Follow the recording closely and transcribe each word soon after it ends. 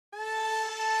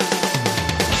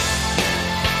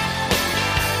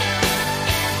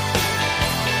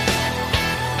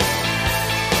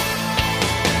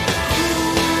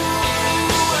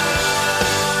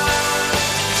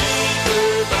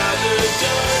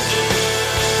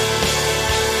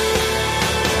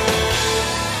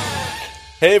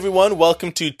Hey everyone,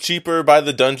 welcome to Cheaper by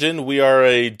the Dungeon. We are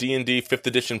a D&D 5th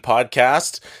edition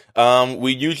podcast.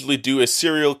 We usually do a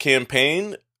serial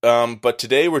campaign, but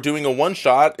today we're doing a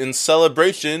one-shot in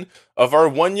celebration of our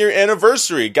 1-year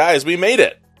anniversary. Guys, we made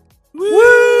it!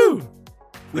 Woo!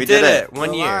 We did it.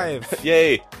 1 year.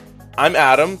 Yay! I'm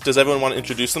Adam. Does everyone want to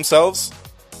introduce themselves?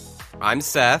 I'm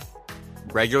Seth,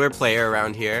 regular player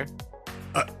around here.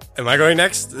 Am I going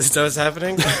next? Is that what's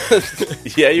happening?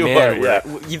 Yeah, you are. Yeah.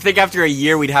 You'd think after a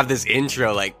year we'd have this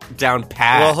intro, like, down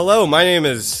pat. Well, hello. My name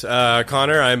is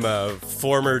Connor. I'm a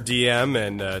former DM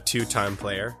and a 2-time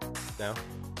player now.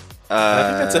 I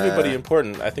think that's everybody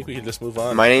important. I think we can just move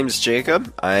on. My name's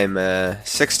Jacob. I'm a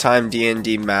 6-time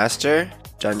D&D master,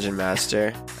 dungeon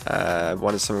master. I've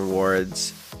won some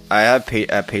awards. I have a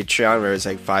Patreon where it's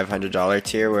like $500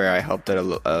 tier where I helped out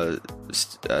a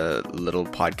little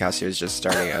podcast who was just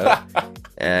starting out.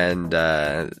 And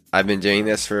I've been doing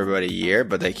this for about a year,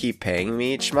 but they keep paying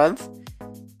me each month.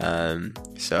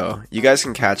 So you guys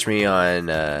can catch me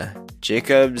on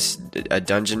Jacob's a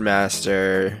Dungeon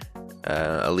Master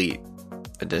Elite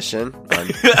Edition on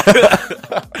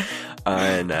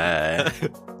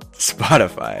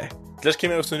Spotify. Just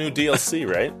came out with some new DLC,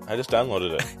 right? I just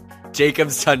downloaded it.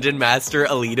 Jacob's Dungeon Master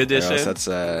Elite Edition. That's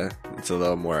a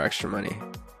little more extra money.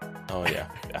 Oh yeah.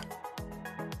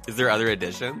 Is there other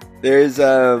editions? There's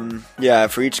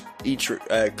for each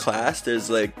class there's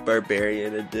like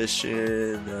Barbarian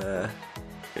Edition,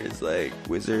 there's like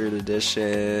Wizard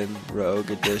Edition, Rogue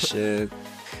Edition.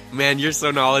 Man, you're so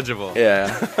knowledgeable.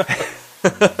 Yeah.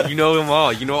 You know them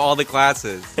all. You know all the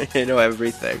classes. I know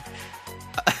everything.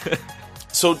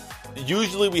 So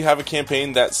usually we have a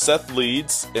campaign that Seth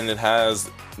leads, and it has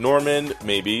Norman,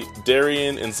 maybe,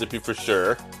 Darian, and Zippy for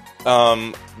sure.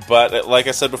 But like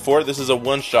I said before, this is a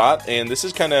one-shot, and this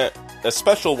is kind of a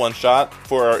special one-shot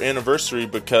for our anniversary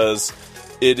because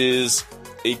it is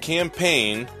a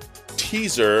campaign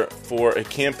teaser for a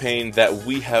campaign that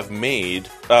we have made,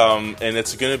 and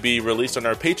it's going to be released on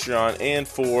our Patreon and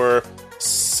for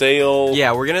sale.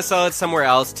 Yeah, we're going to sell it somewhere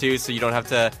else too, so you don't have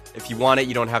to, if you want it,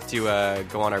 you don't have to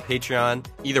go on our Patreon.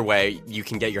 Either way, you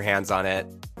can get your hands on it,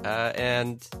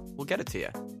 and we'll get it to you.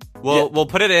 We'll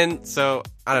put it in, so,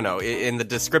 I don't know, in the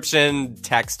description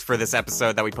text for this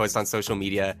episode that we post on social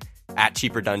media, at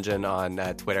Cheaper Dungeon on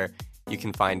Twitter, you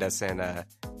can find us and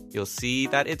you'll see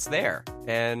that it's there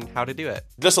and how to do it.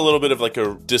 Just a little bit of like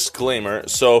a disclaimer.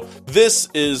 So this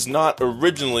is not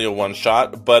originally a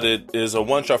one-shot, but it is a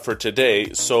one-shot for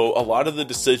today. So a lot of the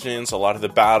decisions, a lot of the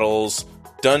battles,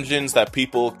 dungeons that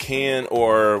people can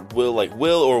or will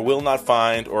or will not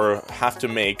find or have to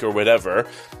make or whatever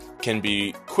can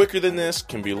be quicker than this,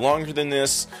 can be longer than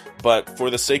this, but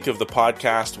for the sake of the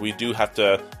podcast, we do have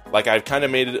to, like, I've kind of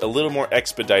made it a little more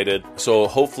expedited, so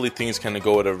hopefully things kind of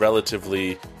go at a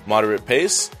relatively moderate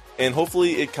pace, and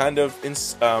hopefully it kind of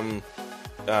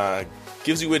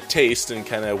gives you a taste and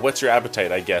kind of whets your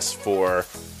appetite, I guess, for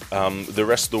the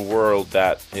rest of the world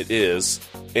that it is.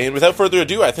 And without further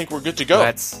ado, I think we're good to go.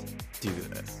 Let's do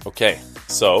this. Okay,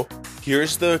 so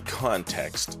here's the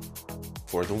context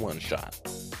for the one-shot.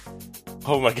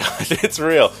 Oh my god, it's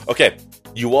real. Okay,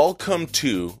 you all come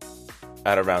to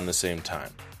at around the same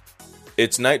time.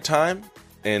 It's nighttime,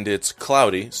 and it's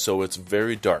cloudy, so it's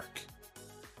very dark.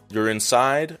 You're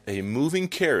inside a moving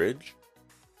carriage,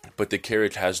 but the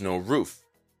carriage has no roof.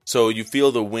 So you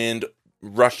feel the wind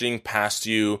rushing past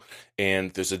you,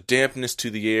 and there's a dampness to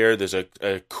the air, there's a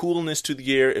coolness to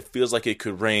the air. It feels like it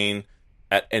could rain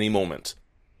at any moment.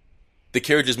 The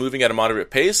carriage is moving at a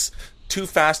moderate pace, too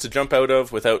fast to jump out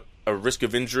of without a risk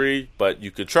of injury, but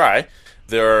you could try.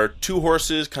 There are 2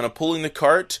 horses kind of pulling the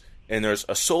cart, and there's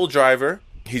a sole driver.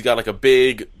 He's got like a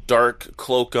big dark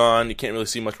cloak on. You can't really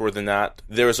see much more than that.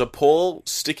 There's a pole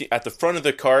sticking at the front of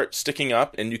the cart, sticking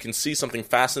up, and you can see something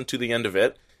fastened to the end of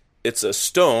it. It's a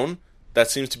stone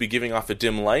that seems to be giving off a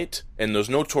dim light, and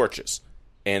there's no torches.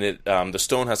 And the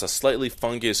stone has a slightly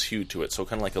fungus hue to it, so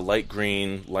kind of like a light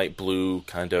green, light blue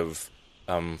kind of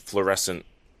fluorescent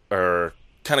or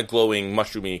kind of glowing,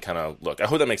 mushroomy kind of look. I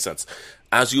hope that makes sense.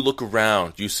 As you look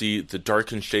around, you see the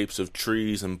darkened shapes of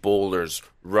trees and boulders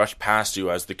rush past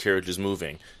you as the carriage is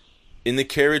moving. In the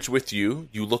carriage with you,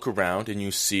 you look around and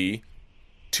you see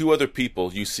 2 other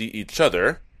people. You see each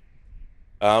other.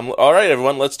 All right,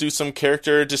 everyone, let's do some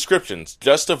character descriptions,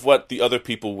 just of what the other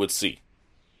people would see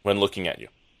when looking at you.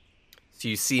 So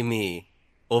you see me,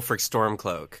 Ulfric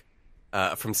Stormcloak,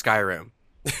 from Skyrim.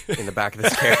 In the back of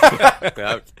this carriage.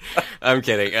 No, I'm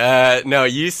kidding. No,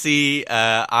 you see,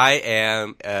 I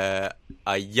am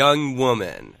a young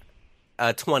woman,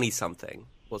 20-something,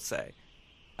 we'll say.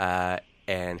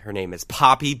 And her name is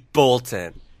Poppy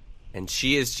Bolton. And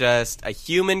she is just a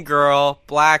human girl,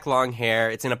 black, long hair.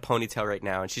 It's in a ponytail right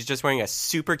now. And she's just wearing a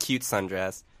super cute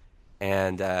sundress.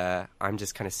 And I'm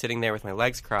just kind of sitting there with my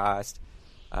legs crossed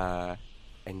and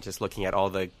just looking at all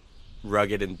the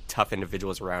rugged and tough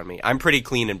individuals around me. I'm pretty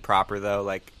clean and proper, though.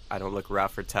 Like, I don't look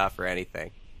rough or tough or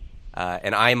anything.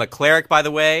 And I am a cleric, by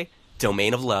the way.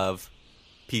 Domain of love.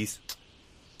 Peace.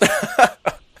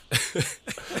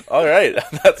 All right.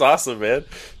 That's awesome, man.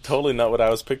 Totally not what I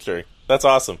was picturing. That's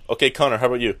awesome. Okay, Connor, how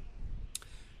about you?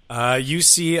 You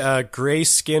see a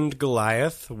gray-skinned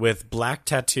Goliath with black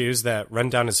tattoos that run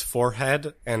down his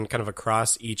forehead and kind of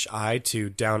across each eye to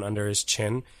down under his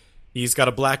chin. He's got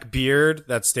a black beard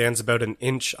that stands about an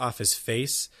inch off his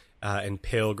face and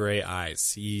pale gray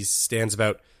eyes. He stands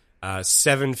about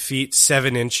 7 feet,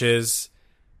 7 inches,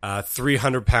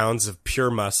 300 pounds of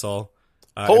pure muscle.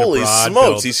 Holy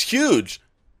smokes, he's huge.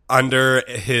 Under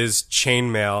his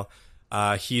chainmail,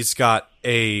 he's got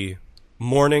a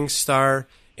morning star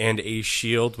and a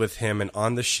shield with him, and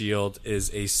on the shield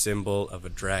is a symbol of a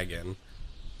dragon,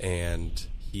 and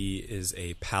he is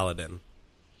a paladin.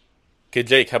 Okay,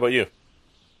 Jake, how about you?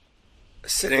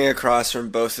 Sitting across from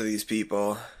both of these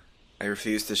people, I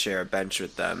refuse to share a bench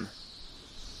with them,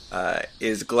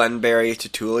 is Glenberry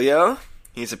Tutulio.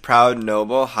 He's a proud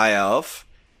noble, high elf.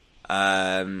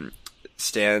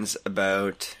 Stands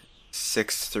about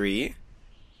 6'3",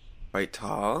 quite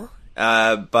tall.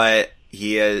 But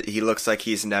he looks like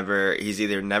he's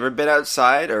either never been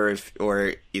outside or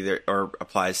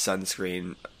applies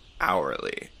sunscreen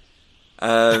hourly.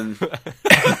 So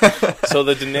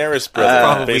the Daenerys brother,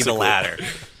 probably basically. the latter.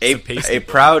 A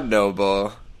proud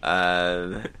noble,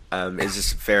 is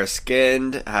just fair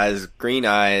skinned, has green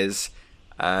eyes,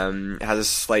 has a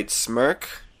slight smirk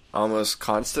almost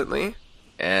constantly,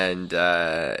 and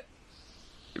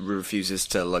refuses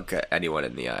to look at anyone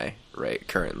in the eye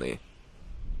currently.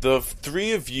 The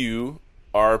three of you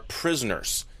are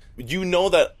prisoners. You know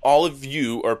that all of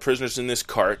you are prisoners in this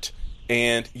cart,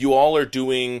 and you all are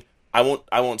doing. I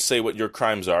won't say what your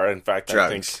crimes are. In fact,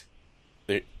 drugs.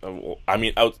 I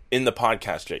mean, out in the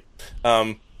podcast, Jake.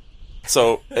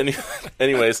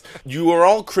 Anyways, you are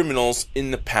all criminals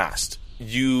in the past.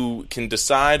 You can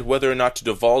decide whether or not to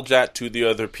divulge that to the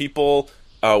other people,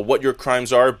 what your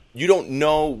crimes are. You don't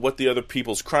know what the other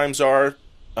people's crimes are,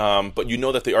 but you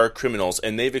know that they are criminals,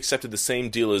 and they've accepted the same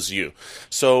deal as you.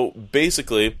 So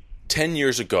basically, 10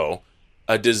 years ago,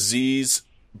 a disease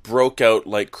broke out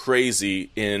like crazy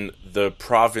in the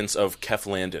province of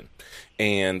Keflandin.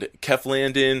 And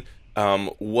Keflandin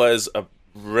was a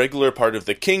regular part of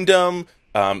the kingdom.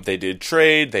 They did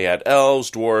trade. They had elves,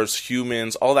 dwarves,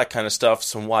 humans, all that kind of stuff,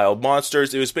 some wild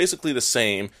monsters. It was basically the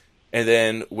same. And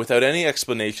then, without any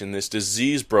explanation, this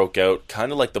disease broke out,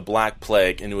 kind of like the Black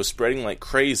Plague, and it was spreading like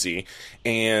crazy.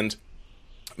 And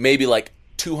maybe like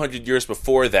 200 years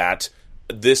before that,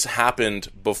 this happened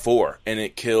before, and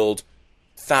it killed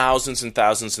thousands and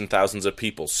thousands and thousands of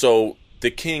people. So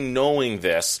the king, knowing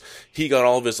this, he got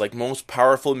all of his like most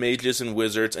powerful mages and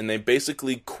wizards, and they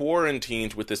basically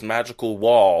quarantined with this magical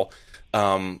wall,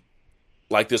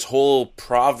 like this whole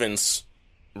province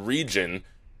region,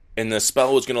 and the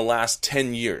spell was going to last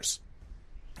 10 years.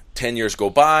 10 years go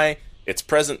by, it's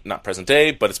not present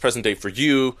day, but it's present day for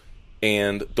you,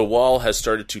 and the wall has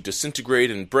started to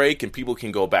disintegrate and break, and people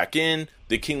can go back in.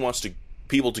 The king wants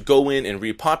people to go in and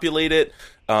repopulate it,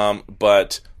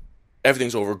 but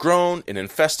everything's overgrown and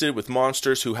infested with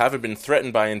monsters who haven't been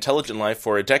threatened by intelligent life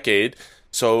for a decade,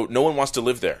 so no one wants to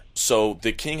live there. So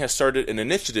the king has started an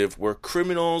initiative where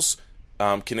criminals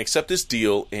can accept this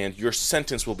deal, and your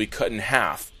sentence will be cut in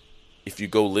half if you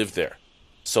go live there.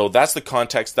 So that's the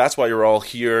context. That's why you're all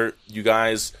here. You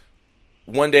guys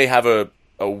one day have a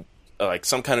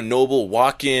some kind of noble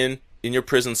walk in your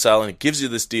prison cell, and it gives you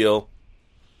this deal.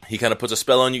 He kind of puts a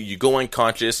spell on you. You go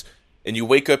unconscious, and you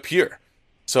wake up here.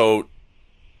 So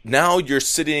now you're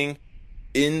sitting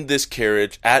in this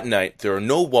carriage at night. There are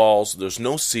no walls. There's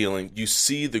no ceiling. You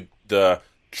see the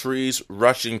trees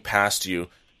rushing past you.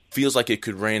 Feels like it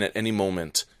could rain at any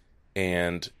moment.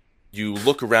 And you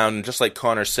look around, and just like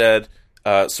Connor said,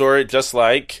 just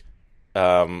like,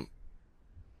 what's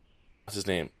his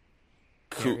name?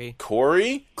 Corey?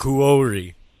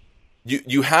 Kuori.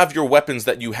 You have your weapons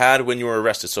that you had when you were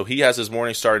arrested. So he has his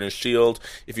Morning Star and his shield.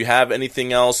 If you have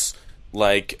anything else,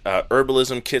 like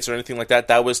herbalism kits or anything like that,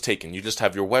 that was taken. You just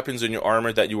have your weapons and your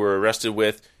armor that you were arrested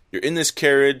with. You're in this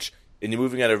carriage, and you're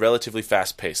moving at a relatively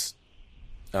fast pace.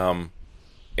 And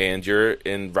you're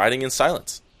riding in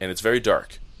silence, and it's very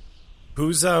dark.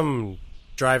 Who's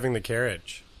driving the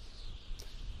carriage?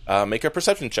 Make a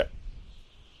perception check.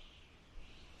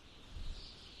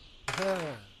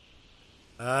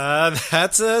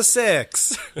 That's a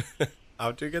 6.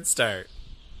 Out to a good start.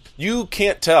 You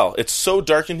can't tell. It's so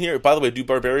dark in here. By the way, do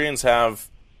barbarians have...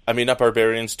 I mean, not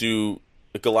barbarians. Do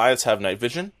Goliaths have night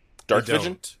vision? Dark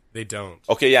vision? They don't.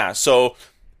 Okay, yeah. So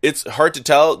it's hard to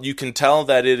tell. You can tell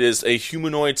that it is a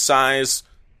humanoid-size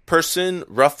person,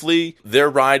 roughly. They're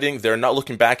riding. They're not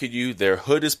looking back at you. Their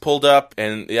hood is pulled up,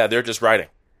 and yeah, they're just riding.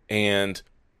 And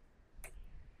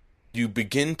you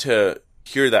begin to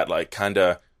hear that, like, kind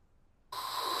of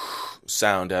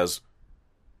sound as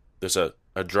there's a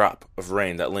drop of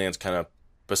rain that lands kind of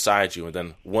beside you, and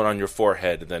then one on your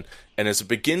forehead, and as it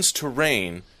begins to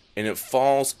rain and it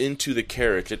falls into the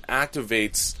carriage, it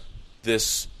activates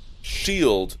this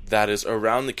shield that is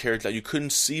around the carriage that you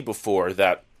couldn't see before,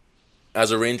 that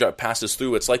as a raindrop passes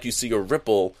through, it's like you see a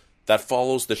ripple that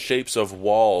follows the shapes of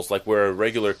walls, like where a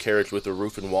regular carriage with a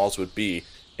roof and walls would be,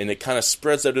 and it kind of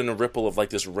spreads out in a ripple of like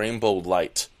this rainbow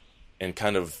light and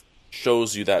kind of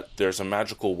shows you that there's a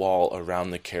magical wall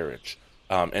around the carriage.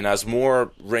 And as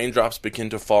more raindrops begin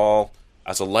to fall,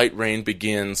 as a light rain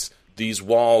begins, these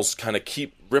walls kind of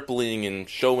keep rippling and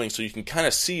showing, so you can kind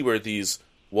of see where these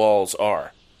walls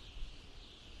are.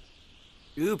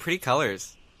 Ooh, pretty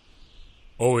colors.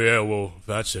 Oh yeah, well,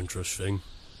 that's interesting.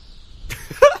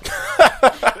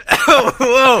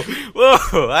 Whoa!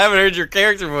 I haven't heard your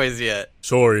character voice yet.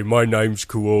 Sorry, my name's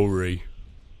Kuori.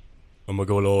 I'm a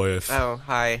Goliath. Oh,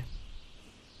 hi.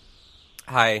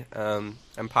 Hi,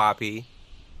 I'm Poppy.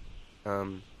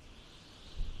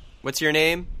 What's your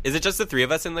name? Is it just the three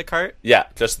of us in the cart? Yeah,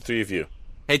 just the three of you.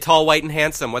 Hey, tall, white, and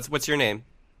handsome. What's your name?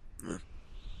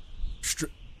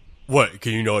 What?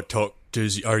 Can you not talk?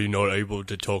 Are you not able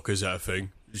to talk? Is that a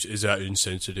thing? Is that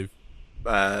insensitive?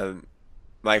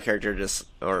 My character just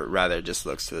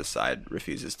looks to the side,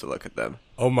 refuses to look at them.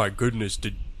 Oh my goodness!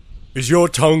 Is your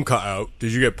tongue cut out?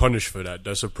 Did you get punished for that?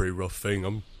 That's a pretty rough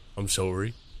thing. I'm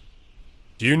sorry.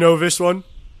 Do you know this one?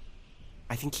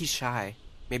 I think he's shy.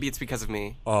 Maybe it's because of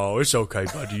me. Oh, it's okay,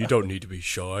 buddy. You don't need to be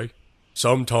shy.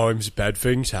 Sometimes bad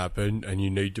things happen, and you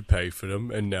need to pay for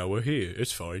them. And now we're here.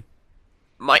 It's fine.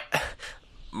 My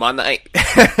night.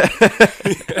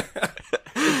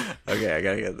 Okay, I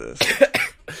gotta get this.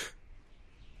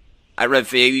 I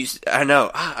refuse. I know.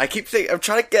 I keep thinking. I'm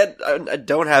trying to get. I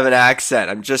don't have an accent.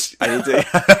 I need to.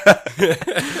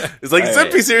 It's like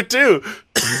Zippy's here too.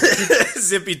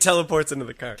 Zippy teleports into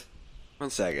the car. 1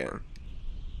 second.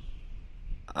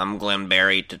 I'm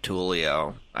Glenberry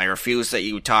Tutulio. I refuse that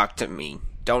you talk to me.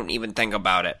 Don't even think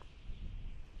about it.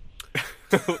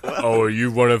 Oh, are you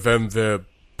one of them there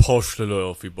posh little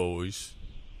elfie boys?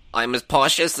 I'm as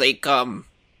posh as they come.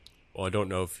 Well, I don't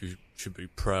know if you should be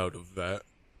proud of that.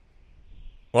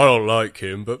 I don't like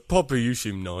him, but Poppy, you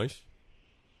seem nice.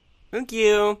 Thank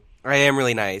you. I am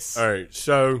really nice. Alright,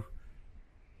 so...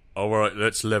 Alright,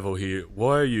 let's level here.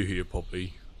 Why are you here,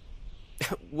 Poppy?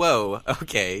 Whoa,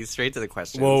 okay, straight to the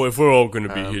question. Well, if we're all going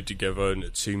to be here together, and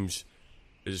it seems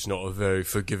it's not a very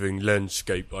forgiving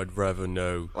landscape, I'd rather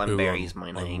know who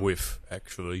I'm with,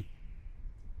 actually.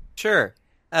 Sure.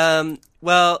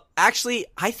 Well, actually,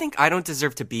 I think I don't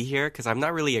deserve to be here, because I'm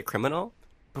not really a criminal.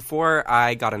 Before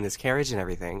I got in this carriage and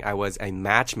everything, I was a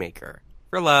matchmaker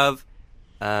for love.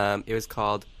 It was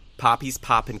called Poppy's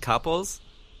Poppin' Couples.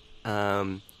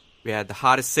 We had the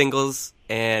hottest singles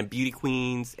and beauty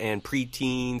queens and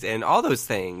preteens and all those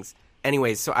things.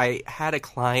 Anyways, so I had a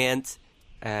client.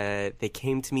 They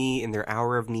came to me in their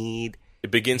hour of need.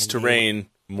 It begins to rain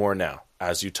more now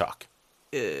as you talk.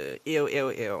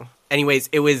 Ew. Anyways,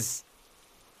 it was,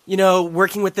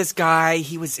 working with this guy.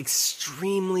 He was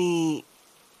extremely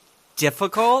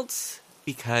difficult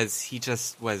because he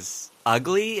just was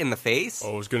ugly in the face.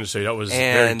 I was going to say that was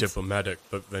very diplomatic,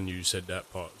 but then you said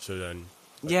that part, so then...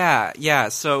 Yeah,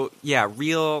 so,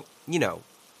 real,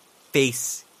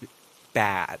 face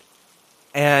bad.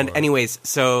 And anyways,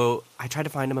 so I tried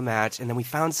to find him a match, and then we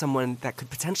found someone that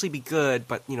could potentially be good,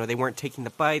 but, they weren't taking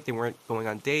the bite, they weren't going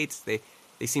on dates, they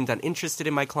seemed uninterested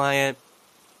in my client.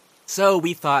 So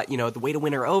we thought, the way to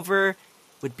win her over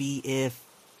would be if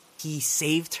he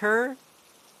saved her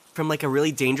from, like, a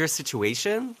really dangerous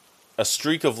situation. A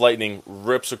streak of lightning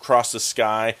rips across the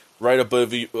sky right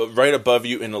above you,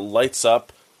 and it lights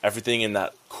up everything in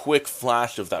that quick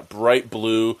flash of that bright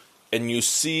blue. And you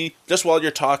see, just while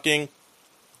you're talking,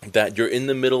 that you're in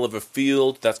the middle of a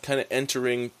field that's kind of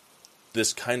entering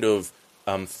this kind of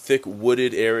thick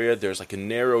wooded area. There's like a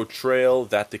narrow trail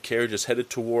that the carriage is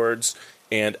headed towards.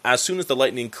 And as soon as the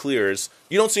lightning clears,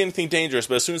 you don't see anything dangerous,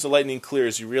 but as soon as the lightning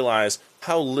clears, you realize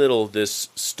how little this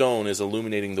stone is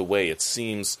illuminating the way. It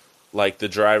seems like the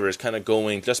driver is kind of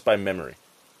going just by memory.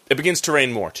 It begins to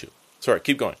rain more, too. Sorry,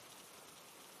 keep going.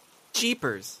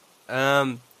 Jeepers.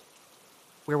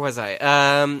 where was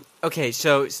I? Okay,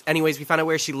 so anyways, we found out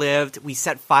where she lived. We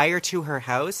set fire to her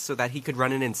house so that he could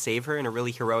run in and save her in a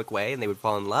really heroic way, and they would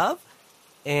fall in love.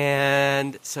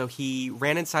 And so he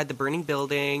ran inside the burning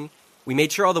building. We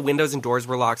made sure all the windows and doors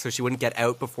were locked so she wouldn't get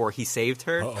out before he saved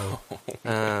her.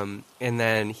 And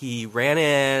then he ran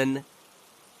in,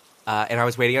 and I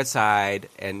was waiting outside,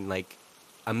 and like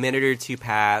a minute or two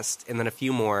passed, and then a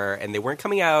few more, and they weren't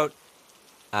coming out.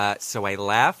 So I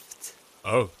left.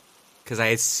 Oh. Because I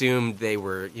assumed they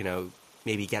were,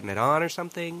 maybe getting it on or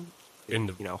something.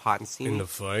 Hot and steamy. In the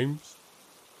flames?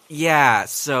 Yeah,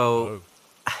 so...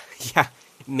 Oh. Yeah,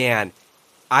 man.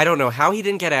 I don't know how he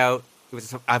didn't get out. It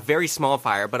was a very small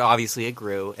fire, but obviously it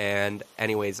grew. And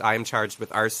anyways, I am charged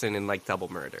with arson and,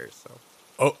 double murder, so...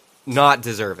 Oh. Not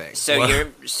deserving. So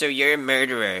you're a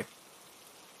murderer.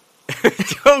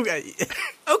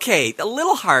 Okay, a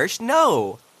little harsh.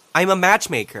 No. I'm a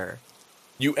matchmaker.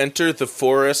 You enter the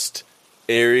forest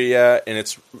area, and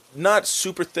it's not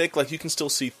super thick. Like, you can still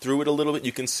see through it a little bit.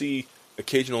 You can see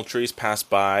occasional trees pass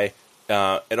by.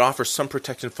 It offers some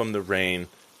protection from the rain,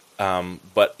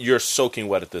 but you're soaking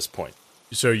wet at this point.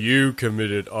 So you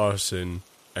committed arson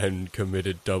and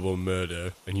committed double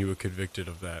murder, and you were convicted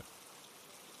of that.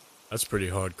 That's pretty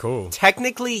hardcore.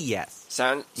 Technically, yes.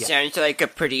 Sounds like a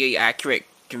pretty accurate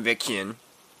conviction.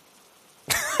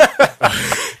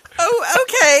 Oh,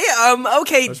 okay.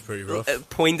 Okay. That's pretty rough.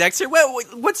 Poindexter, why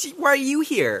are you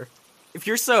here? If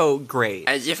you're so great.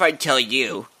 As if I'd tell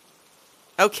you.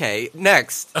 Okay,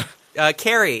 next.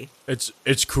 Carrie. It's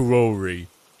Kurori.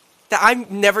 I'm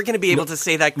never going to be able to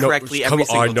say that correctly every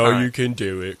single time. I know you can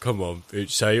do it. Come on,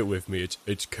 say it with me.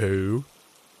 It's Ku.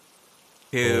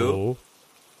 Who?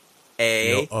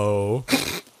 A. No, O.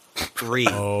 Three.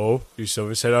 O. You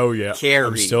still said O yet? Carrie.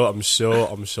 I'm still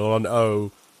on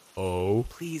O. O.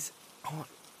 Please,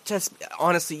 just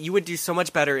honestly, you would do so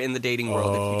much better in the dating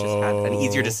world if you just had an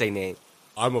easier to say name.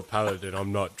 I'm a paladin.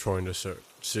 I'm not trying to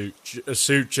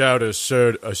suit out a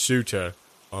suitor.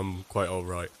 I'm quite all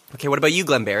right. Okay, what about you,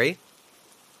 Glenberry?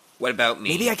 What about me?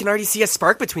 Maybe I can already see a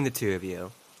spark between the two of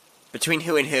you. Between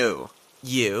who and who?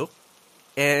 You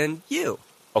and you.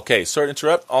 Okay, sorry to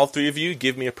interrupt. All three of you,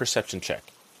 give me a perception check.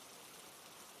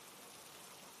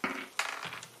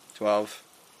 12.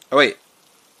 Oh, wait.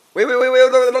 Wait.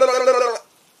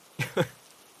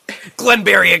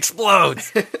 Glenberry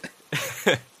explodes!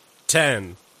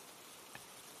 10.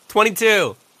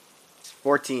 22.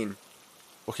 14.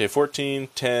 Okay, 14,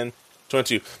 10,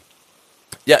 22.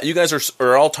 Yeah, you guys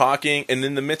are all talking, and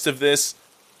in the midst of this...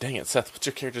 Dang it, Seth, what's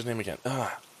your character's name again?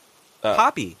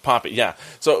 Poppy. Poppy, yeah.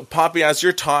 So, Poppy, as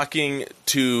you're talking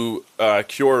to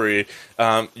Kiori,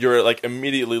 you're,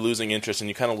 immediately losing interest, and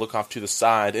you kind of look off to the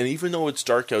side, and even though it's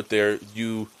dark out there,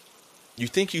 you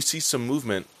think you see some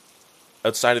movement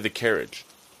outside of the carriage.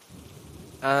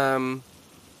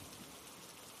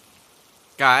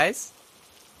 Guys?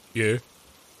 Yeah?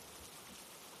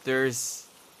 There's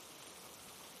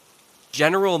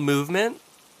general movement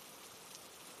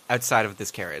outside of this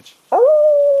carriage.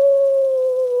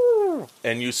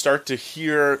 And you start to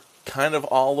hear kind of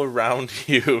all around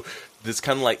you this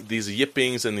kind of like these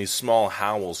yippings and these small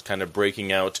howls kind of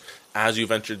breaking out as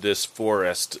you've entered this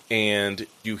forest. And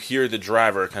you hear the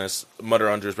driver kind of mutter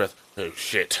under his breath, "Oh,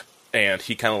 shit." And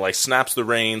he kind of snaps the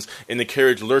reins, and the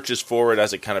carriage lurches forward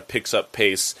as it kind of picks up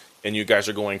pace, and you guys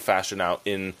are going faster now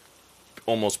in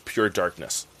almost pure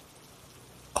darkness.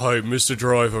 Hi, Mr.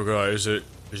 Driver guy, is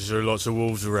there lots of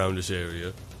wolves around this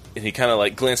area? And he kind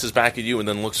of glances back at you and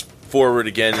then looks forward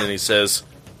again, and he says,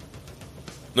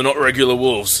 "They're not regular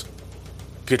wolves.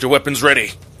 Get your weapons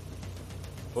ready."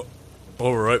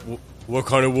 Alright, what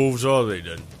kind of wolves are they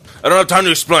then? "I don't have time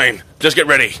to explain. Just get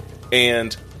ready."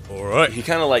 And alright. he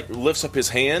kind of lifts up his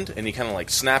hand, and he kind of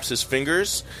snaps his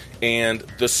fingers, and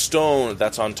the stone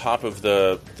that's on top of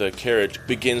the carriage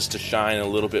begins to shine a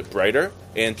little bit brighter.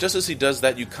 And just as he does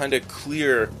that, you kind of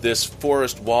clear this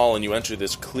forest wall, and you enter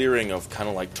this clearing of kind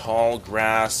of tall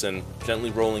grass and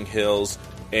gently rolling hills.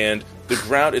 And the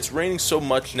ground, it's raining so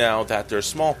much now that there are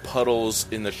small puddles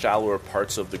in the shallower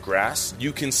parts of the grass.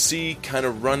 You can see kind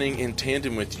of running in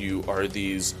tandem with you are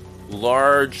these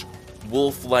large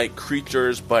wolf-like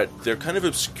creatures, but they're kind of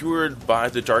obscured by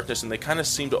the darkness, and they kind of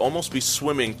seem to almost be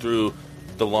swimming through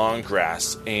the long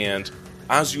grass. And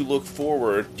as you look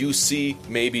forward, you see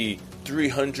maybe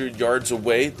 300 yards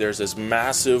away, there's this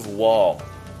massive wall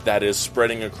that is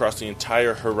spreading across the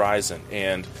entire horizon.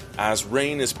 And as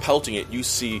rain is pelting it, you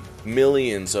see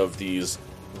millions of these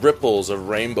ripples of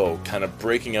rainbow kind of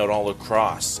breaking out all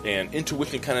across. And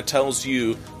intuition kind of tells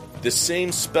you the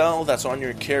same spell that's on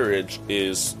your carriage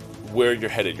is where you're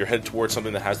headed. You're headed towards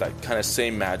something that has that kind of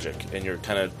same magic, and you're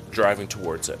kind of driving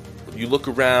towards it. You look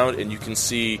around, and you can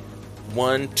see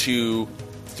 1, 2,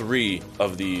 3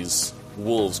 of these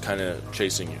wolves kind of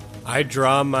chasing you. I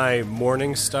draw my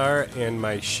Morning Star and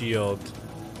my shield,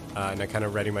 and I kind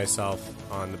of ready myself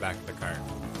on the back of the car.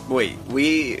 Wait,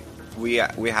 we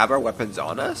have our weapons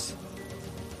on us?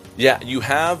 Yeah, you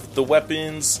have the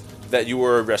weapons that you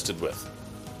were arrested with.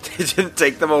 They didn't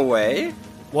take them away?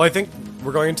 Well, I think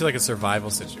we're going into like a survival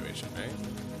situation, right?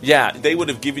 Yeah, they would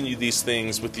have given you these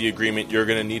things with the agreement you're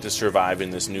going to need to survive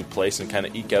in this new place and kind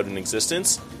of eke out an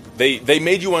existence. They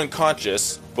made you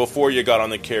unconscious before you got on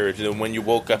the carriage, and then when you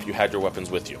woke up, you had your weapons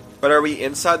with you. But are we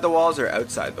inside the walls or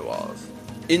outside the walls?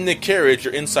 In the carriage,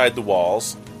 you're inside the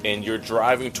walls, and you're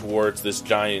driving towards this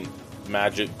giant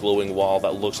magic glowing wall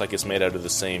that looks like it's made out of the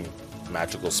same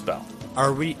magical spell.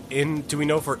 Are we in? Do we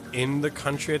know if we're in the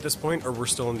country at this point, or we're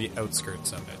still in the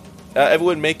outskirts of it?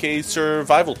 Everyone make a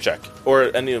survival check,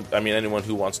 or anyone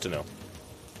who wants to know.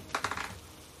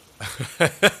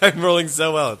 I'm rolling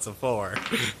so well. It's a 4.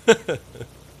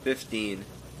 15.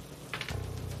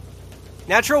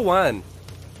 Natural 1.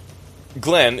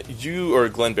 Glenn,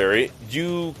 Glenberry,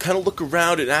 you kind of look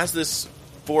around, and as this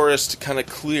forest kind of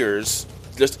clears,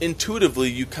 just intuitively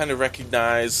you kind of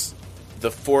recognize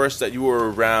the forest that you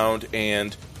were around,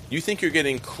 and you think you're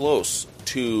getting close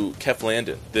to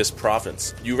Keflandin, this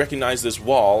province. You recognize this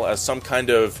wall as some kind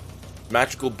of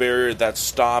magical barrier that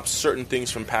stops certain things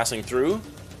from passing through.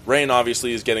 Rain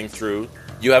obviously is getting through.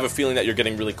 You have a feeling that you're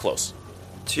getting really close.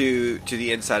 To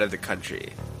the inside of the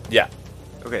country. Yeah.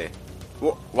 Okay.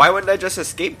 Well, why wouldn't I just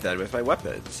escape then with my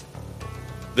weapons?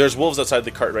 There's wolves outside the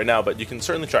cart right now, but you can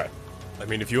certainly try. I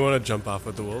mean, if you want to jump off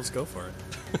with the wolves, go for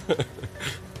it.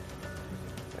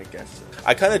 I guess so.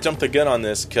 I kind of jumped the gun on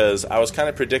this because I was kind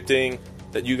of predicting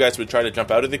that you guys would try to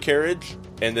jump out of the carriage,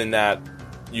 and then that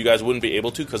you guys wouldn't be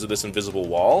able to because of this invisible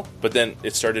wall. But then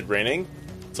it started raining,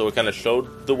 so it kind of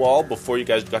showed the wall before you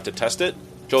guys got to test it.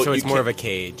 Joe, So it's more of a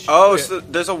cage. Oh, so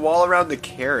there's a wall around the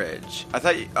carriage.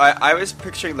 I was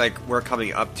picturing like we're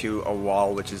coming up to a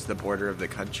wall, which is the border of the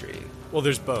country. Well,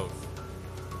 there's both.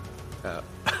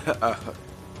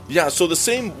 Yeah, so the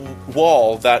same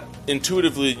wall that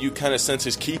intuitively you kind of sense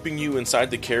is keeping you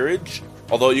inside the carriage,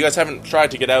 although you guys haven't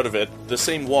tried to get out of it, the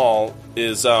same wall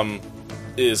is kind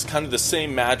of the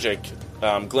same magic.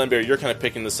 Glenberry, you're kind of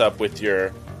picking this up with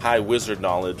your high wizard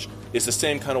knowledge. It's the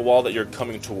same kind of wall that you're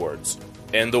coming towards.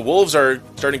 And the wolves are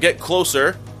starting to get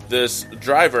closer. This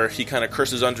driver, he kind of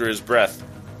curses under his breath,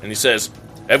 and he says,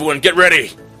 "Everyone get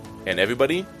ready!" And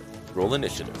everybody, roll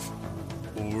initiative.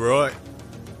 All right.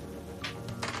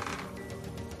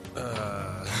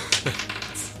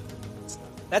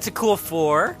 That's a cool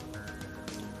 4.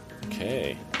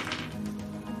 Okay.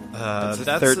 That's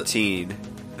a 13.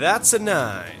 That's a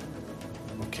 9.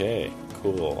 Okay,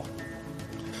 cool.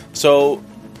 So,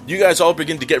 you guys all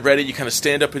begin to get ready. You kind of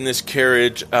stand up in this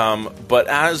carriage, but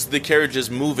as the carriage is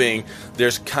moving,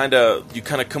 you kind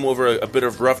of come over a bit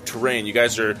of rough terrain. You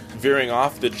guys are veering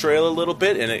off the trail a little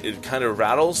bit, and it kind of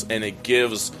rattles, and it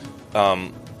gives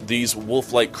these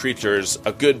wolf-like creatures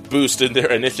a good boost in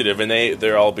their initiative, and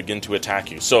they all begin to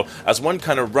attack you. So, as one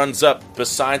kind of runs up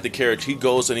beside the carriage, he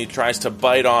goes and he tries to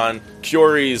bite on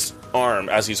Kyori's arm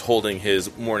as he's holding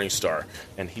his Morning Star,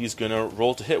 and he's gonna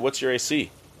roll to hit. What's your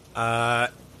AC?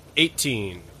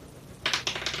 18.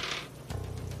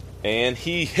 And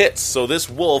he hits. So this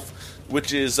wolf,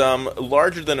 which is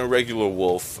larger than a regular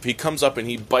wolf, he comes up and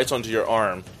he bites onto your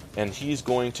arm, and he's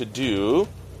going to do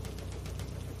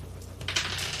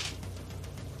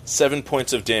 7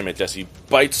 points of damage as he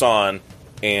bites on,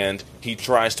 and he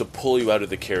tries to pull you out of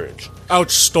the carriage.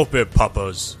 Ouch, stop it,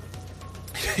 papas.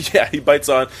 Yeah, he bites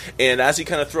on, and as he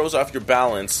kind of throws off your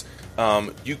balance,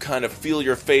 you kind of feel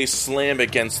your face slam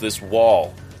against this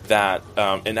wall.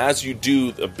 And as you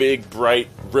do, a big bright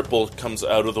ripple comes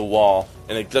out of the wall,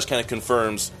 and it just kind of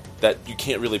confirms that you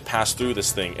can't really pass through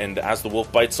this thing. And as the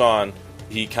wolf bites on,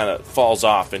 he kind of falls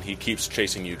off, and he keeps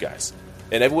chasing you guys.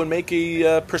 And everyone make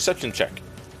a perception check.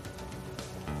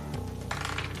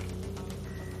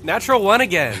 Natural 1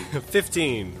 again.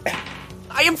 15.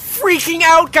 I am freaking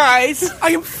out, guys! I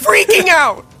am freaking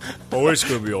out! Oh, it's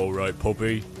gonna be alright,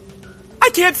 Poppy. I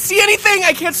can't see anything!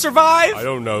 I can't survive! I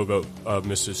don't know about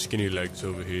Mr. Skinny Legs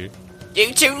over here.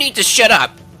 You two need to shut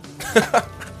up!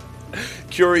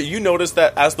 Curie, you noticed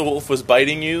that as the wolf was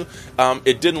biting you,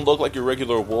 it didn't look like your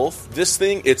regular wolf. This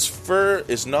thing, its fur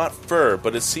is not fur,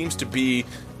 but it seems to be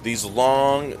these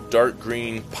long, dark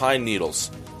green pine needles,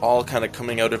 all kind of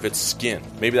coming out of its skin.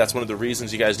 Maybe that's one of the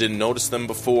reasons you guys didn't notice them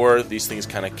before. These things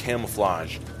kind of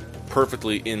camouflage.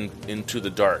 perfectly into the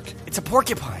dark. It's a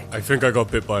porcupine. I think I got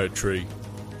bit by a tree.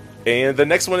 And the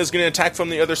next one is going to attack from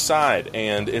the other side,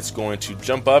 and it's going to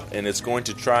jump up, and it's going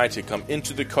to try to come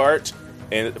into the cart.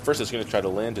 And first it's going to try to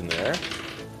land in there.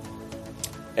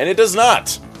 And it does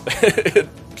not. It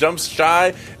jumps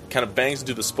shy, kind of bangs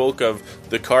into the spoke of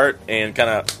the cart, and kind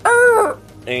of...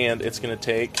 And it's going to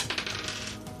take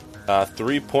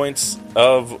 3 points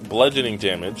of bludgeoning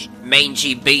damage.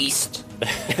 Mangy beast.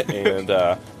 And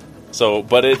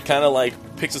but it kind of like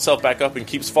picks itself back up and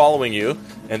keeps following you.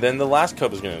 And then the last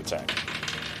cub is going to attack.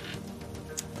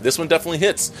 This one definitely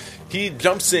hits. He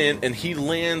jumps in and he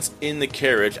lands in the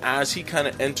carriage. As he kind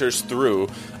of enters through,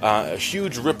 a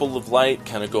huge ripple of light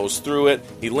kind of goes through it.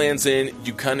 He lands in.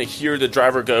 You kind of hear the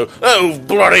driver go, "Oh,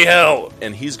 bloody hell!"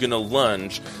 And he's going to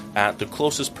lunge at the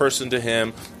closest person to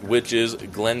him, which is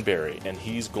Glenberry. And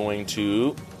he's going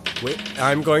to...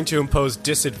 I'm going to impose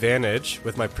disadvantage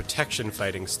with my protection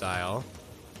fighting style.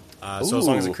 So as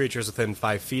long as the creature is within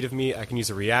 5 feet of me, I can use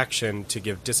a reaction to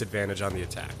give disadvantage on the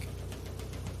attack.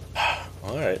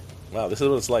 All right. Wow, this is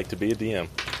what it's like to be a DM.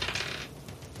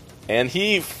 And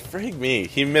he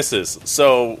misses.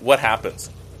 So what happens?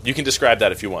 You can describe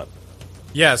that if you want.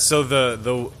 Yeah, so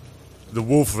the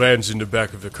wolf lands in the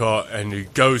back of the cart, and he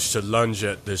goes to lunge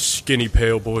at the skinny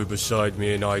pale boy beside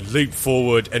me, and I leap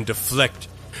forward and deflect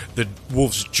the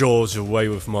wolf's jaws away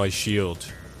with my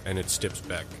shield, and it steps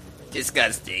back.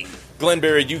 Disgusting.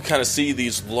 Glenberry, you kind of see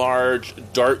these large,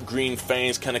 dark green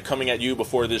fangs kind of coming at you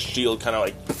before this shield kind of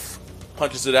like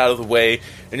punches it out of the way,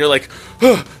 and you're like,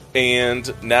 "Huh."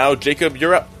 And now, Jacob,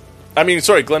 you're up.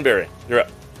 Glenberry, you're up.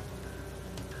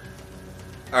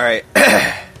 All right.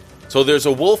 So there's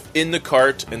a wolf in the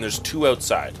cart, and there's 2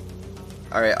 outside.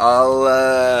 All right.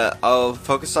 I'll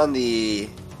focus on the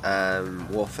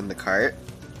wolf in the cart,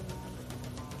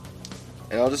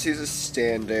 and I'll just use a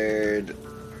standard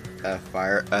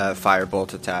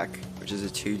firebolt attack, which is a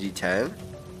 2d10.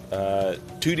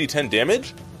 2d10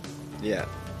 damage? Yeah,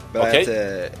 but Okay. I have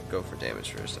to go for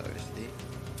damage first, obviously.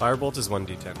 Firebolt is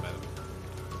 1d10, by the way.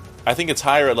 I think it's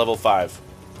higher at level 5.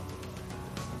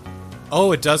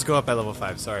 Oh, it does go up by level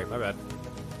 5. Sorry, my bad.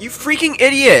 You freaking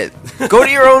idiot! Go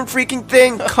to your own freaking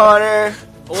thing, Connor.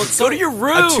 Well, Go to your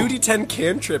room. A 2d10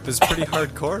 cantrip is pretty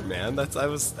hardcore, man. I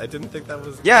didn't think that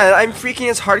was... Yeah, I'm freaking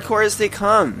as hardcore as they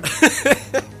come.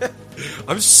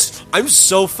 I'm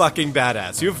so fucking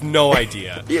badass. You have no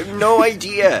idea. You have no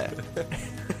idea.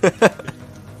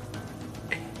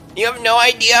 You have no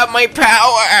idea of my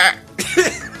power.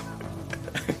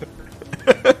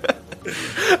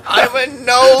 I'm a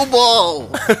noble.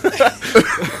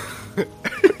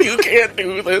 You can't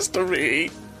do this to me.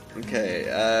 Okay,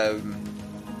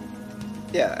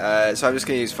 so I'm just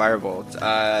gonna use Firebolt,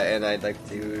 and I'd like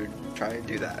to try and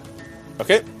do that.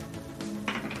 Okay.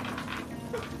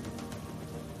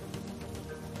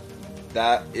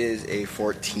 That is a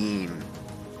 14.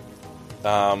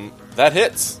 That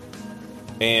hits.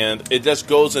 And it just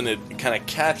goes and it kind of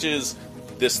catches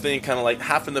this thing kind of like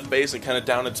half in the face and kind of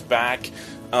down its back,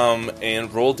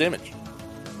 and roll damage.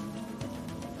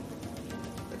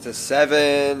 It's a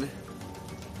 7.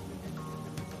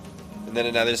 And then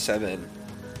another 7.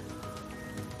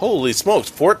 Holy smokes,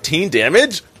 14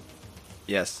 damage?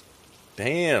 Yes.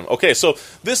 Damn. Okay, so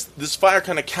this fire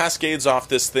kind of cascades off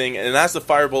this thing, and as the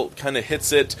firebolt kind of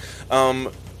hits it,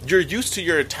 you're used to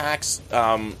your attacks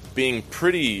being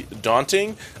pretty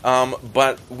daunting,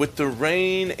 but with the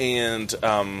rain and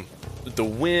the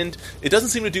wind, it doesn't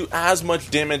seem to do as much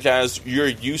damage as you're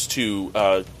used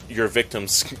to your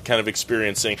victims kind of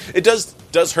experiencing. It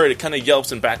does hurt. It kind of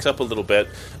yelps and backs up a little bit,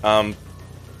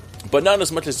 but not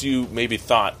as much as you maybe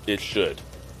thought it should.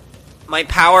 My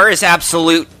power is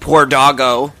absolute, poor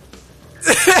doggo.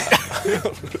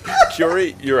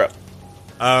 Curie, you're up.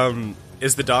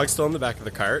 Is the dog still in the back of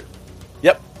the cart?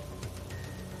 Yep.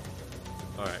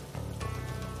 Alright.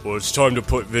 Well, it's time to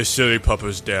put this silly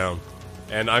puppers down.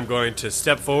 And I'm going to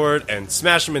step forward and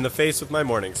smash him in the face with my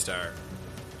Morning Star.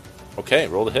 Okay,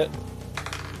 roll the hit.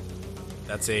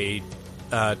 That's a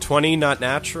 20, not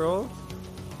natural.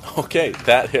 Okay,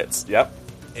 that hits. Yep.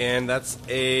 And that's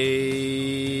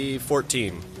a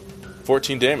 14.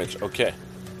 14 damage. Okay.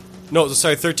 No,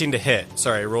 sorry, 13 to hit.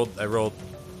 Sorry, I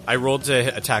rolled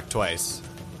to attack twice.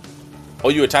 Oh,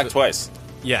 you attacked twice.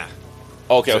 Yeah.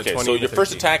 Okay, So okay. 20 So to your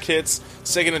first 13. attack hits,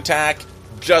 second attack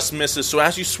just misses. So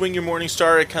as you swing your Morning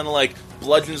Star, it kind of like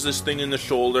bludgeons this thing in the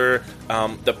shoulder.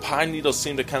 The pine needles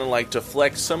seem to kind of like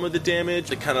deflect some of the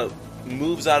damage. It kind of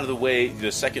moves out of the way.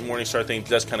 The second Morning Star thing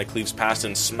just kind of cleaves past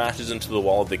and smashes into the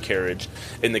wall of the carriage.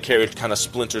 And the carriage kind of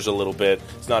splinters a little bit.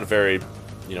 It's not a very,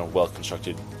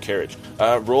 well-constructed carriage.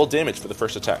 Roll damage for the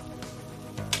first attack.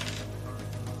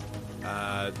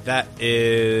 That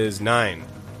is 9.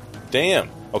 Damn.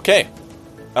 Okay.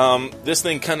 This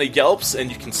thing kind of yelps,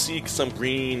 and you can see some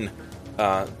green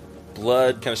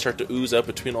blood kind of start to ooze out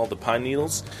between all the pine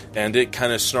needles, and it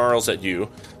kind of snarls at you.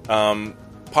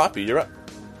 Poppy, you're up.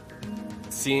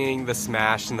 Seeing the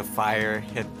smash and the fire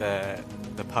hit the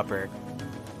pupper,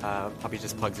 Poppy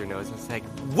just plugs her nose and is like,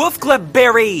 Wolf-Glib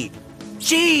berry!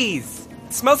 Jeez!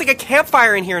 It smells like a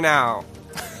campfire in here now!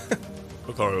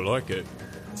 I kind of like it.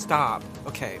 Stop.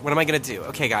 Okay, what am I gonna do?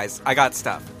 Okay, guys, I got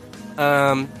stuff.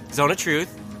 Zone of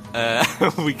Truth.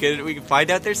 We could find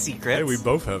out their secrets. Hey, we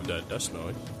both have that. That's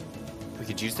nice. We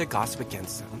could use their gossip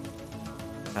against them.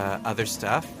 Other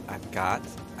stuff I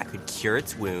could cure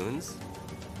its wounds.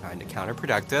 Kinda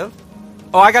counterproductive.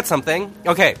 Oh, I got something.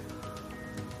 Okay.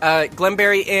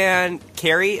 Glenberry and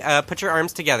Carrie, put your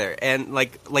arms together and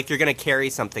like you're gonna carry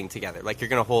something together. Like you're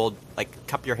gonna hold,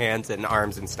 cup your hands and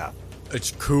arms and stuff.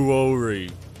 It's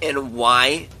Kuori. And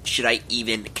why should I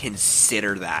even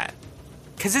consider that?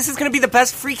 Because this is gonna be the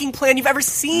best freaking plan you've ever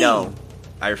seen. No,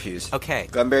 I refuse. Okay.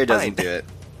 Glenberry doesn't fine. do it.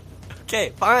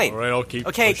 Okay, fine. All right, I'll keep.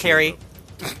 Okay, pushing Carrie.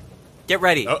 it Get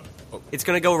ready. up. Oh, It's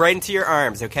gonna go right into your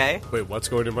arms, okay? wait, what's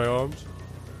going in my arms?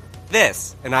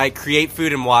 This. And I create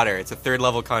food and water. It's a 3rd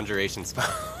level conjuration spell.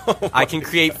 I can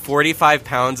create 45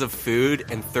 pounds of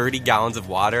food and 30 gallons of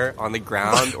water on the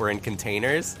ground or in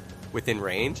containers within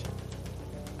range.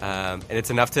 And it's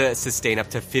enough to sustain up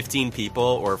to 15 people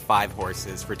or 5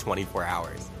 horses for 24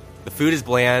 hours. The food is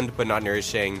bland but not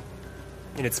nourishing,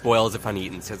 and it spoils if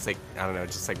uneaten. So it's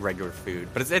just like regular food.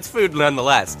 But it's food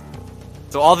nonetheless.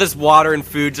 So all this water and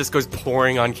food just goes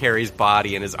pouring on Carrie's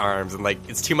body and his arms, and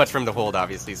it's too much for him to hold,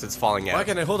 obviously, so it's falling out. Why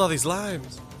can't I hold all these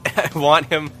limes? I want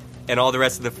him and all the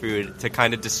rest of the food to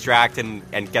kind of distract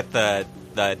and get the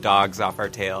dogs off our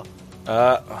tail.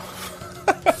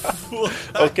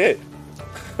 Okay.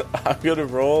 I'm gonna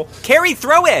roll. Carrie,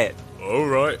 throw it! All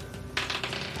right.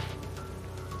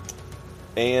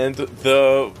 And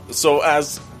so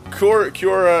as Corey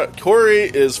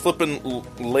is flipping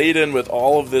laden with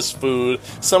all of this food.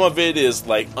 Some of it is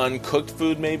like uncooked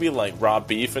food, maybe like raw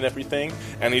beef and everything.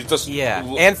 And he's just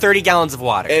and 30 gallons of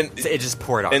water. And so it just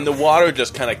poured on. And the water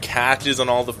just kind of catches on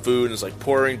all the food and is like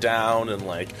pouring down, and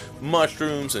like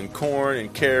mushrooms and corn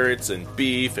and carrots and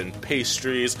beef and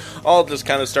pastries all just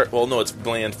kind of start. Well, no, it's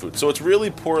bland food, so it's really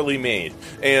poorly made,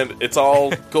 and it's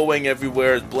all going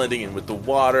everywhere, blending in with the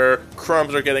water.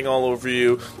 Crumbs are getting all over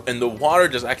you, and the water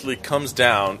just actually comes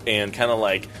down and kind of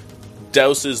like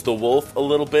douses the wolf a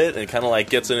little bit, and kind of like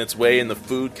gets in its way, and the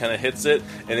food kind of hits it,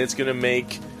 and it's gonna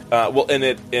make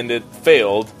it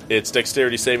failed its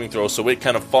dexterity saving throw, so it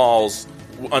kind of falls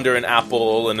under an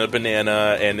apple and a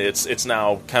banana, and it's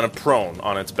now kind of prone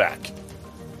on its back.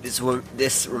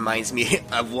 This reminds me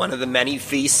of one of the many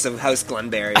feasts of House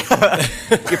Glenberry.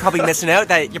 You're probably missing out.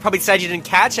 You're probably sad you didn't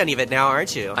catch any of it now,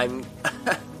 aren't you? I'm...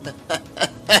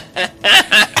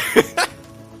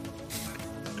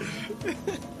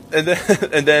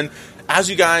 And then, as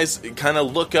you guys kind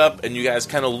of look up and you guys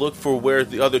kind of look for where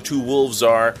the other 2 wolves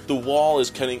are, the wall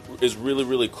is really,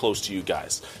 really close to you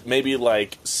guys. Maybe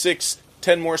like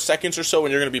 6-10 more seconds or so,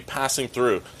 and you're going to be passing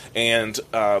through. And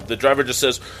the driver just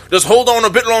says, "Just hold on a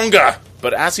bit longer."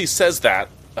 But as he says that,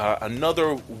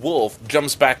 another wolf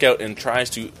jumps back out and tries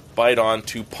to bite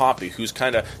onto Poppy, who's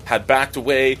kind of had backed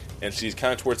away, and she's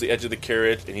kind of towards the edge of the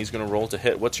carriage, and he's going to roll to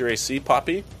hit. What's your AC,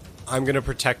 Poppy? I'm going to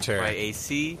protect her. My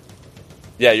AC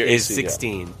Yeah, your is AC,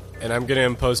 16. Yeah. And I'm going to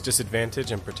impose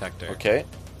disadvantage and protect her. Okay.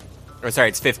 Or sorry,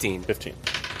 it's 15. 15.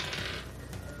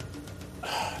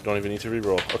 Don't even need to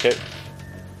re-roll. Okay.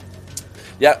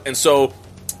 Yeah, and so,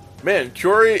 man,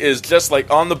 Curie is just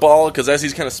like on the ball, because as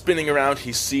he's kind of spinning around,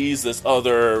 he sees this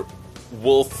other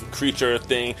wolf creature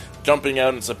thing jumping out,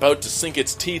 and it's about to sink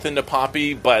its teeth into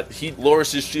Poppy, but he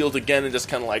lowers his shield again and just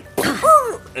kind of like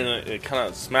and it kind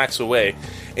of smacks away.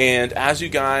 And as you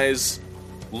guys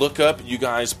look up, you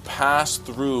guys pass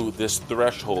through this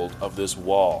threshold of this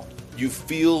wall. You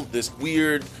feel this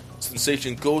weird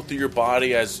sensation go through your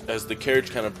body as the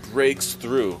carriage kind of breaks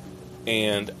through.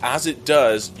 And as it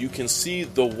does, you can see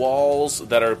the walls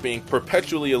that are being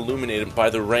perpetually illuminated by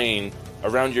the rain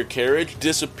around your carriage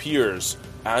disappears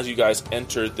as you guys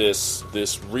enter this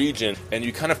region, and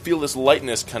you kind of feel this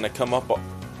lightness kind of come up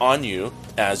on you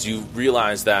as you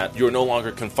realize that you're no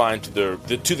longer confined to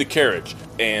the carriage.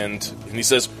 And he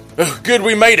says, "Oh, good,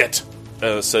 we made it,"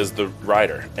 says the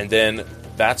rider. And then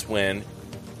that's when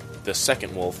the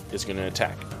second wolf is going to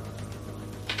attack.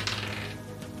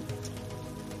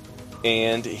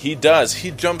 And he does. He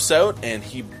jumps out and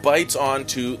he bites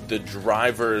onto the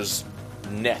driver's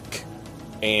neck.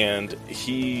 And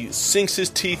he sinks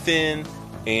his teeth in,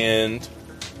 and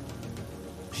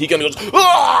he kind of goes,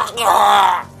 "Ah,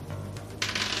 ah!"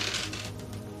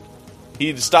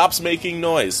 He stops making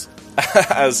noise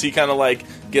as he kind of like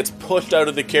gets pushed out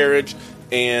of the carriage,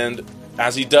 and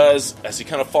as he does, as he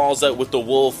kind of falls out with the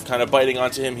wolf kind of biting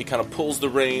onto him, he kind of pulls the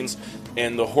reins,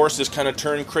 and the horses kind of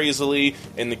turn crazily,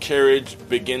 and the carriage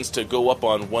begins to go up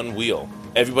on one wheel.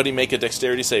 Everybody make a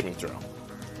dexterity saving throw.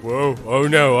 Whoa! Oh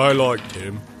no, I liked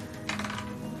him.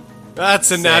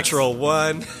 That's a natural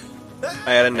 1.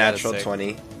 I had a natural sick.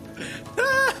 20.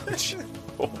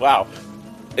 Oh, wow.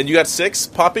 And you got 6,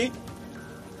 Poppy?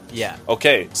 Yeah.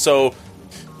 Okay, so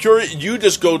Curie, you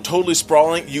just go totally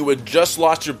sprawling. You had just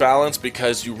lost your balance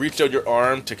because you reached out your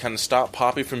arm to kind of stop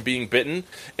Poppy from being bitten,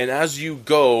 and as you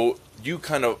go, you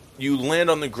land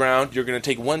on the ground. You're going to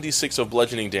take 1d6 of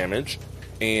bludgeoning damage,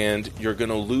 and you're going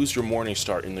to lose your morning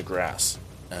star in the grass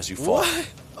as you fall. What?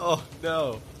 Oh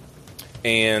no.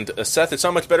 And Seth, it's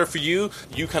not much better for you.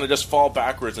 You kind of just fall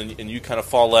backwards, and you kind of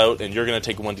fall out, and you're going to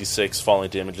take 1d6 falling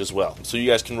damage as well. So you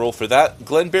guys can roll for that.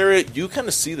 Glenberry, you kind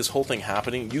of see this whole thing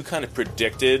happening. You kind of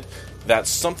predicted that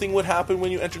something would happen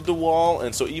when you entered the wall,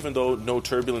 and so even though no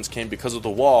turbulence came because of the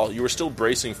wall, you were still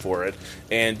bracing for it,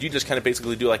 and you just kind of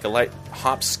basically do like a light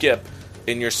hop skip,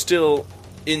 and you're still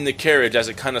in the carriage as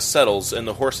it kind of settles, and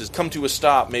the horses come to a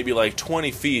stop maybe like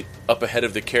 20 feet up ahead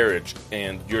of the carriage,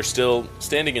 and you're still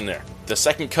standing in there. The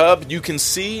second cub you can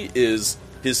see is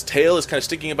his tail is kind of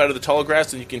sticking up out of the tall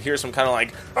grass, and you can hear some kind of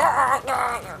like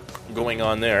going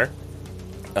on there.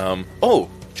 Oh,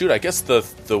 shoot, I guess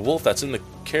the wolf that's in the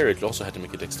carriage also had to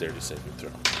make a dexterity saving throw.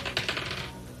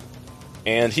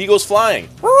 And he goes flying.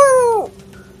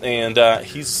 And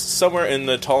he's somewhere in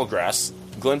the tall grass.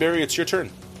 Glenberry, it's your turn.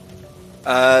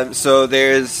 So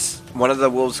there's one of the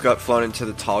wolves got flown into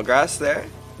the tall grass there,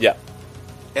 Yeah.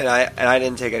 and I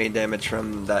didn't take any damage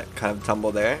from that kind of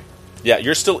tumble there. Yeah,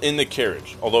 you're still in the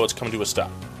carriage, although it's come to a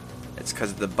stop. It's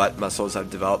because of the butt muscles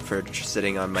I've developed for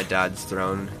sitting on my dad's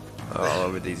throne all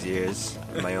over these years.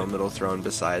 My own little throne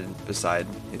beside his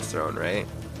throne, right?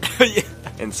 Yeah.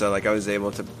 And so like I was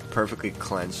able to perfectly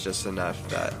clench just enough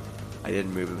that I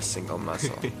didn't move a single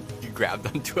muscle. You grabbed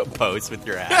onto a post with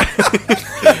your ass.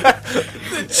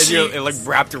 And you're like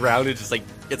wrapped around it, just like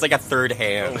it's like a third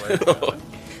hand.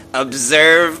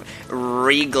 Observe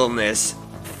regalness,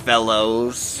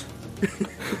 fellows.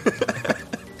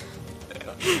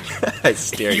 I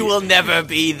stare. You will never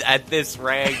be at this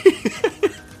rank.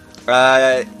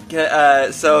 So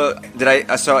did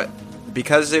I? So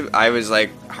because I was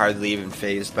like hardly even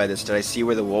phased by this, did I see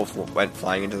where the wolf went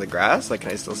flying into the grass? Like,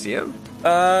 can I still see him?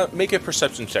 Make a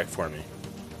perception check for me.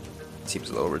 Seems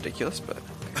a little ridiculous, but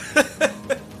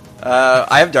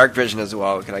I have dark vision as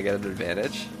well. Can I get an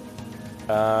advantage?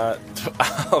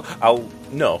 I'll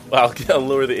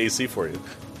lower the AC for you.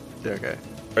 Okay.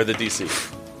 Or the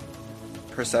DC.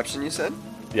 Perception, you said?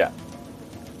 Yeah.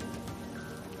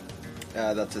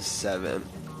 That's a 7.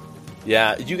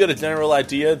 Yeah, you get a general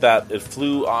idea that it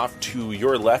flew off to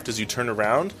your left as you turn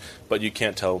around, but you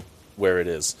can't tell where it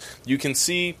is. You can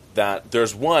see that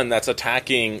there's one that's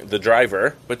attacking the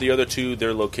driver, but the other two,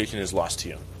 their location is lost to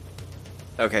you.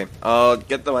 Okay, I'll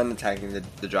get the one attacking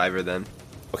the driver then.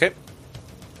 Okay.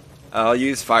 I'll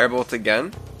use Firebolt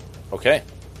again. Okay.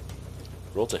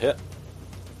 Roll to hit.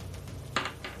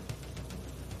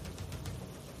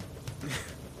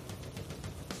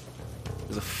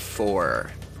 There's a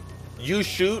 4. You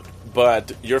shoot,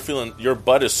 but you're feeling your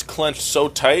butt is clenched so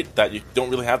tight that you don't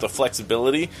really have the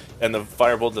flexibility, and the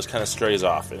firebolt just kind of strays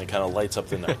off, and it kind of lights up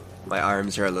the night. My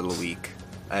arms are a little weak.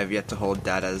 I have yet to hold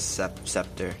Dada's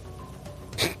scepter.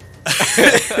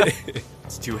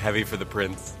 It's too heavy for the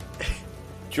prince.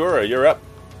 Jura, you're up.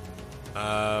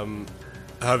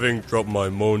 Having dropped my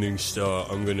morning star,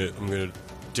 I'm gonna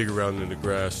dig around in the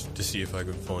grass to see if I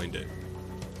can find it.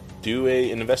 Do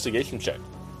an investigation check.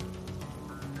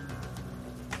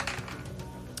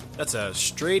 That's a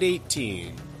straight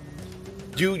 18.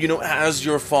 You know, as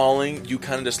you're falling, you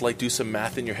kind of just like do some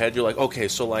math in your head. You're like, okay,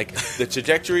 so like the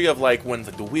trajectory of like when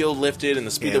the wheel lifted and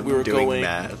the speed that we were doing going.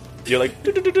 math. You're like,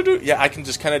 do-do-do-do-do. Yeah, I can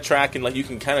just kind of track, and like you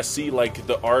can kind of see like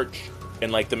the arch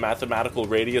and like the mathematical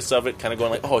radius of it, kind of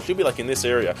going like, oh, it should be like in this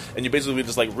area. And you basically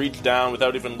just like reach down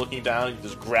without even looking down. You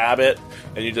just grab it,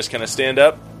 and you just kind of stand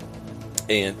up,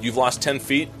 and you've lost 10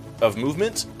 feet of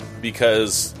movement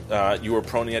because you were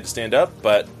prone and you had to stand up,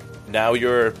 but now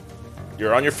you're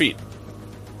on your feet.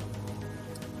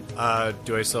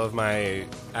 Do I still have my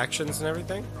actions and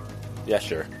everything? Yeah,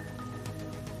 sure.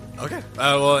 Okay.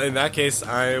 Well, in that case,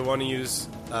 I want to use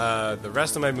the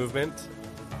rest of my movement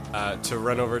to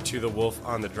run over to the wolf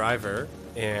on the driver,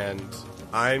 and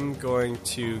I'm going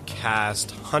to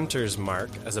cast Hunter's Mark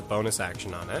as a bonus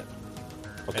action on it.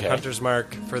 Okay. And Hunter's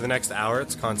Mark, for the next hour,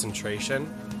 it's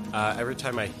concentration. Every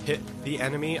time I hit the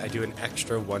enemy, I do an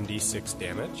extra 1d6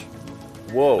 damage,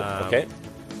 Whoa. Okay.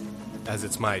 as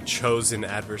it's my chosen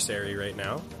adversary right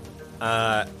now.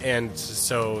 And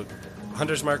so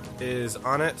Hunter's Mark is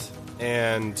on it,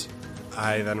 and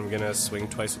I then am going to swing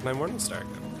twice with my Morning Star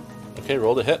again. Okay,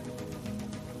 roll to hit.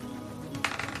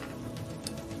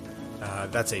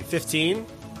 That's a 15,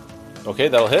 Okay,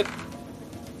 that'll hit.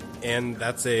 and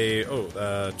that's a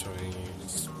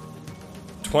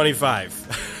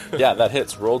 25. Yeah, that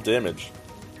hits. Roll damage.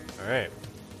 All right.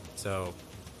 So,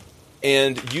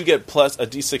 And you get plus a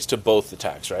d6 to both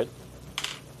attacks, right?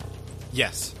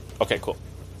 yes. Okay, cool.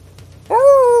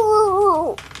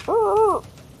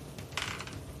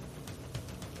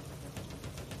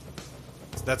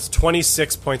 That's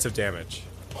 26 points of damage.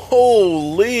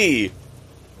 Holy!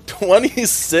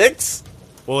 26?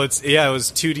 Well, it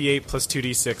was 2d8 plus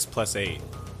 2d6 plus 8.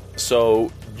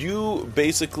 So you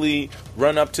basically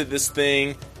run up to this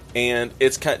thing, and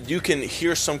it's you can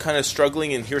hear some kind of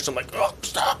struggling and hear some like, oh,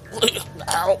 stop, please,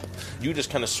 help. You just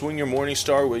kind of swing your Morning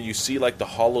Star where you see like the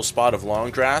hollow spot of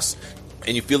long grass,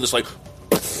 and you feel this like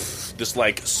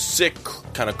sick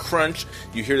kind of crunch.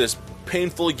 You hear this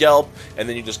painful yelp, and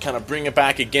then you just kind of bring it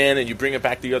back again, and you bring it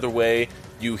back the other way.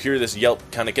 You hear this yelp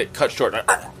kind of get cut short.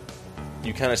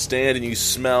 You kind of stand and you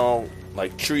smell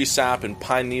like tree sap and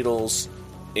pine needles,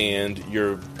 and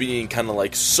you're being kind of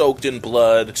like soaked in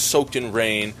blood, soaked in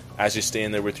rain as you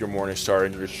stand there with your Morning Star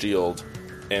and your shield,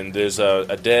 and there's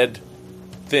a dead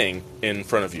thing in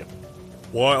front of you.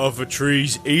 Why are the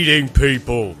trees eating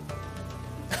people?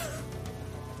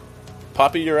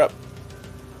 Poppy, you're up.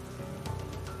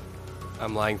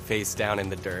 I'm lying face down in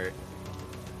the dirt.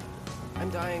 I'm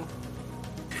dying.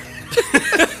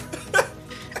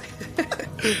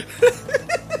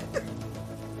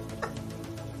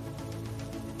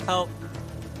 Help.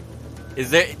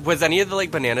 Was any of the like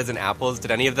bananas and apples,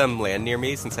 did any of them land near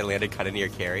me since I landed kind of near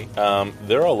Carrie?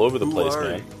 They're all over the place,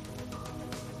 man.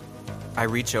 I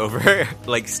reach over,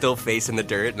 like still face in the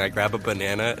dirt, and I grab a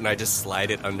banana and I just slide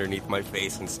it underneath my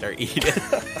face and start eating it.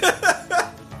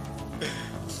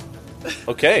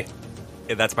 Okay.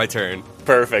 And that's my turn.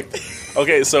 Perfect.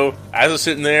 Okay, so as you're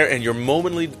sitting there and you're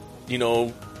momently,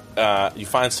 you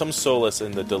find some solace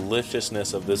in the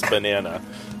deliciousness of this banana.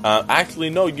 Actually,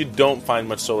 no, you don't find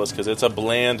much solace because it's a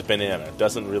bland banana. It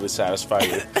doesn't really satisfy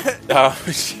you.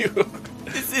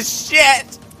 This is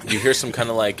shit! You hear some kind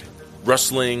of like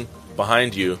rustling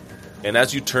behind you, and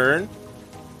as you turn,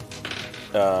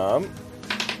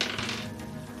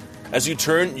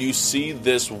 you see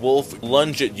this wolf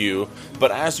lunge at you.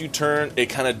 But as you turn, it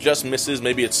kind of just misses.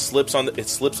 Maybe it slips on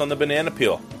the banana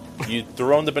peel. You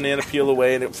throw the banana peel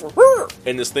away,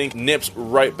 and this thing nips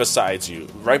right beside you,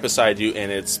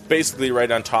 and it's basically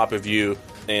right on top of you,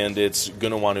 and it's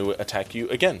gonna want to attack you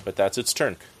again. But that's its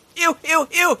turn. Ew!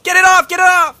 Get it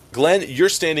off! Glenn, you're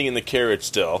standing in the carriage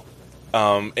still,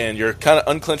 and you're kind of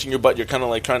unclenching your butt. You're kind of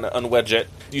like trying to unwedge it.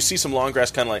 You see some long grass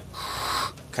kind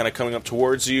of coming up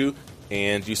towards you,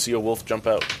 and you see a wolf jump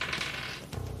out.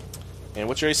 And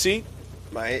what's your AC?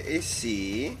 My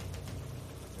AC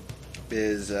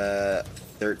is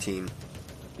 13.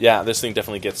 Yeah, this thing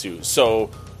definitely gets you. So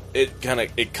it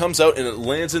comes out and it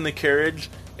lands in the carriage,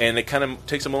 and it kind of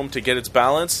takes a moment to get its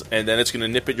balance, and then it's going to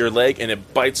nip at your leg, and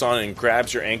it bites on and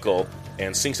grabs your ankle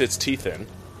and sinks its teeth in,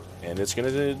 and it's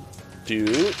going to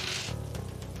do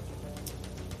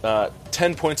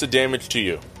 10 points of damage to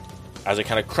you as it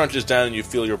kind of crunches down, and you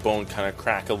feel your bone kind of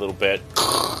crack a little bit,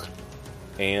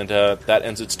 and that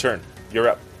ends its turn. You're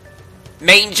up.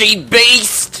 Mangy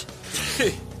beast!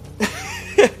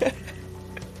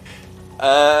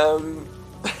 I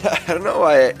don't know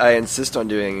why I insist on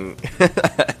doing an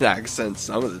accent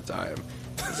some of the time.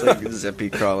 It's like Zippy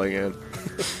crawling in.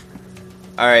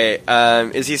 Alright,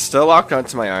 is he still locked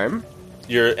onto my arm?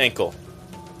 Your ankle.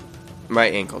 My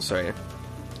ankle, sorry.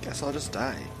 Guess I'll just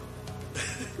die.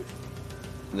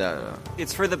 No.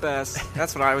 It's for the best.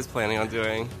 That's what I was planning on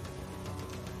doing.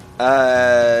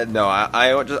 No,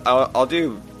 I'll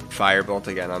do Firebolt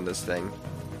again on this thing.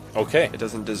 Okay. It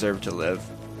doesn't deserve to live.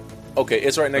 Okay,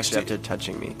 it's right next to Especially after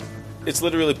touching me. It's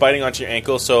literally biting onto your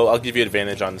ankle, so I'll give you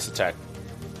advantage on this attack.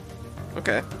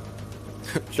 Okay.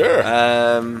 Sure.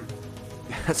 That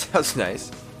sounds nice.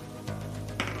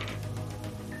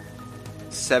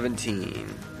 17.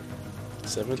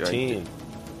 17.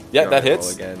 Yeah, that hits.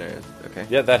 Roll again, or, okay.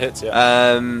 Yeah, that hits,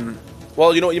 yeah.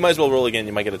 Well, you know what? You might as well roll again.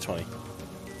 You might get a 20.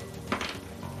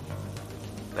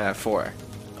 4.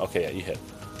 Okay, yeah, you hit.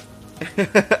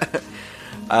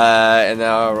 And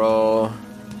now I'll roll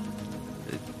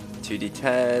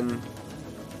 2d10.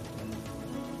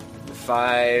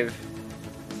 5,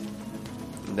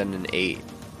 and then an 8.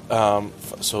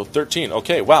 So 13.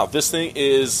 Okay, wow. This thing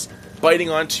is biting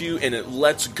onto you, and it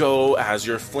lets go as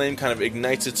your flame kind of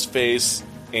ignites its face,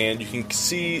 and you can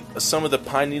see some of the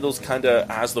pine needles kind of,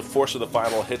 as the force of the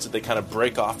fireball hits it, they kind of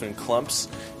break off in clumps,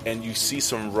 and you see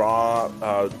some raw,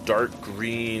 dark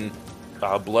green,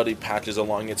 bloody patches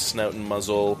along its snout and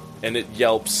muzzle, and it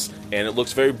yelps, and it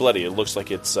looks very bloody. It looks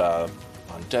like it's on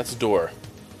death's door.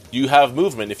 You have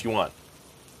movement if you want.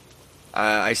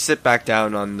 I sit back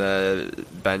down on the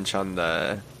bench on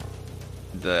the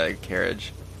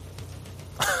carriage.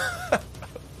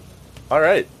 All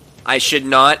right. I should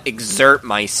not exert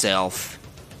myself.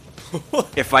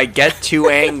 If I get too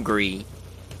angry,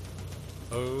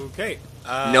 Okay.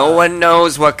 no one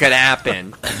knows what could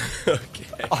happen.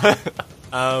 Okay.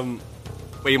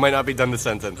 Wait, you might not be done the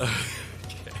sentence. All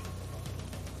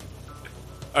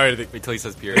right. Wait till he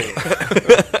says period.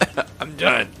 I'm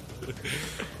done.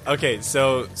 Okay,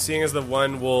 so seeing as the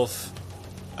one wolf,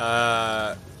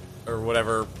 or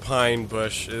whatever pine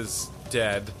bush is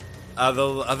dead,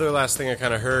 the other last thing I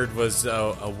kind of heard was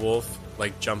a wolf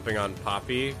like jumping on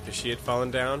Poppy because she had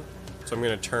fallen down. So I'm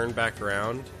going to turn back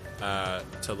around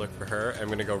to look for her. I'm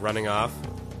going to go running off,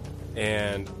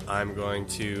 and I'm going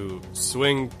to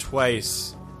swing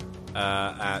twice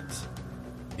at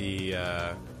the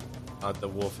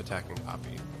wolf attacking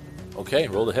Poppy. Okay,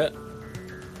 roll the hit.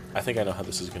 I think I know how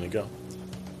this is going to go.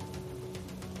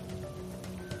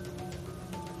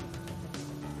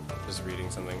 Just reading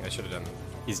something. I should have done.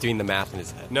 He's doing the math in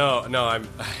his head. No,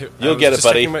 You'll was get it, just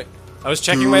buddy. I was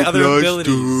checking my other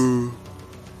abilities.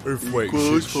 Wait,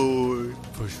 push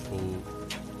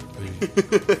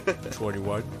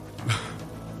 21.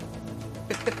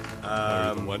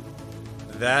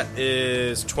 That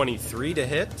is 23 to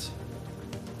hit,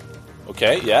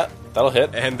 Okay, yeah, that'll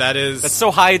hit. and that is That's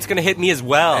so high, it's gonna hit me as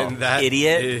well. and that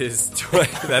idiot. is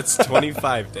that's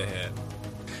 25 to hit.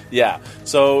 Yeah,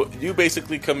 so you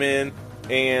basically come in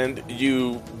and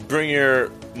you bring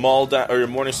your maul down, or your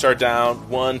morning star down.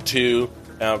 1, 2,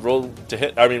 roll to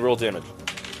hit. Roll damage.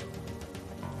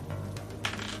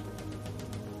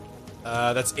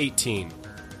 That's 18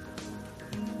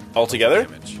 Altogether?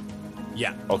 damage.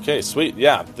 Yeah. Okay, sweet.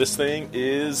 Yeah, this thing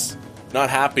is not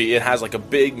happy. It has like a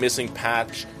big missing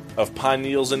patch of pine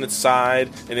needles in its side,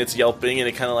 and it's yelping, and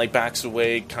it kind of like backs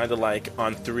away, kind of like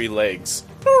on 3 legs.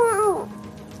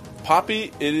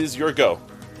 Poppy, it is your go.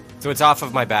 So it's off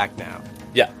of my back now.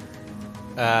 Yeah.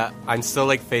 I'm still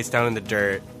like face down in the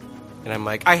dirt, and I'm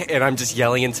like, I'm just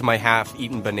yelling into my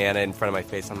half-eaten banana in front of my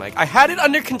face. I'm like, I had it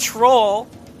under control,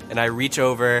 and I reach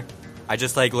over. I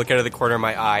just like look out of the corner of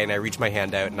my eye, and I reach my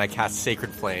hand out, and I cast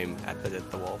Sacred Flame at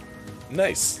the wolf.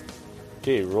 Nice.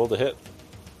 Okay, roll the hit.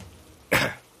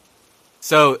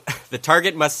 So the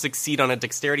target must succeed on a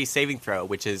Dexterity saving throw,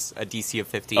 which is a DC of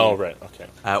 15. Oh, right.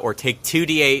 Okay. Or take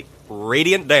 2d8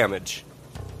 radiant damage.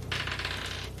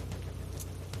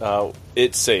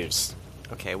 It saves.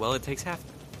 Okay, well it takes half.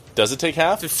 Does it take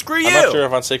half? So screw I'm you! not sure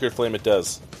if on Sacred Flame it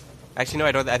does. Actually, no,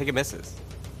 I don't. I think it misses.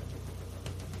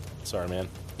 Sorry, man.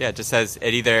 Yeah, it just says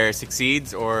it either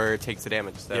succeeds or takes the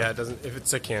damage. So. Yeah, it doesn't. If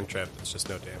it's a cantrip, it's just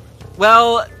no damage.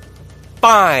 Well,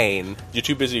 fine. You're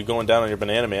too busy going down on your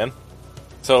banana, man.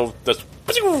 So that's.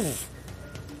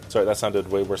 Sorry, that sounded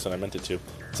way worse than I meant it to.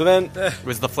 So then, It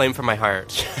was the flame from my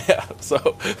heart. yeah. So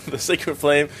the Sacred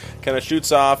Flame kind of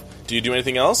shoots off. Do you do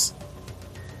anything else?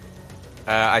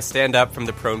 I stand up from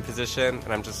the prone position,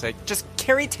 and I'm just like, just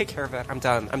Carrie, take care of it. I'm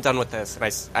done. I'm done with this.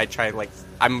 And I try, like,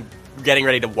 I'm getting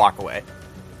ready to walk away.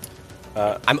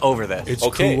 I'm over this. It's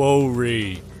Okay.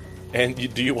 Kuori. And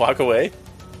do you walk away?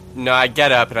 No, I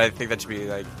get up, and I think that should be,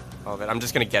 like, all of it. I'm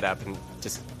just going to get up and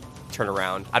just turn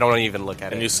around. I don't even look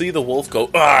at And it. you see the wolf go,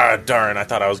 ah, darn, I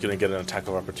thought I was going to get an attack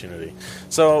of opportunity.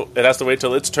 So it has to wait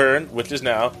till its turn, which is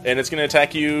now, and it's going to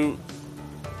attack you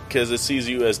because it sees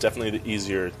you as definitely the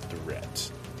easier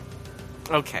threat.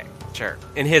 Okay, sure.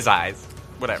 In his eyes.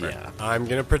 Whatever. Yeah. I'm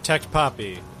gonna protect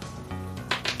Poppy.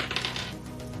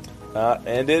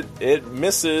 And it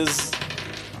misses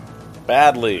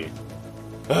badly.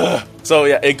 Ugh. So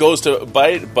yeah, it goes to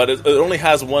bite, but it only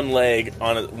has one leg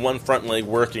on it, one front leg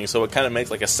working, so it kind of makes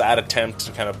like a sad attempt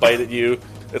to kind of bite at you.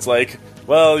 It's like,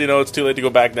 well, it's too late to go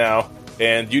back now,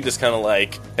 and you just kind of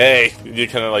like, hey, you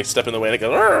kind of like step in the way, and it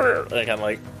goes, "Arr!" and it kind of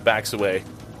like backs away,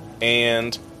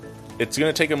 and it's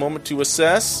gonna take a moment to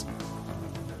assess.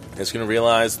 It's gonna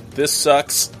realize this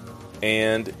sucks,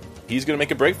 and he's gonna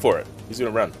make a break for it. He's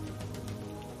gonna run.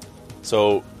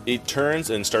 So it turns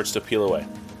and starts to peel away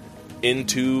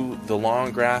into the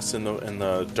long grass and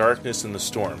the darkness and the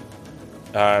storm.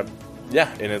 And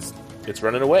it's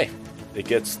running away. It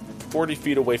gets 40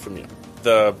 feet away from you.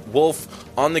 The wolf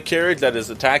on the carriage that is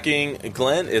attacking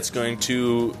Glenn, it's going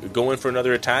to go in for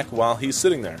another attack while he's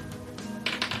sitting there.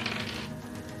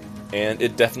 And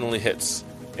it definitely hits.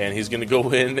 And he's going to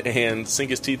go in and sink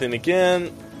his teeth in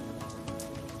again.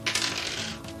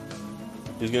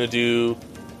 He's going to do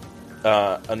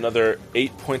another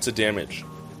 8 points of damage.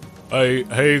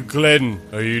 Hey, Glenn,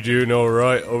 are you doing all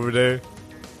right over there?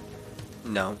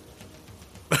 No.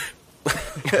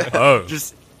 Oh,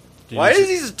 Just Why does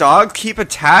these dogs keep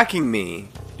attacking me?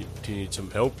 do you need some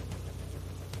help?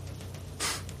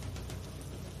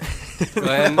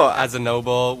 Glenn, as a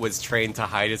noble, was trained to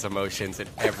hide his emotions in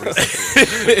every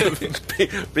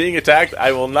situation. Being attacked,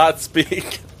 I will not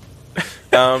speak.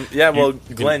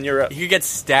 Glenn, you're up. He could get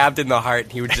stabbed in the heart,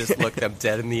 and he would just look them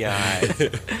dead in the eye.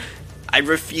 I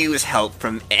refuse help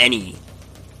from any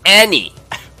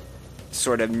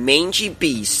sort of mangy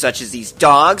beast such as these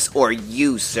dogs or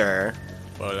you, sir.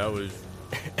 Well, that was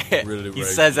really He right.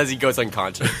 says as he goes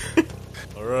unconscious.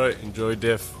 All right, enjoy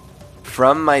diff.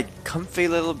 From my comfy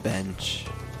little bench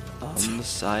on the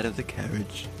side of the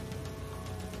carriage,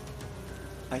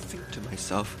 I think to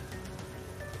myself,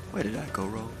 where did I go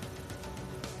wrong?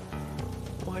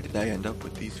 Why did I end up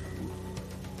with these fools?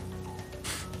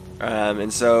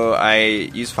 And so I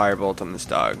use Firebolt on this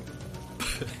dog.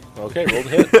 Okay, roll the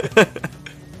hit.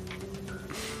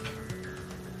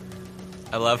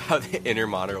 I love how the inner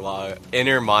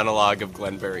monologue of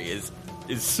Glenberry is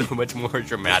so much more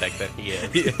dramatic than he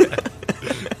is.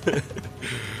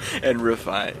 And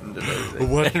refined and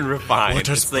everything. And refined. what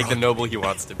has It's like the brought- noble he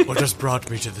wants to be. What has brought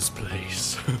me to this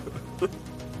place?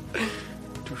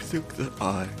 To think that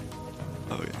I,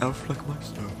 an elf like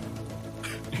myself,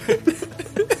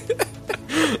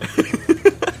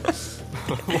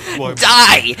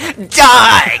 Die!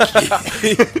 Die!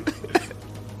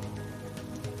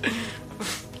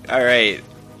 Alright.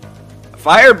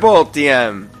 Firebolt,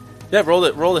 DM! Yeah, roll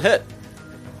the hit.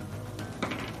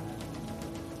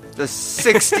 The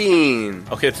 16!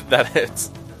 Okay, that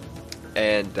hits.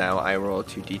 And now I roll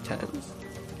 2d10s.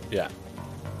 Yeah.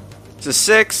 It's a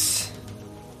 6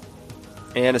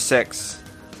 and a 6.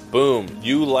 Boom.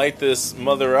 You light this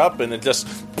mother up, and it just...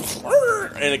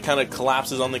 And it kind of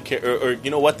collapses on the carriage. Or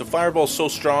you know what? The fireball's so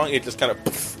strong, it just kind of...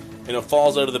 And it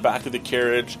falls out of the back of the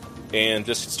carriage, and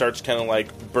just starts kind of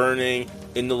like burning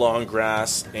in the long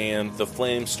grass, and the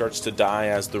flame starts to die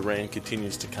as the rain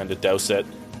continues to kind of douse it.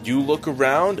 You look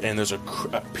around, and there's a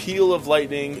peal of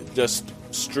lightning just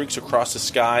streaks across the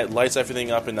sky, lights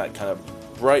everything up in that kind of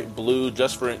bright blue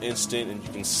just for an instant, and you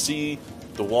can see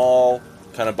the wall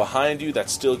kind of behind you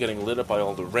that's still getting lit up by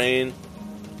all the rain.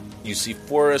 You see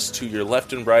forest to your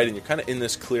left and right, and you're kind of in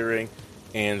this clearing,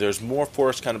 and there's more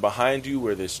forest kind of behind you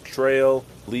where this trail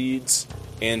leads,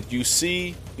 and you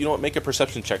see, you know what, make a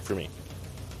perception check for me.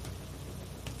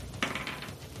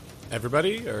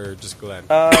 Everybody or just Glenn?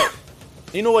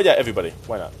 You know what, yeah, everybody,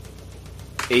 why not?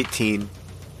 18.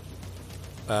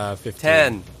 15.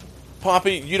 10.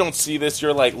 Poppy, you don't see this,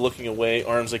 you're like looking away,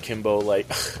 arms akimbo, like,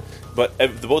 but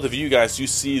the both of you guys, you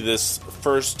see this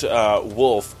first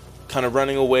wolf kind of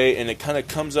running away, and it kind of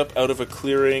comes up out of a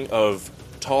clearing of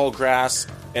tall grass,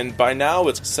 and by now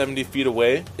it's 70 feet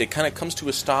away. It kind of comes to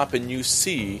a stop, and you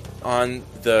see on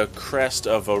the crest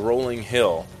of a rolling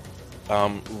hill,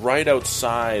 right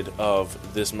outside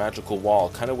of this magical wall,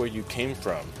 kind of where you came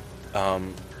from,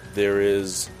 there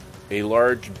is a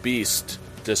large beast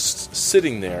just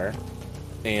sitting there,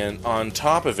 and on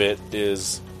top of it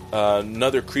is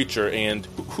another creature. And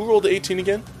who rolled the 18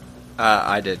 again?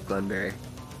 I did, Glenberry.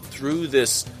 Through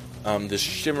this this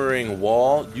shimmering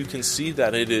wall, you can see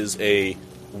that it is a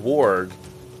warg,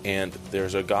 and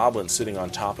there's a goblin sitting on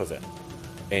top of it.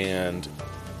 And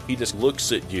he just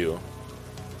looks at you,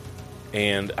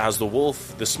 and as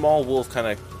the small wolf kind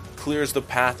of clears the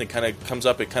path and kind of comes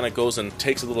up, it kind of goes and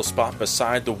takes a little spot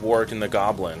beside the warg and the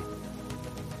goblin.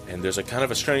 And there's a kind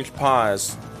of a strange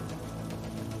pause,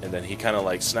 and then he kind of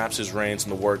like snaps his reins,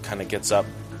 and the warg kind of gets up,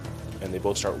 and they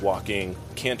both start walking,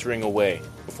 cantering away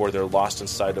before they're lost in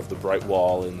sight of the bright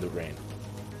wall in the rain.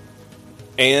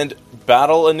 And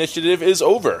battle initiative is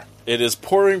over. It is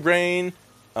pouring rain.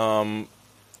 You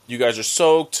guys are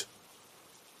soaked.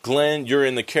 Glenn, you're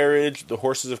in the carriage. The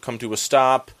horses have come to a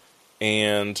stop,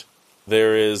 and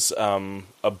there is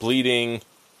a bleeding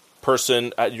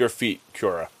person at your feet,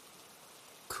 Cura.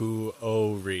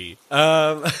 Kuori.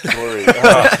 Glory.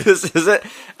 This is it?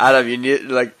 Adam, you need,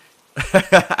 like...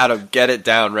 Adam, get it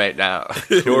down right now.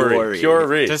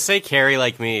 Curie. Just say carry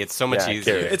like me. It's so much Yeah,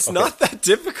 easier. carry. It's not that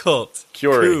difficult.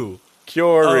 Curie.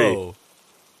 Curie.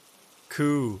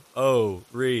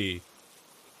 Ku-o-ri.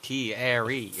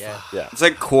 Carrie, yeah. Yeah, It's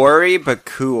like quarry, but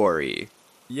Kuori.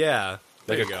 Yeah.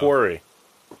 like there a you go. quarry.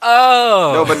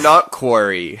 Oh! No, but not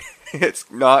quarry.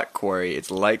 It's not quarry. It's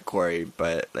like quarry,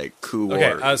 but like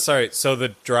Kuori. Okay, sorry. So the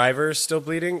driver's still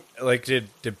bleeding? Like, did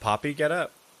Poppy get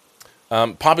up?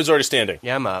 Poppy's already standing.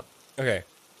 Yeah, I'm up. Okay.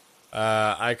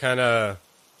 I kind of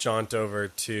jaunt over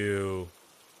to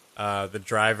the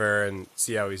driver and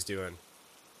see how he's doing.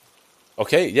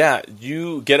 Okay, yeah,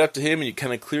 you get up to him and you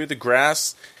kind of clear the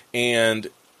grass, and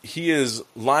he is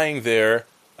lying there,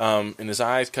 and his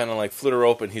eyes kind of like flitter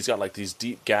open. He's got like these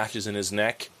deep gashes in his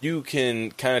neck. You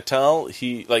can kind of tell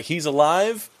he's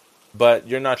alive, but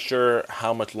you're not sure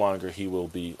how much longer he will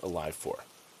be alive for.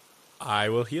 I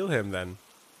will heal him then.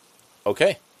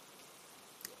 Okay.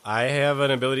 I have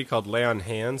an ability called Lay on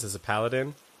Hands as a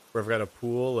paladin, where I've got a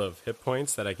pool of hit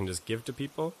points that I can just give to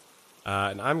people,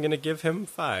 and I'm going to give him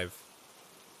 5.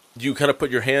 You kind of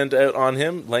put your hand out on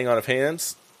him, laying on of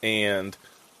hands, and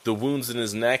the wounds in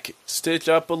his neck stitch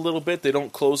up a little bit. They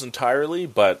don't close entirely,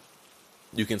 but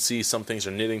you can see some things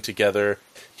are knitting together.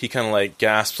 He kind of like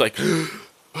gasps, like, oh,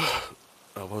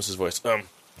 what was his voice?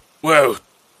 Whoa,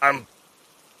 I'm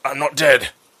not dead.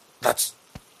 That's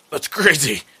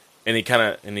crazy. And he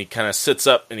kind of sits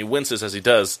up and he winces as he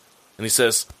does, and he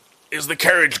says, "Is the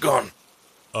carriage gone?"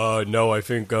 No, I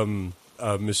think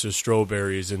Mr.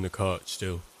 Strawberry is in the cart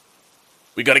still.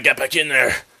 We gotta get back in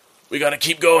there. We gotta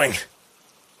keep going.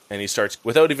 And he starts,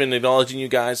 without even acknowledging you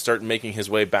guys, start making his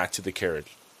way back to the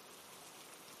carriage.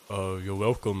 You're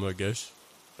welcome, I guess.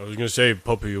 I was gonna say,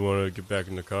 Puppy, you wanna get back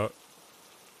in the cart?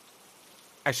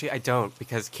 Actually, I don't,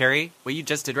 because Carrie, what you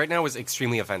just did right now was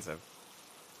extremely offensive.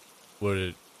 What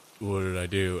did I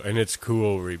do? And it's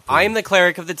cool, Reaper. I'm the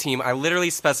cleric of the team. I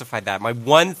literally specified that. My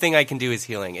one thing I can do is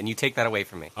healing, and you take that away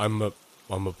from me. I'm a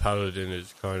paladin.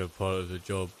 It's kind of part of the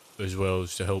job as well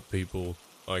as to help people.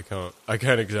 I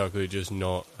can't exactly just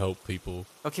not help people.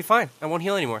 Okay, fine. I won't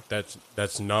heal anymore. That's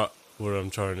not what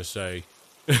I'm trying to say.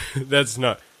 That's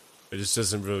not. It just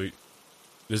doesn't really.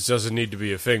 This doesn't need to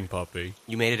be a thing, Poppy.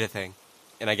 You made it a thing.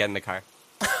 And I get in the car.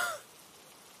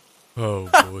 Oh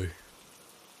boy.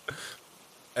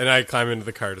 And I climb into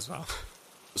the cart as well.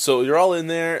 So you're all in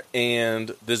there,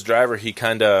 and this driver,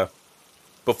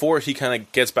 before he kind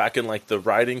of gets back in like the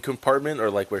riding compartment,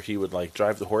 or like where he would like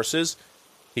drive the horses,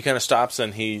 he kind of stops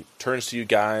and he turns to you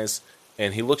guys,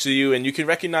 and he looks at you, and you can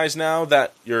recognize now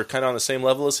that you're kind of on the same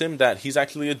level as him, that he's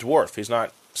actually a dwarf. He's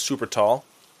not super tall,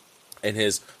 and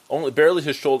barely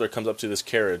his shoulder comes up to this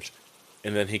carriage,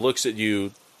 and then he looks at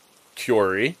you,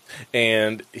 Curie,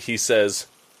 and he says,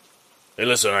 "Hey,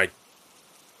 listen,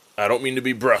 I don't mean to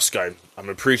be brusque. I'm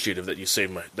appreciative that you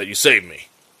saved me.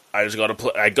 I just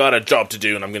I got a job to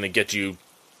do, and I'm gonna get you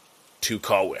to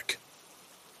Calwick."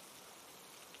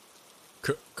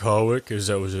 Carwick? Is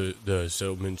that what the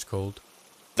settlement's called?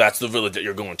 That's the village that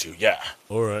you're going to, yeah.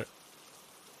 Alright.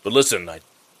 But listen,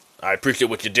 I appreciate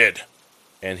what you did.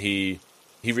 And he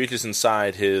reaches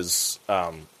inside his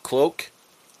cloak,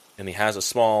 and he has a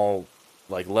small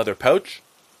like leather pouch,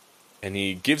 and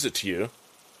he gives it to you.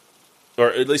 Or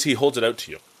at least he holds it out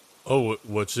to you. Oh,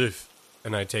 what's this?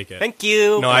 And I take it. Thank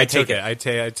you. No, And I took take it. I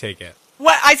take it.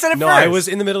 What? I said it No, first. I was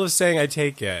in the middle of saying I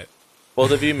take it.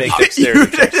 Both of you make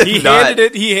dexterity checks. He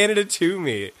handed it to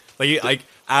me.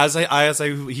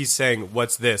 He's saying,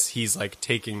 "What's this?" He's like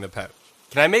taking the pouch.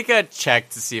 Can I make a check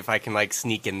to see if I can like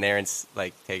sneak in there and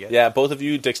like take it? Yeah, both of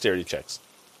you dexterity checks.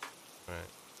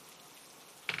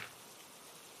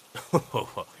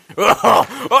 Oh,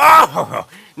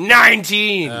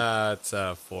 19. It's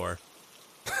 4.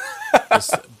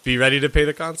 Just be ready to pay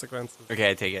the consequences. Okay,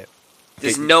 I take it.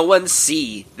 Does no one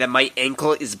see that my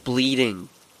ankle is bleeding?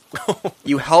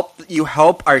 You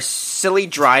help our silly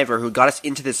driver who got us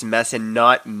into this mess, and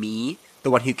not me,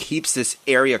 the one who keeps this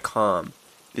area calm.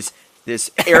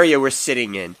 This area we're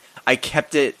sitting in. I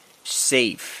kept it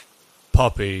safe.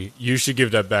 Poppy, you should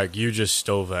give that back. You just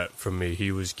stole that from me.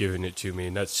 He was giving it to me,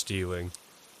 and that's stealing.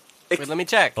 Wait, let me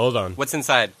check. Hold on. What's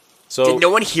inside? So Did no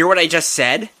one hear what I just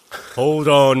said? Hold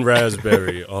on,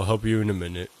 Raspberry. I'll help you in a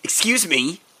minute. Excuse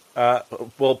me.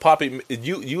 well, Poppy,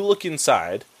 you look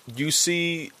inside. You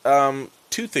see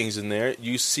two things in there.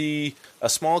 You see a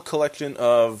small collection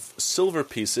of silver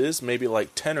pieces, maybe like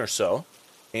 10 or so.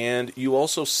 And you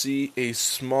also see a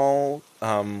small,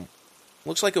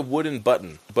 looks like a wooden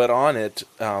button. But on it,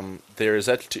 there's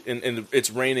etched, and it's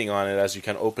raining on it as you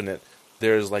kind of open it.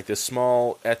 There's like this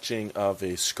small etching of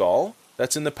a skull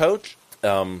that's in the pouch.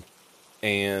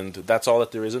 And that's all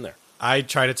that there is in there. I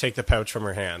try to take the pouch from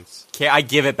her hands. I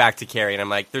give it back to Carrie, and I'm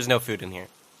like, "There's no food in here."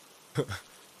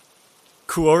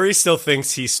 Kuori still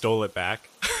thinks he stole it back.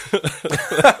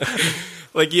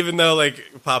 like even though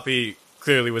like Poppy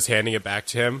clearly was handing it back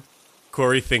to him,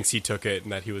 Corey thinks he took it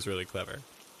and that he was really clever.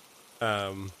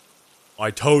 I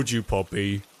told you,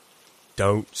 Poppy,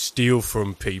 don't steal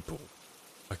from people.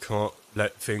 I can't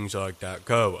let things like that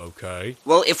go, okay?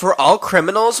 Well, if we're all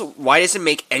criminals, why does it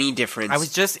make any difference? I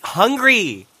was just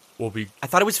hungry. I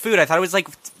thought it was food. I thought it was like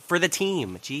for the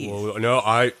team. Jeez. Well,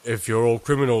 no, if you're all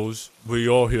criminals, we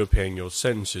are here paying your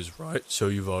sentences, right? So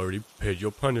you've already paid your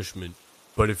punishment.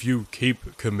 But if you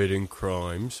keep committing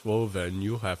crimes, well, then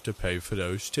you'll have to pay for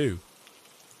those too.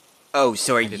 Oh,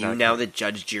 so are did you not now get the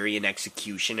judge, jury, and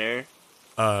executioner?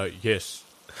 Yes.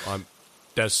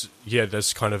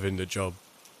 That's kind of in the job.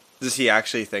 Does he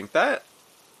actually think that?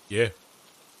 Yeah.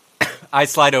 I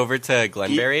slide over to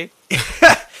Glenberry.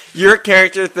 Your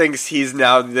character thinks he's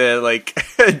now the like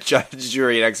judge,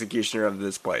 jury, and executioner of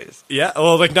this place. Yeah,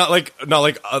 well, not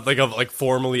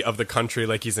formally of the country,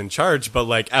 like he's in charge, but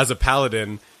like as a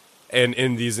paladin, and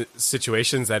in these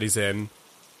situations that he's in,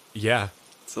 yeah,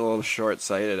 It's a little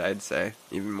short-sighted, I'd say,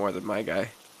 even more than my guy.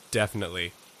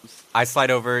 definitely. I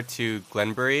slide over to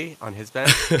Glenberry on his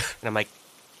bench, and I'm like,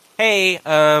 "Hey,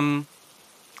 so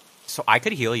I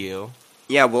could heal you."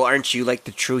 Yeah, well, aren't you like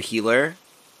the true healer?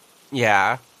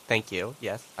 Yeah, thank you.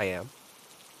 Yes, I am.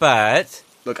 But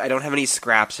Look, I don't have any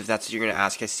scraps. If that's what you're gonna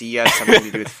ask, I see you have something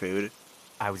to do with food.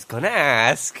 I was gonna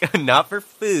ask, not for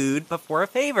food, but for a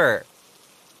favor.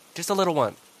 Just a little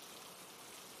one.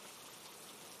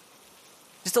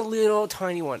 Just a little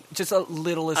tiny one. Just a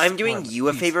littlest I'm doing one, you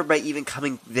a please. favor by even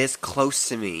coming this close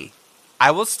to me.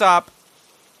 I will stop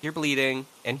your bleeding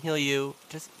and heal you.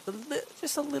 Just a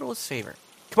littlest favor.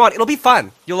 Come on, it'll be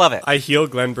fun. You'll love it. I heal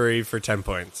Glenberry for 10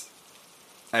 points.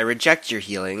 I reject your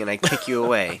healing and I kick you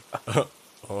away.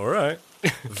 All right.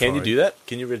 Can you do that?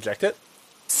 Can you reject it?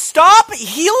 Stop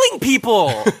healing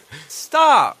people.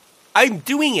 Stop. I'm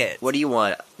doing it. What do you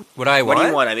want? What I What want? do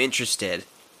you want? I'm interested.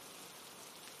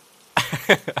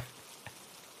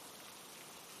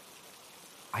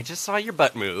 I just saw your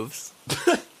butt moves.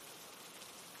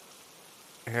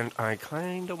 And I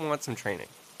kind of want some training.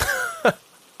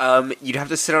 You'd have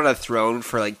to sit on a throne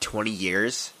for like 20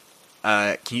 years.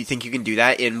 Can you think you can do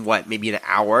that in what, maybe an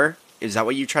hour? Is that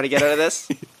what you try to get out of this?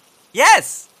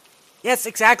 Yes! Yes,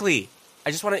 exactly.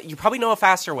 I just want to... You probably know a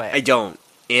faster way. I don't.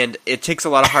 And it takes a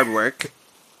lot of hard work.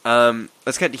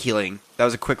 Let's get to healing. That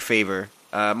was a quick favor.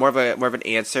 More of an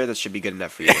answer that should be good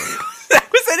enough for you. That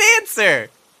was an answer!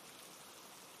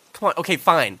 Come on, okay,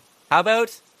 fine. How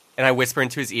about... And I whisper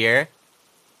into his ear...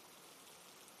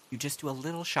 You just do a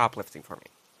little shoplifting for me.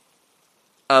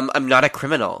 I'm not a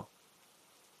criminal.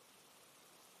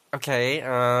 Okay,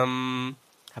 how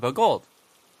about gold?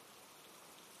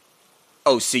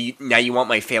 Oh, so now you want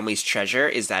my family's treasure?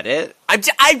 Is that it? I'm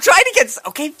trying to get...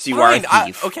 Okay, So you fine. are a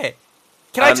thief. Okay.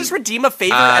 Can I just redeem a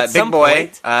favor at Big some boy,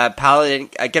 point? Paladin,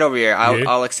 get over here. Yeah.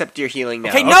 I'll accept your healing now.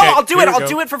 Okay, no, Okay, I'll do here it. we I'll go.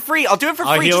 do it for free. I'll do it for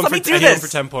I'll free. heal Just him let me for- do I heal him this.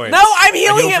 for 10 points. No, I'm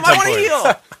healing heal him. for I 10 want to points.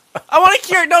 heal. I want to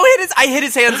cure. No, I hit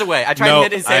his hands away. I tried to No,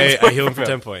 hit his hands I away. heal him from for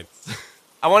 10 points.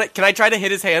 I want it. Can I try to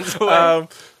hit his hands away?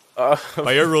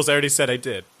 By your rules, I already said I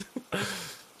did.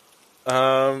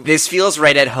 This feels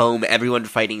right at home, everyone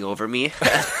fighting over me.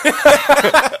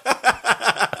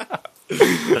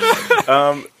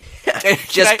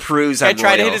 Just proves Can I I'm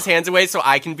try to loyal. hit his hands away so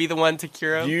I can be the one to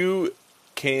cure him? You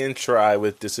can try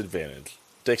with disadvantage.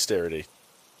 Dexterity.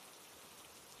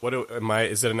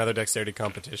 Is it another dexterity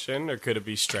competition, or could it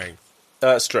be strength?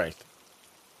 Strength.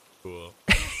 Cool.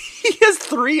 He has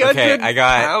 300 Okay, I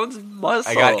got- pounds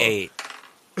muscle. I got 8.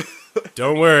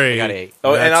 Don't worry. I got 8.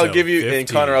 Oh, and That's I'll a give you, 15. and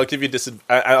Connor, I'll give you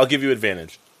I'll give you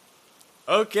advantage.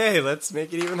 Okay, let's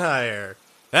make it even higher.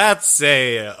 That's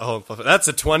that's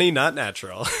a 20, not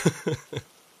natural.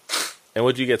 And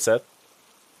what'd you get, Seth?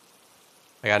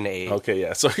 I got an 8. Okay,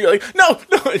 yeah. So you're like, no,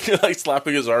 and you're like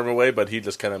slapping his arm away, but he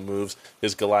just kind of moves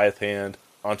his Goliath hand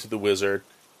onto the wizard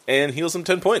and heals him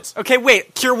 10 points. Okay,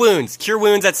 wait. Cure wounds. Cure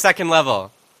wounds at 2nd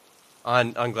level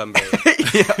on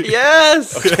Glenberry.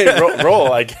 Yes! Okay,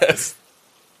 roll, I guess.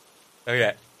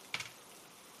 Okay.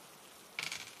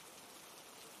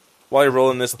 While you're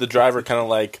rolling this, the driver kind of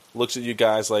like looks at you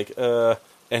guys like, and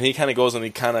he kind of goes and he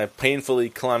kind of painfully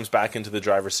climbs back into the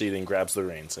driver's seat and grabs the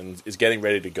reins and is getting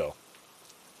ready to go.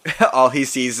 All he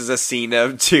sees is a scene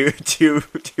of two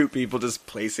people just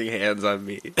placing hands on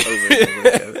me. Over and over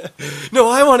again. No,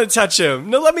 I want to touch him.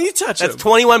 No, let me touch That's him.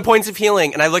 21 points of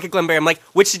healing. And I look at Glenberry. I'm like,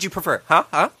 which did you prefer?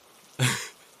 Huh?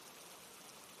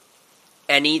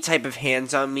 Any type of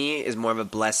hands on me is more of a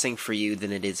blessing for you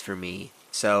than it is for me.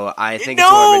 So I think No!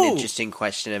 it's more of an interesting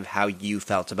question of how you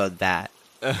felt about that.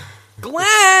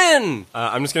 Glenn!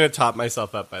 I'm just gonna top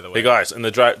myself up, by the way. Hey guys, and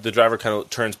the driver kind of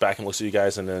turns back and looks at you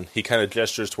guys, and then he kind of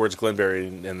gestures towards Glenberry,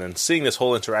 and then seeing this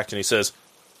whole interaction, he says,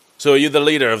 "So are you the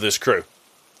leader of this crew?"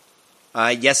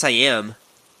 Yes, I am.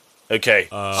 Okay,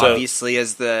 so Obviously,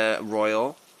 as the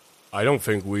royal. I don't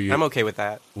think we. I'm okay with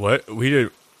that. What we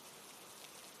did?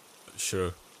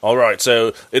 Sure. all right,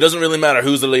 so it doesn't really matter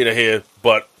who's the leader here,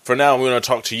 but for now, I'm going to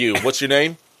talk to you. What's your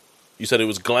name? You said it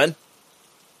was Glenn.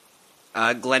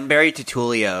 Glenberry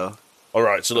Tutulio. All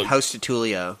right, so look, House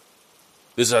Tutulio.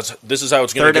 this is how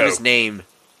it's going Third to go. of his name.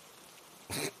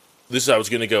 This is how it's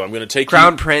going to go. I'm going to take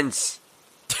Crown Prince.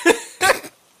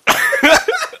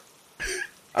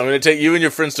 I'm going to take you and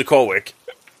your friends to Colwick,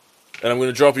 and I'm going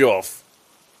to drop you off.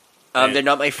 They're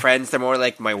not my friends. They're more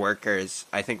like my workers.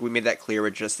 I think we made that clear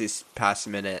with just this past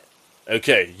minute.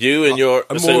 Okay, you and your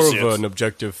I'm associates. more of an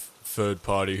objective third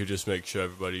party who just makes sure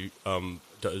everybody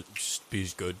just be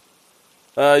good.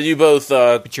 You both.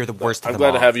 But you're the worst I'm of them glad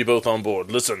all. to have you both on board.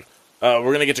 Listen, we're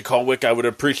going to get to Colwick. I would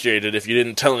appreciate it if you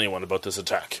didn't tell anyone about this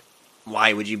attack.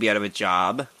 Why would you be out of a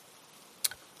job?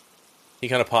 He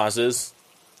kind of pauses,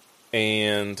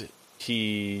 and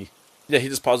he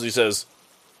just pauses. He says,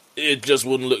 "It just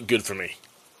wouldn't look good for me."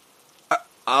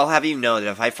 I'll have you know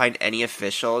that if I find any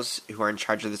officials who are in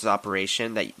charge of this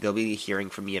operation, that they'll be hearing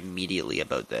from me immediately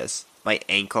about this. My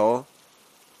ankle.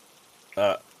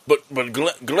 But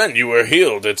Glenn, you were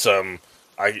healed. It's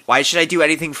Why should I do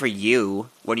anything for you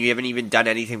when you haven't even done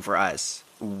anything for us?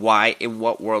 Why? In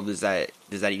what world does that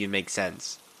even make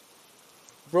sense?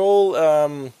 roll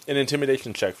an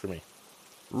intimidation check for me.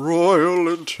 Royal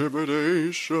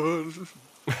intimidation.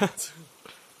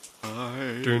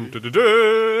 I Dun, dun, dun,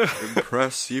 dun.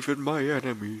 impress even my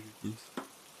enemies.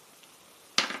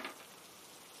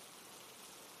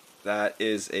 That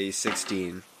is a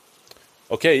 16.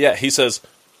 Okay, yeah. He says,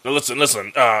 "Now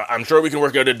listen. I'm sure we can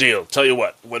work out a deal. Tell you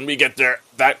what, when we get there,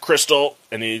 that crystal,"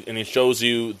 and he shows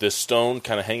you this stone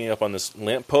kind of hanging up on this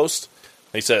lamppost.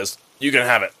 He says, "You can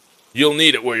have it. You'll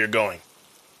need it where you're going."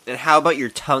 And how about your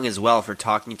tongue as well for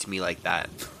talking to me like that?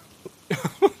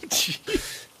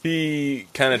 He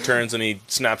kind of turns and he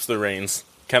snaps the reins,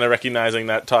 kind of recognizing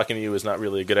that talking to you is not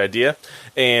really a good idea.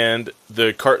 And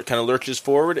the cart kind of lurches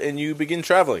forward, and you begin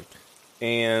traveling.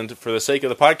 And for the sake of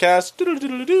the podcast,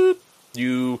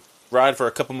 you ride for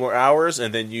a couple more hours,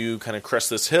 and then you kind of crest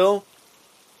this hill,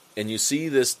 and you see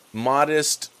this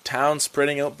modest town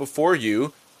spreading out before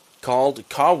you called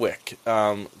Colwick.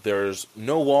 There's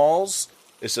no walls.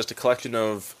 It's just a collection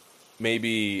of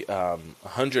maybe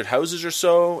 100 houses or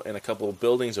so, and a couple of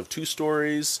buildings of 2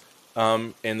 stories.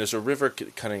 And there's a river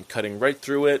kind of cutting right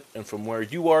through it. And from where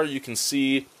you are, you can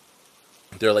see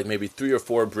there are like maybe 3 or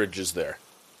 4 bridges there.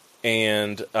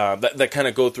 And that kind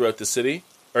of go throughout the city,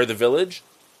 or the village.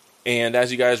 And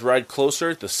as you guys ride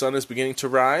closer, the sun is beginning to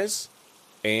rise.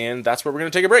 And that's where we're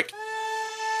going to take a break.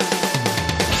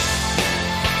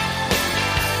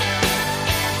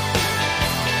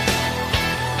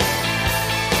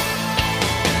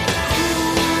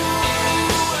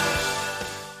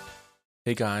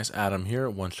 Hey guys, Adam here,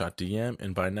 One Shot DM,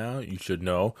 and by now you should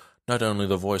know not only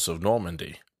the voice of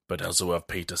Normandy, but also of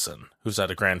Peterson, who's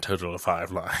at a grand total of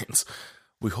 5 lines.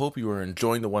 We hope you are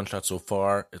enjoying the one shot so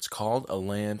far. It's called A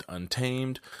Land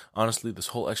Untamed. Honestly, this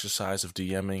whole exercise of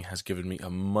DMing has given me a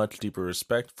much deeper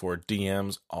respect for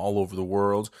DMs all over the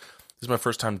world. This is my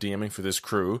first time DMing for this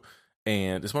crew,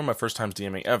 and it's one of my first times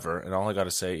DMing ever, and all I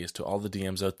gotta say is to all the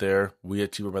DMs out there, we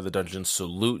at Cheaper by the Dungeon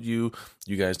salute you.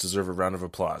 You guys deserve a round of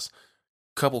applause.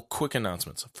 Couple quick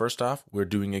announcements. First off, we're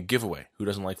doing a giveaway. Who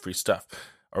doesn't like free stuff?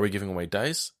 Are we giving away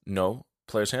dice? No.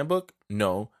 Player's Handbook?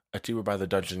 No. A Cheaper by the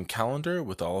Dungeon calendar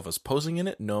with all of us posing in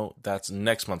it? No. That's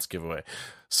next month's giveaway.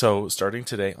 So, starting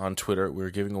today on Twitter, we're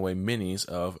giving away minis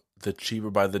of the Cheaper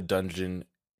by the Dungeon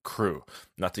crew.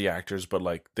 Not the actors, but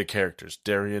like the characters.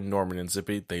 Darian, Norman, and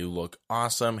Zippy. They look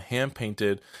awesome.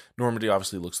 Hand-painted. Normandy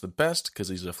obviously looks the best because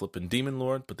he's a flippin' demon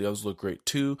lord, but the others look great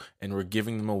too, and we're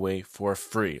giving them away for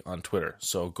free on Twitter.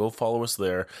 So go follow us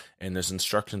there, and there's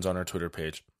instructions on our Twitter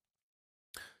page.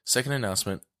 Second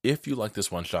announcement, if you like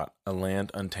this one shot, A Land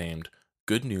Untamed,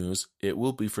 good news, it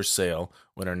will be for sale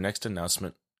when our next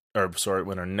when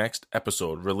our next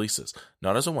episode releases.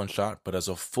 Not as a one shot, but as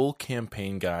a full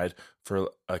campaign guide for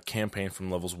a campaign from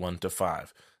levels 1 to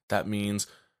 5. That means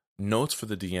notes for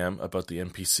the DM about the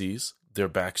NPCs, their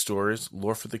backstories,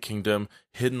 lore for the kingdom,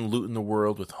 hidden loot in the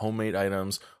world with homemade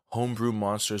items, homebrew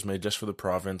monsters made just for the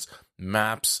province,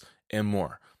 maps, and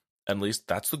more. At least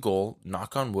that's the goal.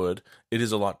 Knock on wood. It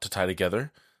is a lot to tie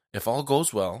together. If all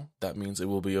goes well, that means it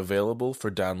will be available for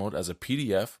download as a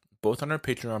PDF, both on our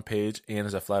Patreon page and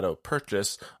as a flat-out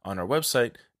purchase on our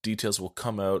website. Details will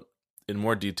come out in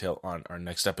more detail on our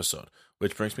next episode.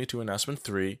 Which brings me to announcement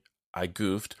 3. I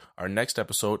goofed. Our next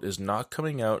episode is not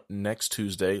coming out next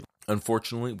Tuesday.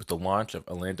 Unfortunately, with the launch of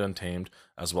A Land Untamed,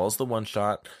 as well as the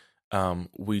one-shot,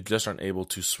 we just aren't able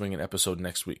to swing an episode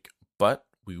next week. But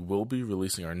we will be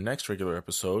releasing our next regular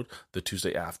episode the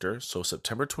Tuesday after, so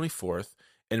September 24th,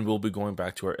 and we'll be going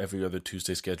back to our every other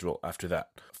Tuesday schedule after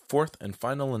that. Fourth and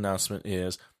final announcement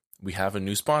is we have a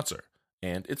new sponsor,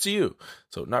 and it's you.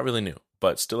 So not really new,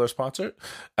 but still our sponsor.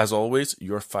 As always,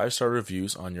 your 5-star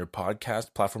reviews on your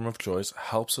podcast platform of choice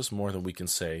helps us more than we can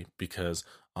say, because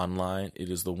online it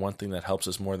is the one thing that helps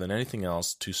us more than anything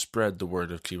else to spread the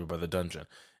word of Cheaper by the Dungeon.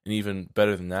 And even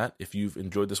better than that, if you've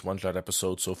enjoyed this one-shot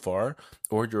episode so far,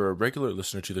 or you're a regular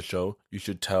listener to the show, you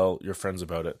should tell your friends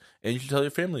about it. And you should tell your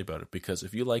family about it, because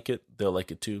if you like it, they'll like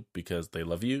it too, because they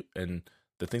love you and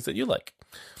the things that you like.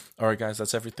 All right, guys,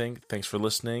 that's everything. Thanks for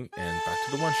listening, and back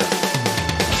to the one-shot.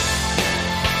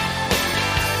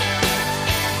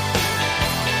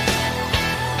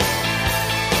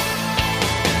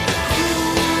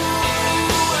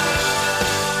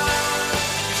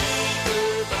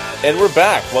 And we're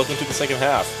back. Welcome to the second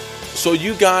half. So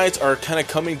you guys are kind of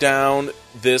coming down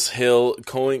this hill,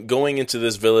 going into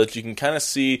this village. You can kind of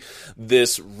see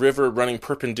this river running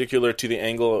perpendicular to the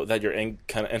angle that you're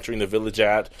kind of entering the village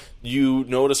at. You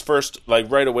notice first, like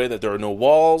right away, that there are no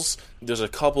walls. There's a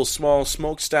couple small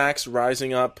smokestacks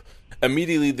rising up.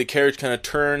 Immediately, the carriage kind of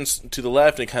turns to the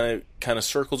left and kind of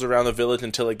circles around the village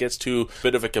until it gets to a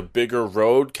bit of like a bigger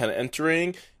road kind of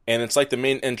entering. And it's like the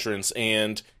main entrance.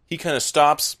 And he kind of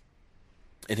stops.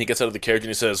 And he gets out of the carriage and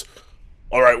he says,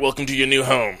 "All right, welcome to your new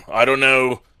home. I don't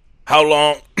know how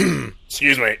long,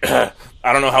 excuse me, I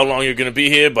don't know how long you're going to be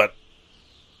here, but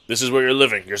this is where you're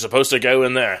living. You're supposed to go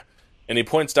in there." And he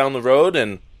points down the road,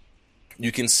 and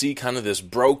you can see kind of this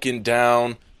broken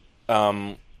down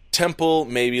temple,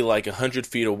 maybe like 100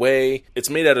 feet away. It's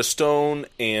made out of stone,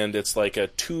 and it's like a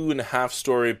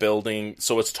 2.5-story building,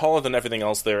 so it's taller than everything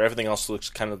else there. Everything else looks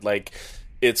kind of like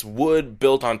it's wood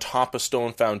built on top of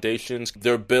stone foundations.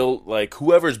 They're built like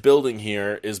whoever's building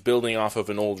here is building off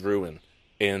of an old ruin,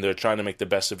 and they're trying to make the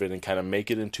best of it and kind of make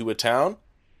it into a town.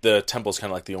 The temple's kind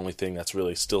of like the only thing that's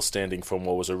really still standing from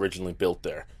what was originally built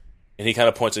there. And he kind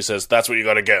of points and says, "That's where you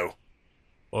gotta go."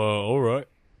 All right.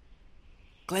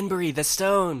 Glenbury, the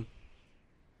stone.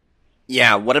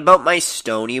 Yeah, what about my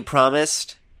stone you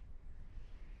promised?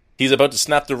 He's about to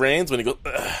snap the reins when he goes,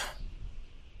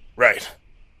 "Right."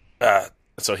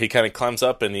 So he kind of climbs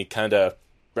up and he kind of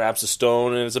grabs a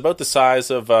stone, and it's about the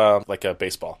size of like a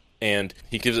baseball. And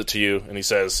he gives it to you, and he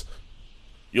says,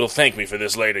 "You'll thank me for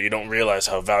this later. You don't realize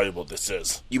how valuable this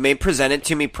is." You may present it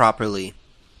to me properly.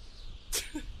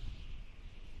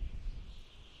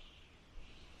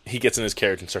 He gets in his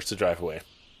carriage and starts to drive away.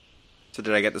 So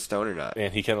did I get the stone or not?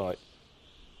 And he kind of like,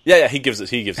 yeah, he gives it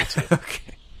to you.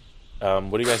 Okay.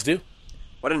 What do you guys do?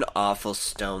 What an awful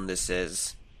stone this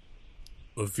is.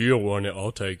 If you don't want it,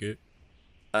 I'll take it.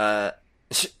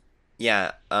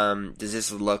 Yeah, does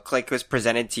this look like it was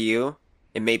presented to you?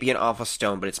 It may be an awful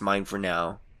stone, but it's mine for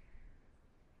now.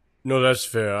 No, that's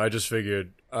fair. I just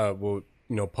figured,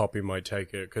 Poppy might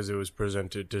take it because it was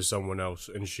presented to someone else,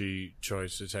 and she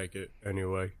chose to take it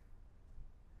anyway.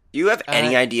 Do you have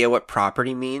any idea what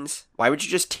property means? Why would you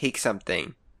just take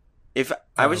something? If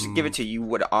I was to give it to you, you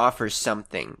would offer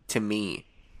something to me.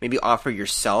 Maybe offer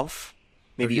yourself?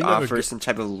 Maybe offer some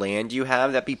type of land you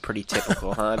have? That'd be pretty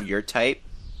typical, huh? Of your type?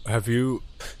 Have you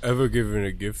ever given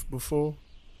a gift before?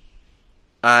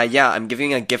 Yeah, I'm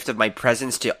giving a gift of my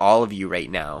presence to all of you right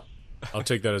now. I'll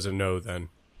take that as a no, then.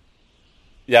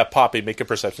 Yeah, Poppy, make a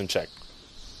perception check.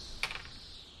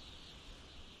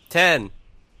 10.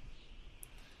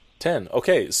 10.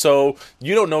 Okay, so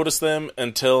you don't notice them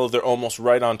until they're almost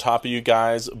right on top of you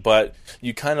guys, but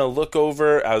you kind of look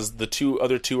over as the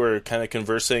other two are kind of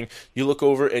conversing. You look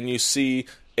over and you see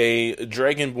a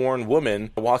dragonborn woman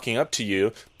walking up to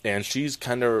you, and she's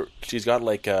got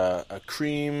like a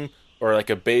cream or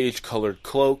like a beige colored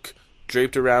cloak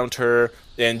draped around her,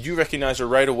 and you recognize her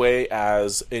right away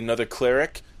as another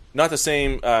cleric. Not the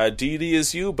same deity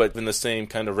as you, but in the same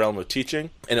kind of realm of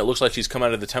teaching. And it looks like she's come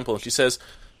out of the temple, and she says,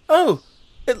 "Oh,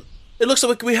 it looks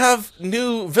like we have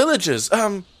new villagers.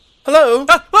 Hello,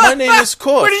 my name is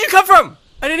Korth." Where did you come from?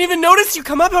 I didn't even notice you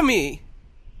come up on me.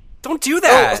 Don't do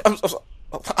that.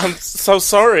 I'm so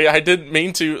sorry. I didn't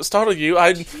mean to startle you.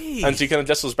 And she kind of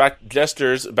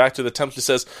gestures back to the temple. She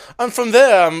says, "I'm from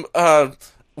there.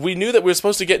 We knew that we were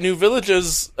supposed to get new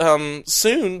villagers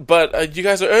soon, but you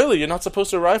guys are early. You're not supposed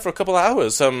to arrive for a couple of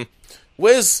hours.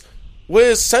 Where's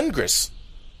Sengris?"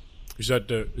 Is that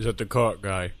the cart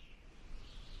guy?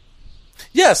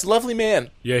 Yes, lovely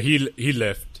man. Yeah, he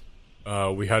left.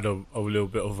 We had a little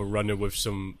bit of a run-in with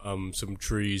some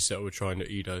trees that were trying to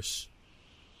eat us.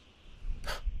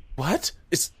 What?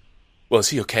 Is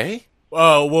he okay?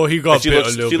 Well, he got bit a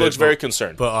little bit. She looks very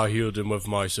concerned. But I healed him with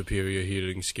my superior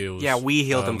healing skills. Yeah, we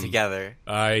healed him together.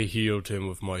 I healed him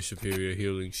with my superior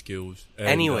healing skills. And,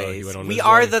 Anyways, he went on we his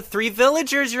are way. the 3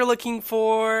 villagers you're looking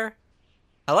for.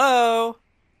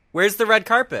 Where's the red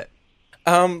carpet?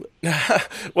 Well,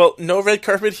 no red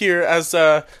carpet here, as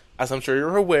I'm sure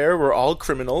you're aware, we're all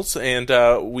criminals, and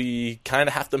we kind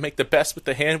of have to make the best with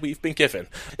the hand we've been given.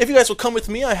 If you guys will come with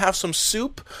me, I have some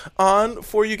soup on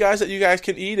for you guys that you guys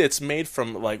can eat. It's made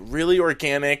from, like, really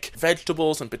organic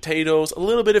vegetables and potatoes, a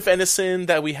little bit of venison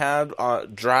that we had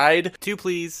dried. 2,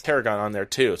 please. Tarragon on there,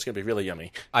 too. It's going to be really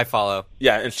yummy. I follow.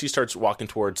 Yeah, and she starts walking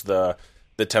towards the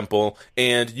temple,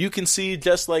 and you can see,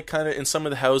 just like kind of in some of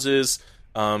the houses,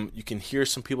 you can hear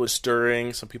some people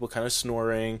stirring, some people kind of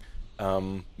snoring.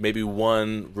 Maybe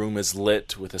one room is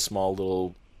lit with a small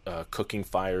little cooking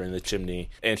fire in the chimney,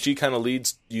 and she kind of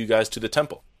leads you guys to the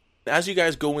temple. As you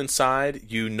guys go inside,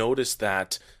 you notice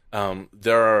that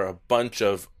there are a bunch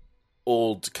of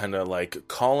old kind of like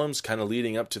columns kind of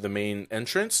leading up to the main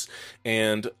entrance,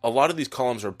 and a lot of these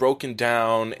columns are broken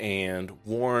down and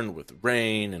worn with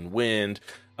rain and wind,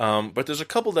 but there's a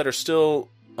couple that are still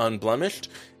unblemished,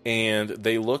 and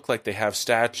they look like they have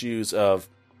statues of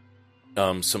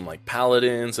some like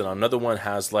paladins, and another one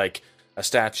has like a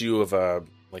statue of a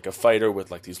fighter with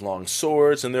like these long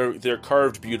swords, and they're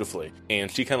carved beautifully.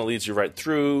 And she kind of leads you right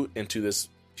through into this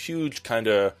huge kind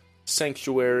of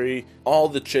sanctuary. All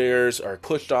the chairs are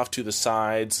pushed off to the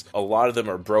sides. A lot of them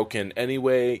are broken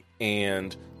anyway,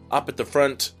 and up at the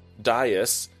front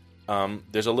dais,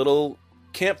 there's a little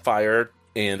campfire,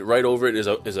 and right over it is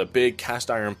a big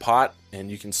cast iron pot, and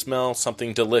you can smell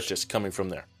something delicious coming from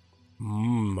there.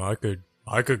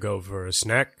 I could go for a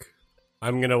snack.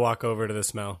 I'm gonna walk over to the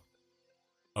smell.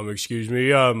 Excuse me,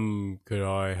 could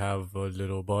I have a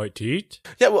little bite to eat?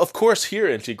 Yeah, well, of course, here.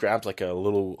 And she grabs like a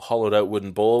little hollowed out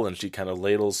wooden bowl, and she kind of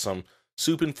ladles some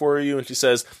soup in for you, and she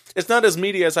says, it's not as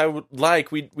meaty as I would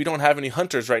like. We don't have any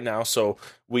hunters right now, so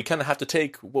we kind of have to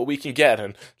take what we can get.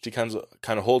 And she kind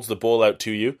of holds the bowl out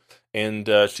to you, and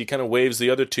she kind of waves the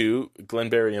other two,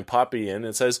 Glenberry and Poppy, in,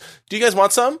 and says, do you guys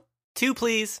want some? 2,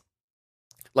 please.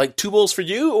 Like 2 bowls for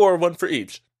you, or 1 for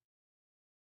each?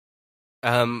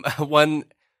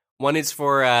 One is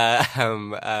for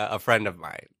a friend of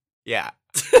mine. Yeah.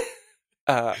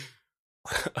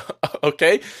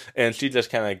 Okay. And she just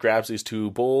kind of grabs these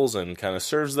 2 bowls and kind of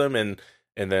serves them, and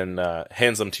then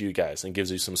hands them to you guys and gives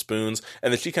you some spoons.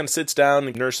 And then she kind of sits down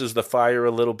and nurses the fire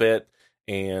a little bit,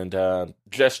 and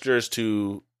gestures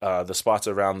to the spots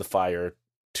around the fire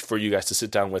for you guys to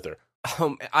sit down with her.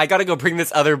 I gotta go bring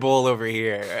this other bowl over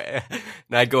here.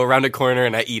 And I go around a corner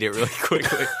and I eat it really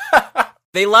quickly.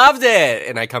 They loved it!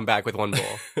 And I come back with 1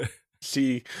 bowl.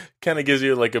 She kind of gives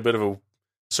you like a bit of a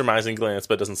surmising glance,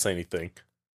 but doesn't say anything.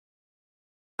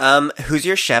 Who's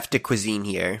your chef de cuisine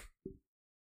here?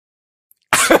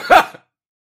 I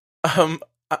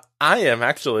am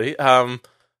actually.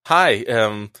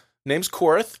 Hi, name's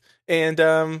Korth,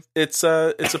 and it's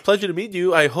a pleasure to meet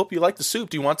you. I hope you like the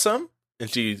soup. Do you want some? And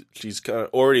she's kind of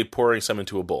already pouring some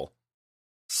into a bowl.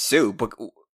 Soup?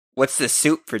 What's the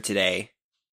soup for today?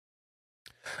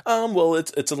 Well,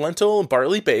 it's a lentil and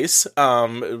barley base,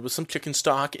 with some chicken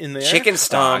stock in there. Chicken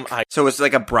stock? So it's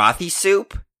like a brothy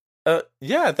soup?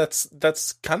 Yeah,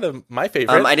 that's kind of my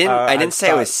favorite. I didn't say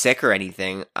I was sick or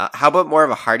anything. How about more of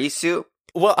a hearty soup?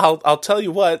 Well, I'll tell you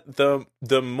what,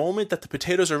 the moment that the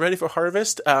potatoes are ready for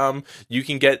harvest, you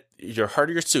can get your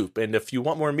heartier soup. And if you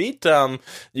want more meat,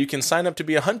 you can sign up to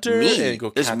be a hunter and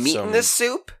go catch some. There's meat in this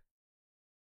soup?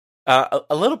 A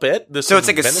little bit. So it's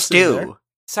like a stew. There.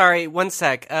 Sorry, 1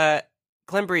 sec.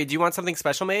 Glenbury, do you want something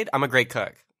special made? I'm a great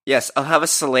cook. Yes, I'll have a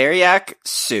celeriac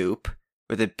soup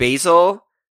with a basil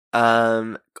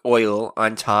oil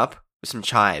on top with some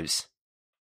chives.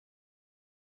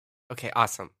 Okay,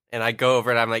 awesome. And I go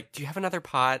over and I'm like, do you have another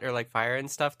pot or like fire and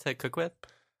stuff to cook with?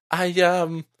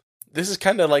 This is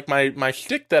kind of like my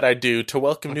shtick that I do to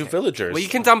welcome new villagers. Well, you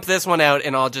can dump this one out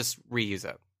and I'll just reuse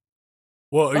it.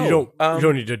 Well, you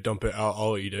don't need to dump it out.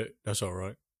 I'll eat it. That's all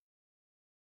right.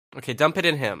 Okay, dump it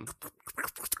in him.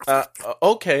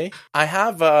 Okay. I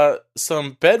have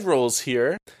some bedrolls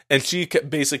here, and she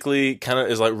basically kind of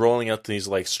is like rolling out these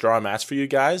like straw mats for you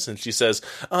guys, and she says,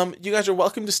 you guys are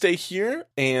welcome to stay here,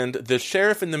 and the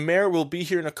sheriff and the mayor will be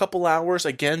here in a couple hours.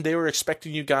 Again, they were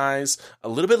expecting you guys a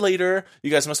little bit later. You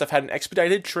guys must have had an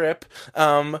expedited trip.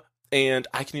 and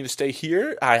I can either stay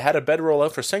here. I had a bedroll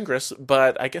out for Sengris,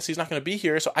 but I guess he's not going to be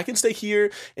here, so I can stay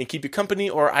here and keep you company,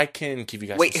 or I can give you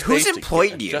guys Wait, some who's space to employed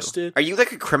get you? adjusted. Are you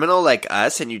like a criminal like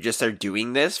us and you just are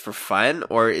doing this for fun,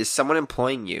 or is someone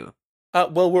employing you?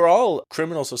 Well, we're all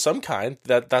criminals of some kind.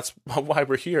 That's why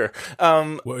we're here.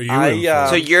 What are you in for?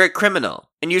 So you're a criminal,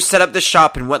 and you set up the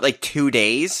shop in what, like 2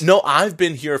 days? No, I've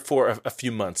been here for a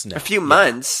few months now. A few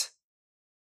months?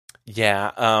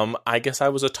 Yeah, I guess I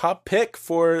was a top pick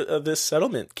for this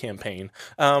settlement campaign.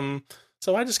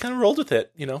 So I just kind of rolled with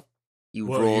it, you know. You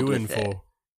What are rolled you in with it. for?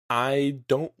 I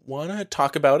don't want to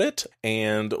talk about it,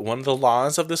 and one of the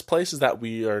laws of this place is that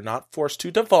we are not forced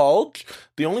to divulge.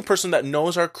 The only person that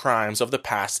knows our crimes of the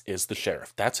past is the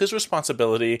sheriff. That's his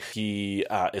responsibility. He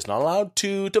is not allowed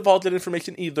to divulge that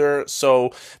information either,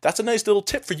 so that's a nice little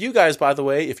tip for you guys, by the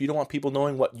way. If you don't want people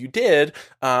knowing what you did,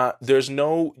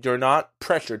 you're not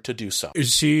pressured to do so.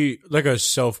 Is he like a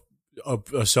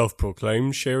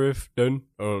self-proclaimed sheriff then,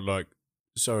 or like,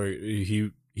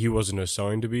 sorry, he wasn't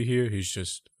assigned to be here. He's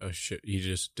just he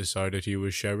just decided he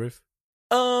was sheriff.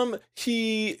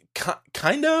 He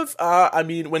kind of. I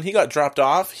mean, when he got dropped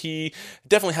off, he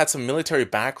definitely had some military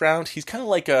background. He's kind of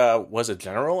like was a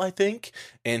general, I think,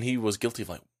 and he was guilty of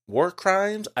like war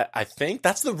crimes. I think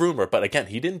that's the rumor, but again,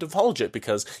 he didn't divulge it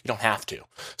because you don't have to.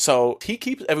 So he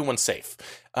keeps everyone safe.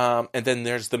 And then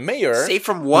there's the mayor. Safe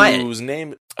from what? Whose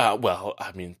name? Well,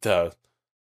 I mean the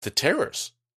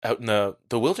terrors out in the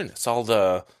wilderness, all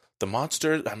the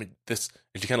monsters. I mean,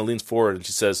 she kind of leans forward and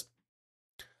she says,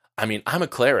 I mean, I'm a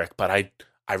cleric, but I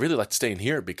really like to stay in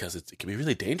here because it can be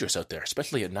really dangerous out there,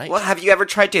 especially at night. Well, have you ever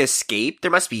tried to escape?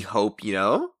 There must be hope, you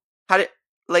know? How do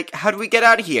we get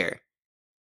out of here?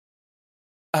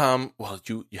 Well,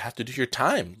 you have to do your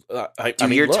time.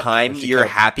 Time? You're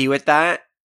happy with that?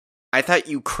 I thought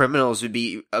you criminals would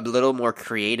be a little more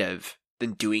creative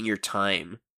than doing your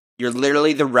time. You're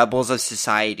literally the rebels of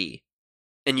society.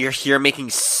 And you're here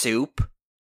making soup?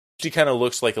 She kind of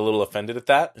looks like a little offended at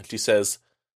that, and she says,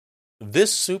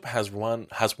 this soup has won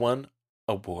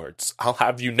awards. I'll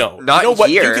have you know. Not you know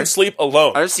what? here. You can sleep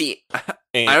alone. I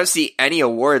don't see any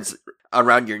awards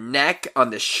around your neck, on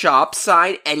the shop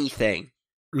side, anything.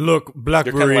 Look, You're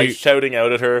Blackberry. kind of like shouting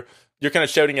out at her. You're kind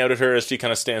of shouting out at her as she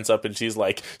kind of stands up and she's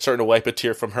like starting to wipe a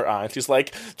tear from her eye. And she's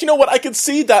like, you know what? I can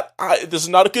see that this is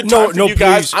not a good time for you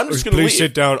guys. I'm just going to leave. Please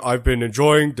sit down. I've been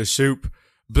enjoying the soup.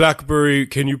 Blackberry,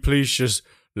 can you please just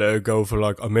let it go for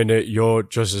like a minute? You're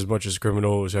just as much as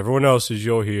criminal as everyone else is.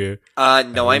 You're here. No, I'm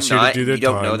Everyone's here to not. do their You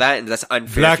don't time. know that, and that's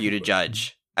unfair for you to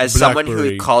judge. As someone who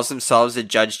Blackberry. calls themselves a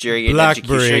judge, jury, and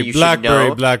executioner, you should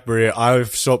know. Blackberry,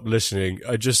 I've stopped listening.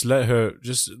 I just let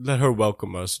her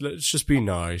welcome us. Let's just be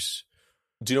nice.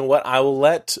 Do you know what? I will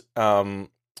let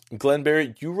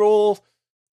Glenberry, you roll.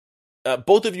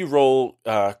 Both of you roll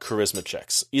charisma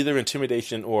checks, either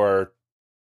intimidation or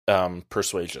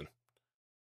persuasion.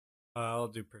 I'll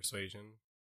do persuasion.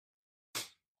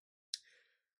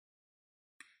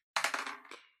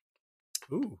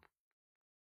 Ooh.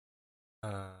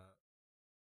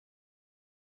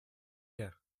 Yeah.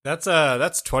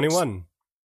 That's 21.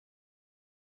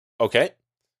 Okay.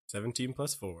 17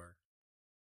 plus 4.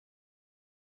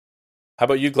 How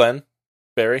about you, Glenn?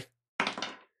 Barry?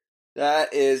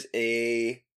 That is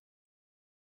a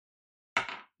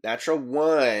natural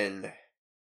 1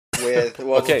 with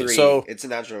Okay, 3. so- It's a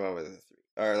natural 1 with a 3,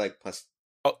 or like plus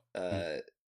 2,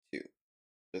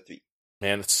 so 3.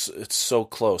 Man, it's so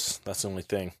close. That's the only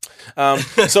thing.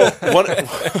 So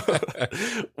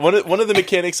one of the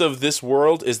mechanics of this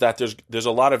world is that there's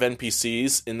a lot of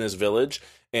NPCs in this village,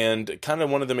 and kind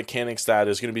of one of the mechanics that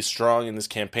is going to be strong in this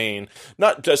campaign,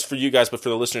 not just for you guys but for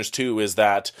the listeners too, is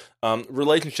that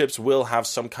relationships will have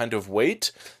some kind of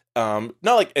weight.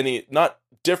 Not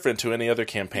different to any other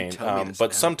campaign,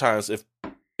 but sometimes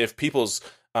if people's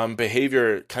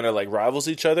behavior kind of like rivals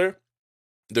each other,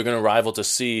 they're going to rival to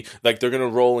see, like, they're going to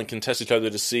roll and contest each other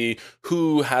to see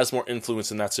who has more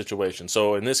influence in that situation.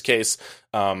 So in this case,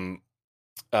 Glenberry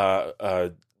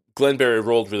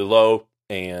rolled really low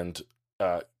and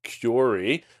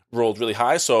Curie rolled really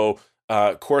high. So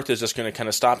Korth is just going to kind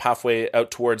of stop halfway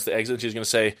out towards the exit. She's going to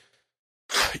say,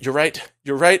 you're right.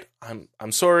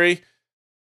 I'm sorry.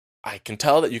 I can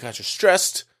tell that you guys are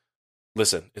stressed.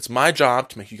 Listen, it's my job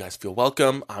to make you guys feel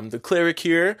welcome. I'm the cleric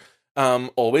here.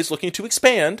 Always looking to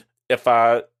expand. If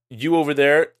you over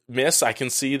there, miss, I can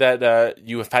see that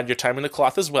you have had your time in the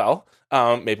cloth as well.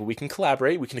 Maybe we can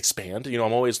collaborate. We can expand. You know,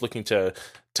 I'm always looking to.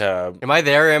 Am I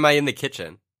there or am I in the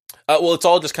kitchen? Well, it's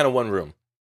all just kind of one room,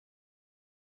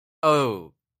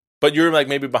 Oh, but you're like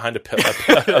maybe behind a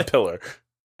pillar.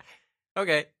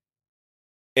 okay.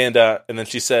 And then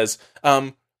she says,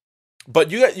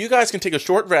 But you guys can take a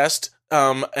short rest,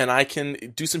 and I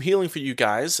can do some healing for you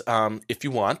guys, if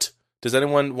you want. Does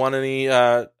anyone want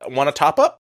a top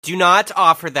up? Do not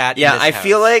offer that. Yeah, in this I house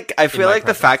feel like my the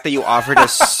presence. fact that you offered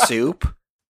us soup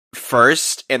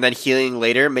first and then healing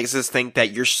later makes us think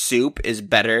that your soup is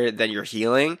better than your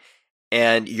healing,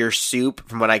 and your soup,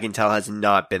 from what I can tell, has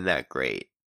not been that great.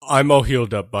 I'm all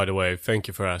healed up, by the way. Thank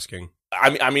you for asking.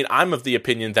 I mean, I'm of the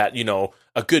opinion that,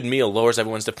 a good meal lowers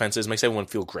everyone's defenses, makes everyone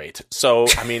feel great. So,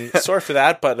 I mean, sorry for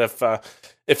that, but if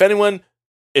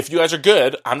you guys are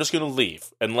good, I'm just going to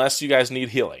leave, unless you guys need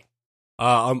healing.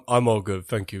 I'm all good.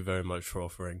 Thank you very much for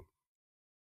offering.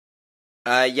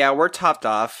 Yeah, we're topped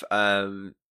off,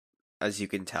 as you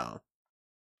can tell.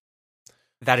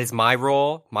 That is my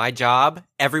role, my job.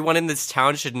 Everyone in this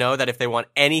town should know that if they want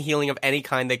any healing of any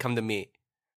kind, they come to me.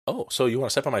 Oh, so you want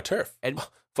to step on my turf? And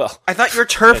Well, I thought your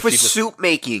turf was Jesus. soup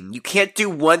making. You can't do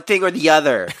one thing or the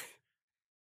other.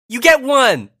 you get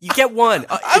one. You get one.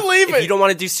 I'm leaving. If you don't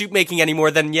want to do soup making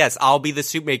anymore, then yes, I'll be the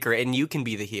soup maker and you can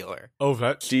be the healer. Oh,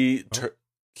 that's... she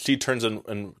turns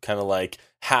and kind of like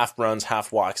half runs,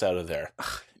 half walks out of there,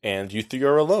 and you three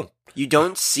are alone. You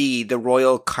don't see the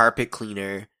royal carpet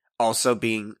cleaner also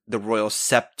being the royal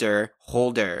scepter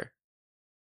holder.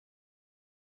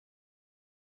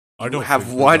 I You don't have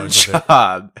think one you guys are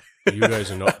job. You guys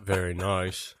are not very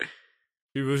nice.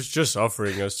 He was just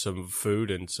offering us some food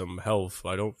and some health.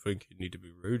 I don't think you need to be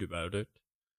rude about it.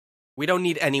 We don't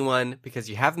need anyone because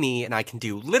you have me and I can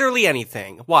do literally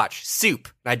anything. Watch, soup.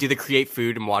 And I do the create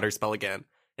food and water spell again.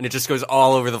 And it just goes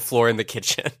all over the floor in the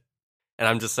kitchen. And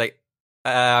I'm just like,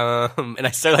 and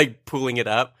I start like pooling it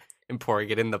up and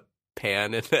pouring it in the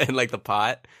pan and like the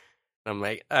pot. And I'm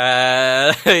like,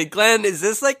 Glenn, is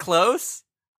this like close?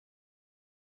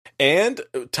 And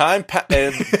and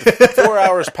 4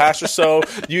 hours pass or so.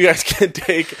 You guys can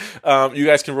you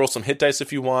guys can roll some hit dice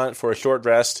if you want for a short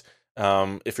rest.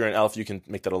 If you're an elf, you can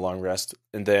make that a long rest,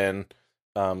 and then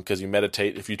because you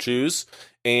meditate if you choose.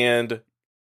 And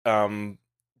do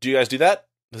you guys do that?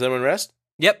 Does anyone rest?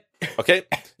 Yep. Okay,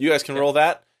 you guys can roll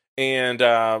that. And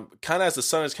kind of as the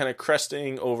sun is kind of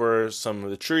cresting over some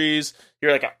of the trees,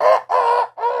 you're like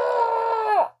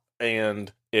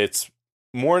and it's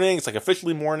morning. It's like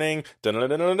officially morning.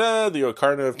 Da-da-da-da-da, the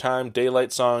Ocarina of Time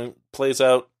daylight song plays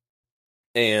out,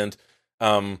 and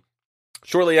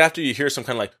shortly after you hear some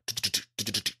kind of like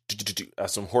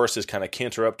some horses kind of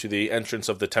canter up to the entrance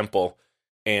of the temple,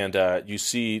 and you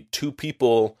see two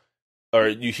people, or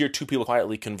you hear two people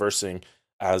quietly conversing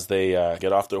as they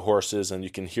get off their horses, and you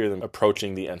can hear them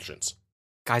approaching the entrance.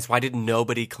 Guys, why did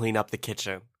nobody clean up the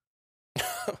kitchen?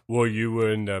 Well, you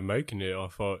weren't making it. I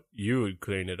thought you would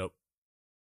clean it up.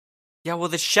 Yeah, well,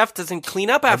 the chef doesn't clean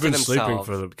up I've after been themselves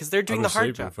sleeping because they're doing the I've been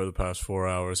hard sleeping job. for the past 4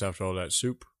 hours after all that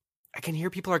soup. I can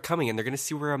hear people are coming and they're going to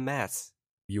see we're a mess.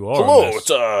 You are. Hello, a mess.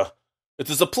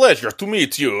 it is a pleasure to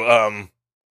meet you.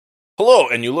 Hello,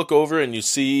 and you look over and you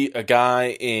see a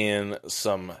guy in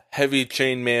some heavy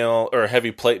chainmail or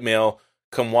heavy plate mail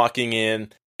come walking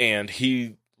in, and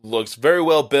he looks very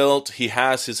well built. He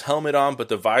has his helmet on, but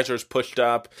the visor's pushed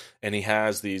up, and he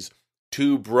has these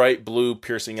two bright blue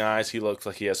piercing eyes. He looks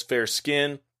like he has fair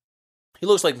skin. He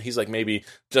looks like he's like maybe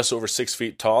just over 6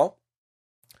 feet tall.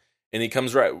 And he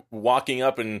comes right walking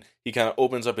up, and he kind of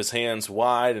opens up his hands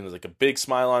wide, and there's like a big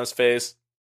smile on his face.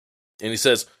 And he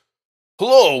says,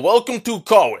 "Hello, welcome to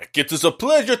Kawick. It is a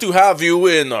pleasure to have you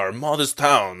in our modest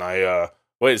town.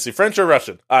 Wait, is he French or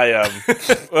Russian?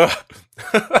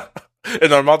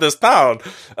 In our modest town.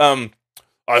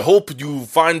 I hope you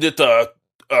find it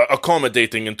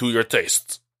accommodating into your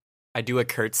tastes." I do a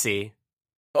curtsy.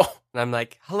 Oh. And I'm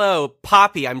like, hello,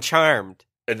 Poppy, I'm charmed.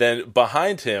 And then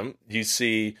behind him, you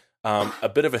see a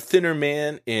bit of a thinner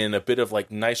man in a bit of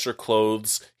like nicer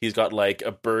clothes. He's got like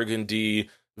a burgundy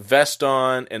vest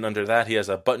on, and under that he has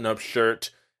a button-up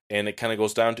shirt, and it kind of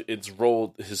goes down to, it's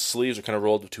rolled, his sleeves are kind of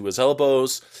rolled to his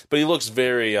elbows, but he looks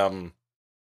very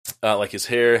like his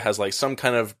hair has like some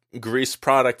kind of grease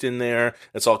product in there.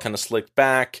 It's all kind of slicked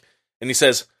back, and he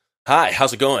says, "Hi,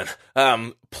 how's it going?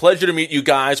 Pleasure to meet you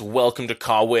guys. Welcome to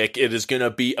Kawick. It is going to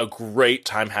be a great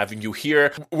time having you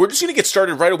here. We're just going to get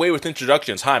started right away with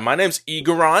introductions. Hi, my name's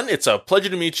Igoron. It's a pleasure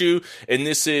to meet you, and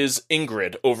this is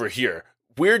Ingrid over here.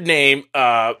 Weird name,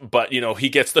 but, he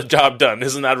gets the job done.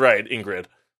 Isn't that right, Ingrid?"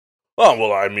 "Oh,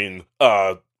 well, I mean,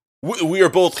 we are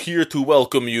both here to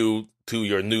welcome you to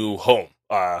your new home.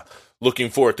 Looking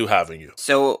forward to having you."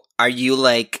 So, are you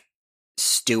like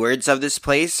stewards of this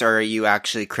place, or are you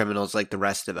actually criminals like the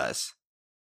rest of us?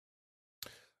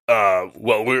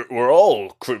 Well, we're all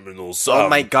criminals. Oh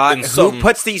my god, in who some-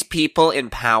 puts these people in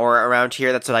power around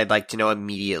here? That's what I'd like to know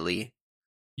immediately.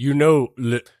 You know,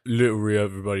 literally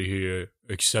everybody here,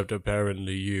 except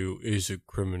apparently you, is a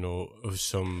criminal of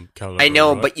some caliber. I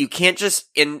know, right? but you can't just,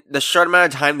 in the short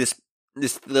amount of time this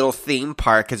little theme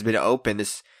park has been open,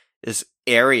 this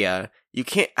area, you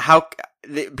can't,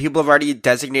 people have already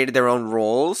designated their own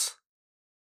roles?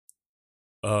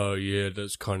 Yeah,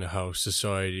 that's kind of how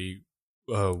society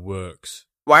works.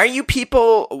 Why are you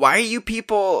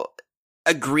people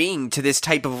agreeing to this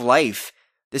type of life?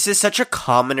 This is such a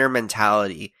commoner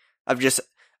mentality of just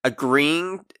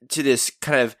agreeing to this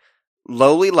kind of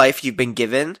lowly life you've been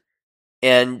given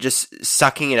and just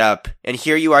sucking it up. And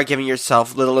here you are giving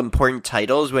yourself little important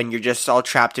titles when you're just all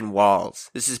trapped in walls.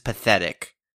 This is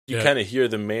pathetic. You Yeah. kind of hear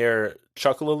the mayor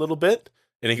chuckle a little bit,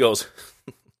 and he goes,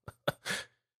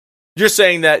 "You're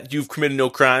saying that you've committed no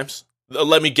crimes?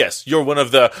 Let me guess, you're one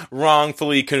of the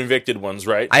wrongfully convicted ones,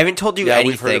 right?" I haven't told you Yeah,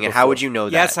 we've heard it anything, and how before. would you know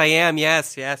that? Yes, I am.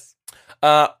 Yes.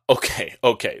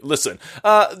 Okay. Listen,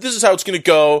 this is how it's gonna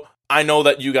go. I know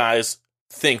that you guys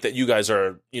think that you guys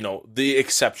are, the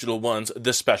exceptional ones,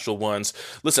 the special ones.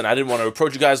 Listen, I didn't want to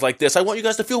approach you guys like this. I want you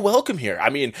guys to feel welcome here. I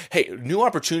mean, hey, new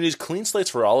opportunities, clean slates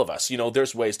for all of us.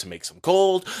 There's ways to make some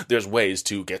gold. There's ways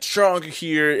to get stronger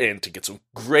here and to get some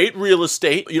great real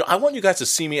estate. I want you guys to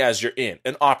see me as you're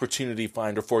an opportunity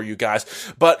finder for you guys.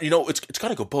 But, it's got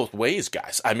to go both ways,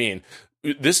 guys. I mean,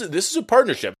 this is a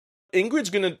partnership. Ingrid's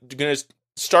gonna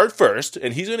start first,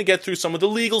 and he's gonna get through some of the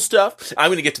legal stuff.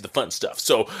 I'm gonna get to the fun stuff.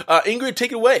 So, Ingrid,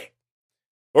 take it away.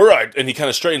 All right. And he kind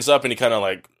of straightens up, and he kind of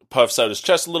like puffs out his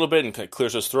chest a little bit, and kind of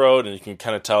clears his throat, and you can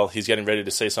kind of tell he's getting ready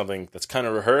to say something that's kind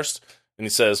of rehearsed. And he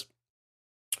says,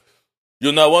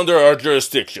 "You're now under our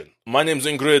jurisdiction. My name's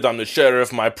Ingrid. I'm the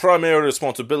sheriff. My primary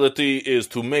responsibility is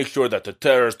to make sure that the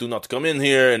terrorists do not come in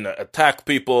here and attack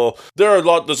people. There's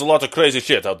a lot of crazy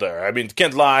shit out there. I mean,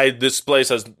 can't lie. This place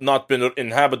has not been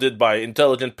inhabited by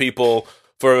intelligent people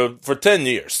for 10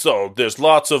 years. So there's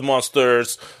lots of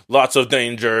monsters, lots of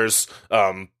dangers.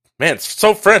 Man, it's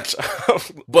so French.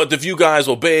 But if you guys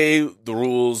obey the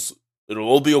rules, it'll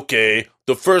all be okay.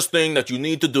 The first thing that you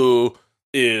need to do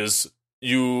is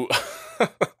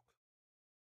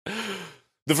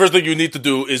the first thing you need to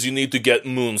do is you need to get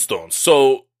moonstones.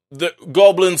 So the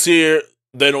goblins here,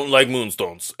 they don't like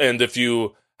moonstones. And if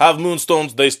you have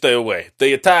moonstones, they stay away.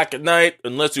 They attack at night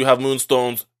unless you have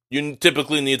moonstones. You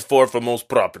typically need 4 for most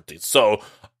properties. So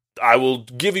I will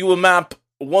give you a map.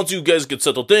 Once you guys get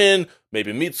settled in,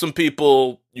 maybe meet some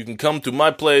people, you can come to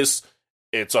my place.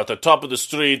 It's at the top of the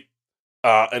street.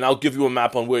 And I'll give you a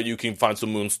map on where you can find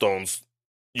some moonstones.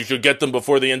 You should get them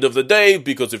before the end of the day,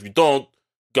 because if you don't,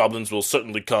 goblins will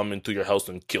certainly come into your house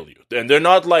and kill you. And they're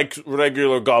not like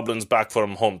regular goblins back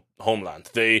from homeland.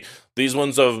 These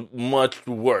ones are much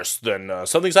worse than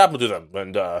something's happened to them.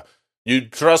 And you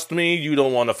trust me, you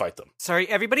don't want to fight them. Sorry,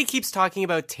 everybody keeps talking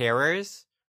about terrors.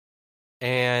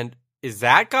 And is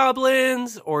that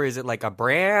goblins, or is it like a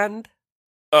brand?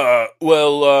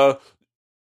 Well,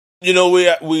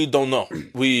 we don't know.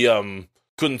 We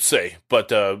couldn't say,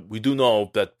 but we do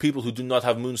know that people who do not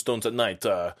have moonstones at night,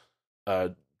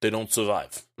 they don't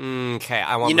survive. Okay,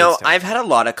 I want. You know, moonstones. I've had a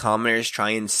lot of commoners try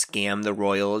and scam the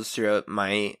royals throughout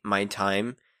my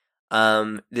time.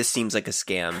 This seems like a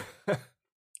scam.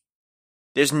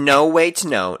 There's no way to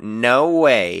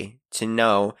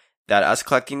know that us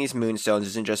collecting these moonstones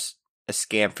isn't just a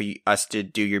scam for us to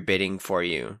do your bidding for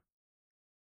you.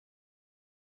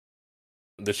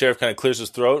 The sheriff kind of clears his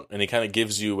throat, and he kind of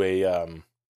gives you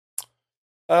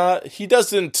he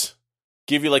doesn't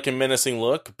give you like a menacing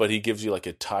look, but he gives you like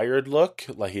a tired look,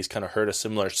 like he's kind of heard a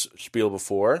similar spiel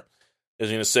before. He's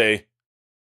going to say,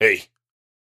 "Hey,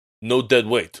 no dead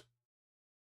weight."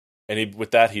 And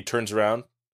with that, he turns around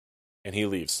and he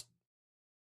leaves.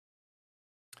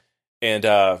 And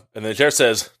the sheriff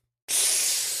says,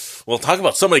 "Well, talk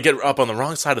about somebody getting up on the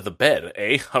wrong side of the bed,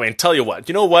 eh? I mean, tell you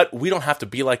what, we don't have to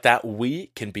be like that. We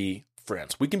can be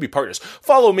friends. We can be partners.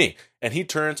 Follow me." And he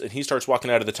turns and he starts walking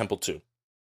out of the temple too.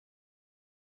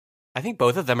 I think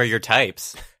both of them are your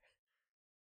types.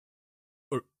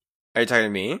 Are you talking to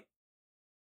me?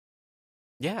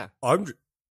 Yeah, I'm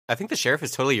I think the sheriff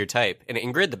is totally your type. And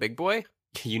Ingrid, the big boy,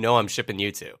 I'm shipping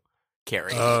you two.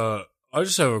 Carrie. I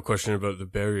just have a question about the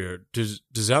barrier. Does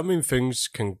that mean things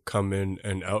can come in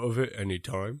and out of it any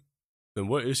time? Then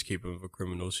what is keeping the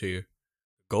criminals here?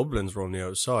 Goblins are on the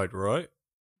outside, right?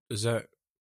 How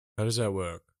does that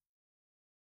work?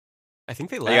 I think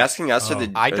they Are left. you asking us or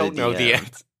the? I or don't know the DM?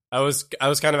 answer. I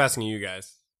was kind of asking you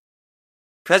guys.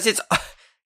 Because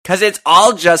it's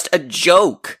all just a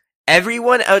joke.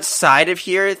 Everyone outside of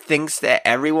here thinks that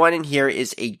everyone in here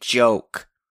is a joke.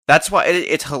 That's why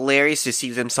it's hilarious to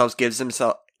see themselves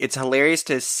it's hilarious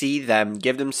to see them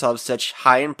give themselves such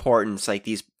high importance, like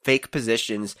these fake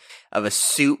positions of a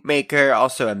suit maker,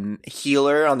 also a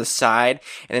healer on the side,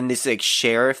 and then this like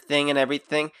sheriff thing and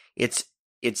everything. It's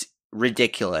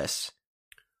ridiculous.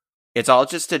 It's all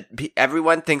just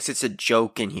everyone thinks it's a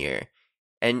joke in here.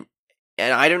 And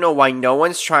I don't know why no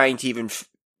one's trying to even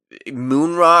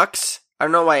moon rocks. I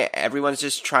don't know why everyone's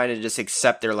just trying to just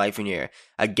accept their life in here.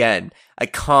 Again, a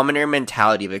commoner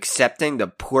mentality of accepting the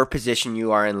poor position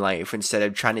you are in life instead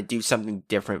of trying to do something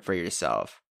different for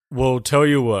yourself. Well, tell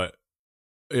you what,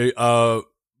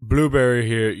 Blueberry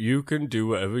here, you can do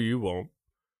whatever you want.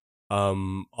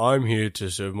 I'm here to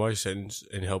serve my sentence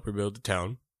and help rebuild the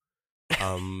town.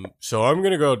 So I'm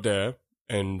gonna go out there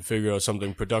and figure out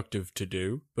something productive to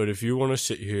do. But if you want to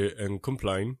sit here and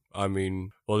complain, I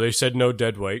mean, well, they said no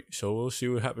dead weight, so we'll see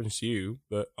what happens to you.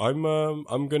 But I'm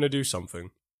gonna do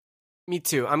something. Me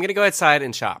too. I'm gonna go outside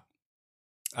and shop.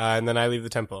 And then I leave the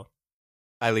temple.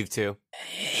 I leave too.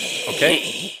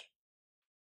 Okay.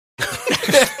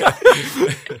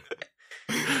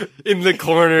 In the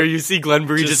corner, you see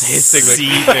Glenbury just hissing,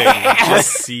 seething.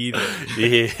 Yes.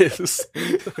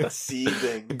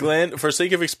 Seething. Glenn, for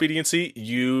sake of expediency,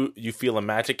 you feel a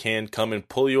magic hand come and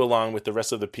pull you along with the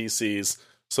rest of the PCs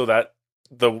so that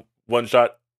the one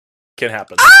shot can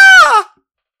happen.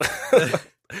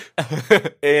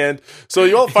 And so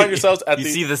you all find yourselves at you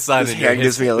see the sun. His and you're hand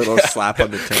gives me hissing. a little slap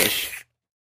on the tush.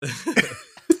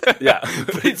 Yeah.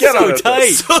 It's Get so on it,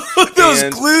 tight. Those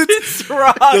And- glutes, It's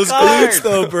rock those hard. glutes,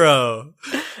 though, bro.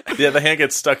 Yeah, the hand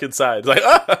gets stuck inside. It's like,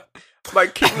 ah! My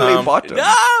kingly bottom.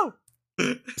 No.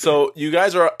 So you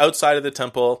guys are outside of the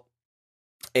temple,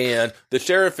 and the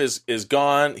sheriff is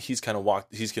gone. He's kind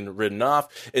of ridden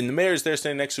off, and the mayor's there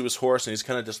standing next to his horse, and he's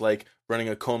kind of just like running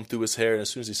a comb through his hair. And as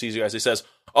soon as he sees you guys, he says,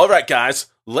 "All right, guys,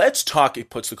 let's talk." He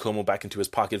puts the comb back into his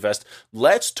pocket vest.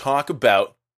 Let's talk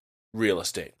about real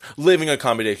estate, living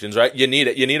accommodations. Right? You need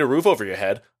it. You need a roof over your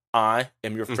head. I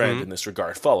am your friend in this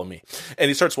regard. Follow me. And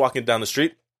he starts walking down the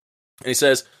street, and he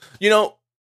says, "You know,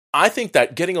 I think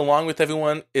that getting along with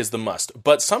everyone is the must,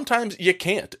 but sometimes you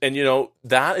can't. And, you know,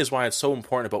 that is why it's so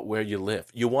important about where you live.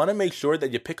 You want to make sure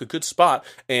that you pick a good spot."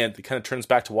 And he kind of turns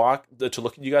back to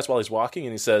look at you guys while he's walking,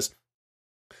 and he says,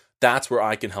 "That's where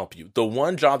I can help you. The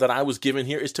one job that I was given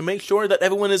here is to make sure that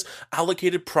everyone is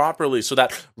allocated properly so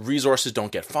that resources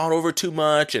don't get fought over too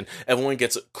much and everyone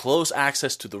gets close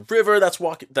access to the river that's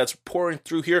pouring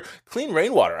through here. Clean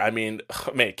rainwater. I mean,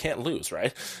 man, can't lose,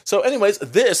 right? So anyways,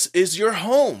 this is your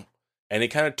home." And he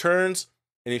kind of turns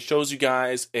and he shows you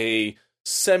guys a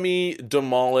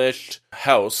semi-demolished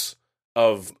house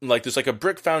of like, there's like a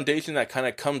brick foundation that kind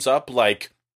of comes up like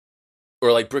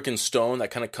brick and stone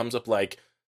that kind of comes up like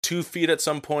 2 feet at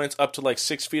some points, up to like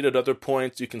 6 feet at other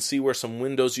points. You can see where some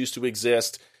windows used to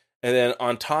exist. And then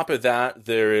on top of that,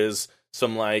 there is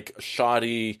some like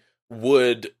shoddy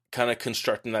wood kind of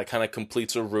construction that kind of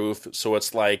completes a roof. So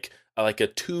it's like a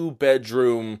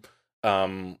 2-bedroom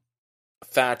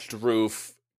thatched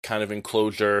roof kind of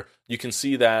enclosure. You can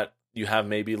see that you have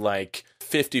maybe like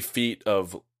 50 feet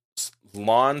of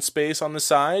lawn space on the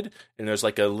side, and there's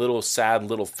like a little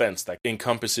fence that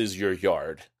encompasses your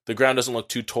yard. The ground doesn't look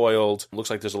too toiled. It looks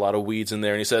like there's a lot of weeds in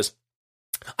there. And he says,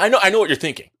 I know what you're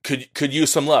thinking. Could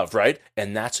use some love, right?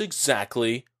 And that's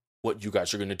exactly what you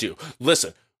guys are going to do.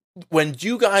 Listen, when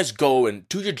you guys go and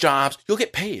do your jobs, you'll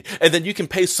get paid. And then you can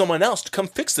pay someone else to come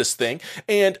fix this thing.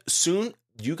 And soon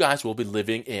you guys will be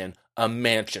living in a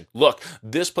mansion. Look,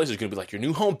 this place is going to be like your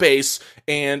new home base.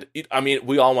 And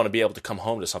we all want to be able to come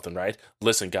home to something, right?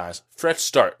 Listen, guys, fresh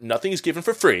start. Nothing is given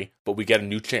for free, but we get a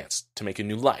new chance to make a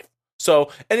new life.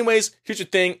 So anyways, here's your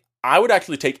thing. I would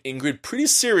actually take Ingrid pretty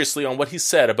seriously on what he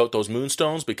said about those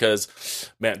moonstones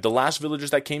because, man, the last villagers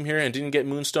that came here and didn't get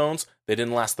moonstones, they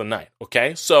didn't last the night,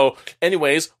 okay? So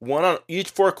anyways, one on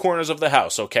each 4 corners of the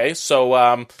house, okay? So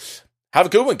have a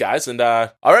good one, guys, and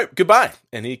all right, goodbye.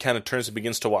 And he kind of turns and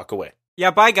begins to walk away. Yeah,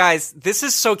 bye, guys. This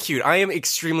is so cute. I am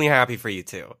extremely happy for you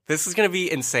two. This is going to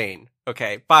be insane.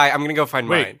 Okay, bye. I'm going to go find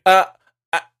mine.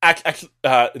 Actually,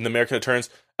 and the mayor kind of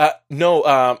turns,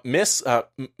 no, Miss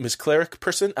Cleric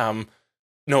person,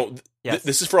 no, Yes?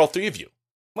 this is for all 3 of you.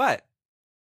 What?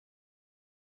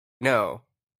 No.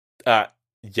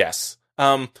 Yes.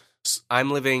 I'm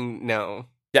living... No.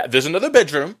 Yeah, there's another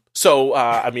bedroom, so,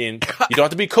 you don't have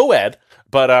to be co-ed,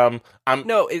 but,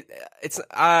 No,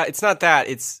 it's not that.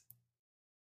 It's...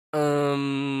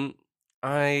 I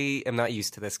am not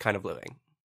used to this kind of living.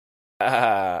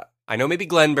 I know maybe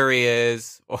Glenbury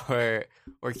is, or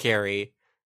Carrie,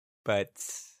 but...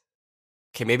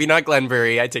 Okay, maybe not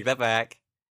Glenbury, I take that back.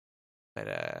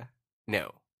 But,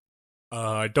 no.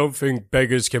 I don't think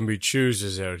beggars can be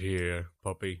choosers out here,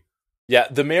 puppy. Yeah,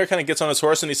 the mayor kind of gets on his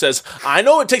horse and he says, I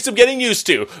know it takes some getting used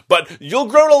to, but you'll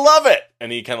grow to love it.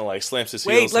 And he kind of like slams his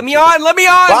heels. Wait, let me on! Let me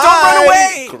on!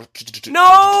 Bye! Don't run away!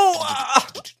 No!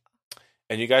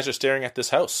 And you guys are staring at this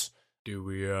house. Do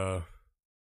we, want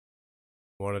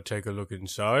to take a look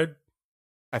inside?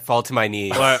 I fall to my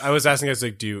knees. Well, I was asking guys,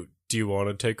 like, do you want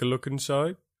to take a look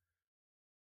inside?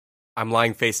 I'm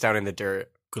lying face down in the dirt.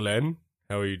 Glenn,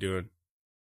 how are you doing?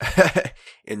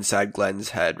 Inside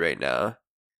Glenn's head right now.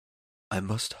 I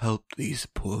must help these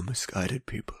poor misguided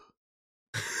people.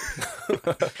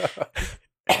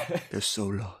 They're so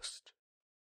lost.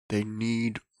 They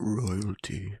need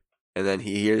royalty. And then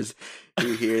he hears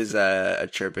a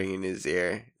chirping in his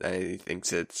ear. And he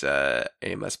thinks it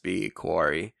must be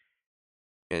Quarry.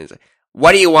 And he's like,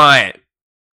 "What do you want?"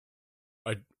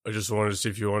 I just wanted to see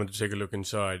if you wanted to take a look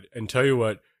inside. And tell you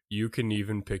what, you can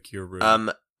even pick your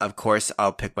room. Of course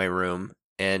I'll pick my room,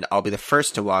 and I'll be the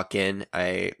first to walk in.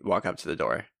 I walk up to the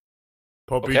door.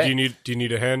 Puppy, Okay. do you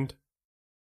need a hand?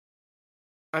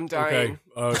 I'm dying.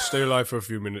 Okay, stay alive for a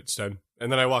few minutes then.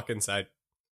 And then I walk inside.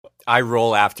 I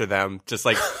roll after them, just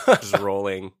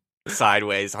rolling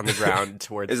sideways on the ground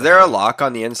towards Is them. there a lock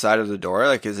on the inside of the door?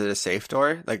 Like, is it a safe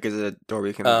door? Like, is it a door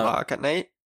we can lock at night?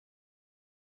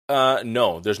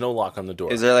 No, there's no lock on the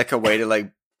door. Is there like a way to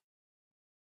like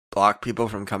block people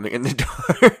from coming in the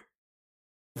door?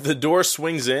 The door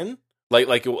swings in. Like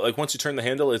once you turn the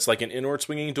handle, it's like an inward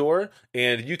swinging door,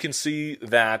 and you can see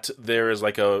that there is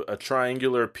like a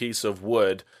triangular piece of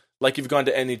wood. Like you've gone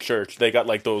to any church, they got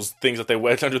like those things that they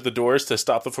wedge under the doors to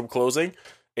stop them from closing,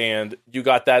 and you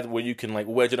got that where you can like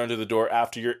wedge it under the door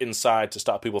after you're inside to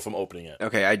stop people from opening it.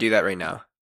 Okay, I do that right now.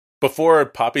 Before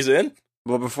Poppy's in?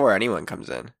 Well, before anyone comes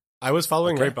in. I was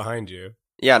following Okay. right behind you.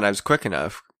 Yeah, and I was quick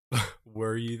enough.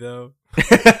 Were you, though?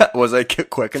 Was I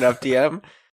quick enough, DM?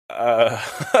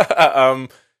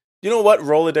 You know what?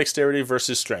 Roll a dexterity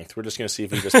versus strength. We're just gonna see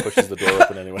if he just pushes the door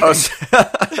open anyway.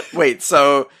 Oh, wait,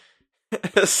 so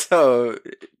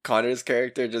Connor's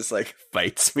character just like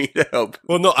fights me to help.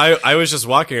 Well, no, I was just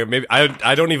walking. Maybe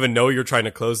I don't even know you're trying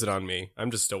to close it on me.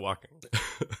 I'm just still walking.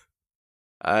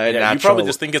 Yeah, you probably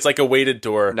just think it's like a weighted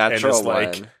door, natural and it's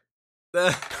like one.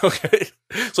 okay.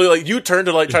 So like you turn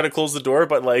to like try to close the door,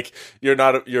 but like you're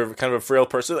kind of a frail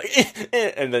person, like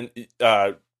and then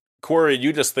Corey,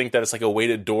 you just think that it's like a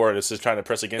weighted door and it's just trying to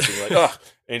press against you. You're like, oh,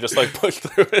 and you just like push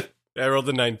through it. I rolled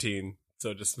a 19,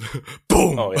 so just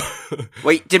boom. Oh yeah.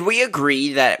 Wait, did we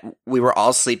agree that we were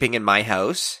all sleeping in my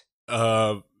house?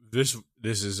 This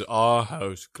is our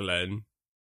house, Glenn.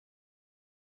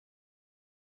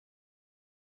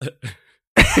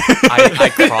 I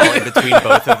crawl in between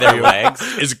both of their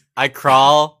legs. I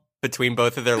crawl between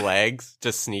both of their legs,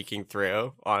 just sneaking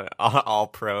through on all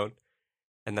prone,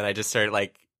 and then I just start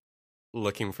like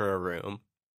looking for a room.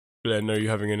 Glenn, are you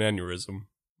having an aneurysm?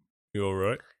 You all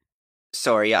right?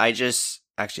 Sorry,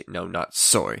 no, not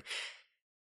sorry.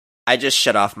 I just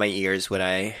shut off my ears when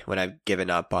I've given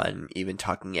up on even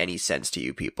talking any sense to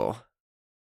you people.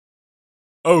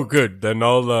 Oh, good. Then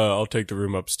I'll take the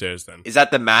room upstairs then. Is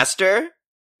that the master?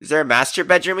 Is there a master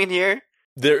bedroom in here?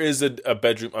 There is a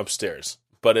bedroom upstairs,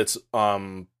 but it's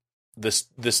the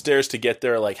stairs to get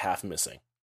there are like half missing.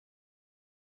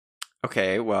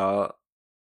 Okay, well,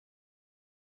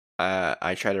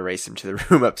 I try to race him to the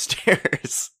room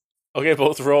upstairs. Okay,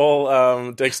 both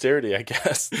roll dexterity, I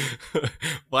guess.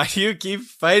 Why do you keep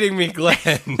fighting me,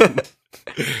 Glenn?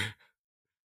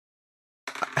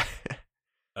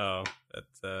 Oh,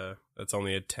 that's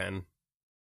only a 10.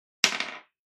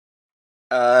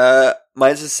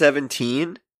 Mine's a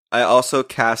 17. I also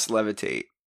cast Levitate.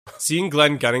 Seeing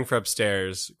Glenn gunning for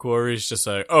upstairs, Corey's just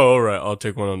like, "Oh, all right, I'll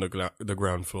take one on the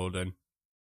ground floor then,"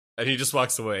 and he just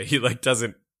walks away. He like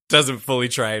doesn't fully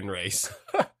try and race.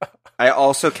 I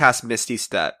also cast Misty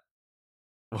Step.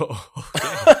 With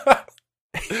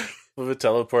a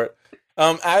teleport.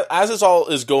 As this all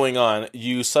is going on,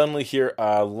 you suddenly hear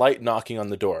a light knocking on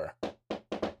the door.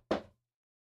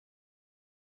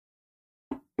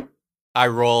 I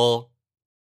roll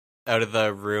out of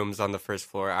the rooms on the first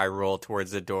floor. I roll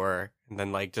towards the door and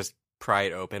then like just pry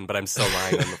it open, but I'm still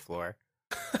lying on the floor.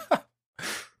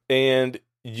 And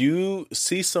you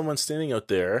see someone standing out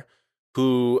there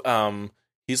who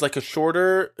he's like a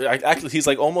shorter, actually he's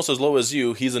like almost as low as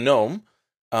you. He's a gnome.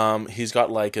 He's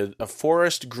got like a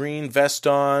forest green vest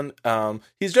on.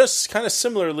 He's dressed kind of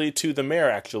similarly to the mayor,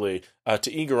 actually,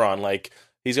 to Egeron. Like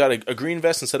he's got a green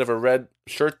vest instead of a red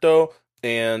shirt, though,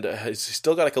 and he's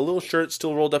still got like a little shirt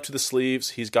still rolled up to the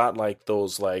sleeves. He's got like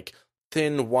those like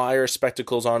thin wire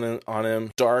spectacles on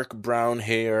him, dark brown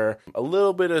hair, a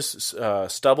little bit of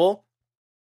stubble,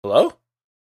 Hello?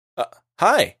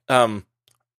 Hi. Are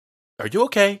you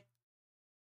okay?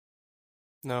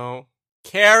 No.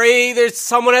 Carrie, there's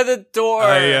someone at the door.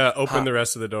 I open the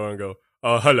rest of the door and go,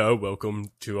 hello, welcome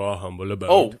to our humble abode.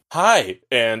 Oh, hi.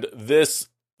 And this,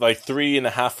 like,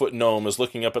 3.5-foot gnome is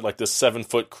looking up at, like, this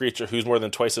 7-foot creature who's more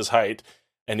than twice his height.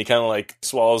 And he kind of, like,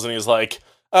 swallows and he's like,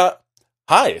 hi,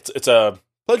 it's a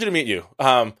pleasure to meet you.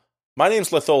 My name's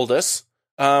Litholdus.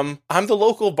 I'm the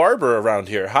local barber around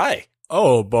here. Hi.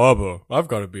 Oh, barber, I've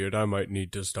got a beard. I might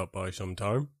need to stop by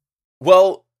sometime.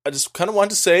 Well, I just kind of wanted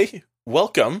to say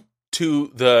welcome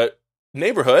to the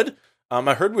neighborhood.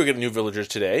 I heard we're getting new villagers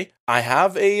today. I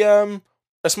have a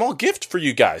small gift for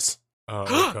you guys.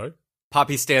 Okay.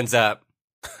 Poppy stands up.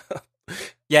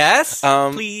 Yes,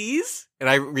 Um, please. And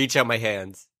I reach out my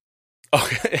hands.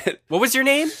 Okay. What was your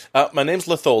name? My name's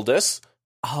Litholdus.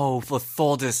 Oh,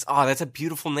 Litholdus. Oh, that's a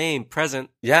beautiful name. Present.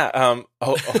 Yeah.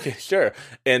 Okay, sure.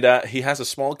 And he has a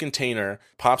small container,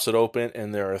 pops it open,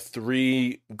 and there are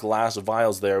 3 glass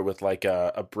vials there with like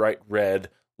a bright red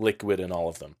liquid in all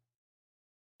of them.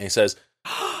 And he says,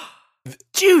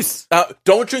 Juice.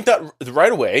 don't drink that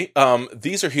right away.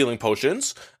 These are healing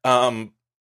potions.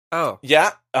 Oh.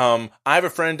 Yeah. I have a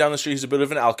friend down the street who's a bit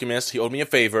of an alchemist. He owed me a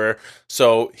favor,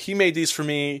 so he made these for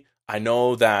me. I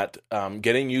know that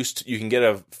getting used to, you can get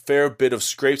a fair bit of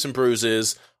scrapes and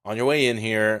bruises on your way in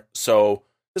here. So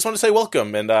just want to say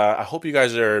welcome, and I hope you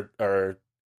guys are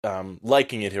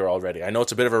liking it here already. I know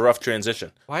it's a bit of a rough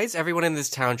transition. Why is everyone in this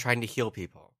town trying to heal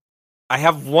people? I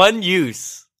have one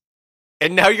use.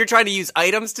 And now you're trying to use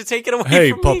items to take it away Hey,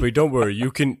 from me? Poppy, don't worry.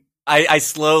 You can... I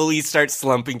slowly start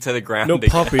slumping to the ground. No, again.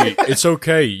 Poppy, it's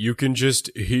okay. You can just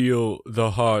heal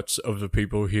the hearts of the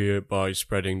people here by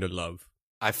spreading the love.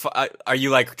 Are you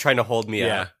like trying to hold me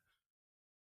Yeah. up?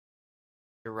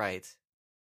 You're right.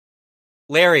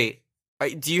 Larry,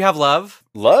 do you have love?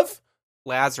 Love?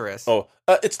 Lazarus. Oh,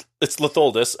 it's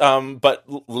Litholdus. But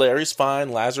Larry's fine.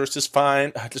 Lazarus is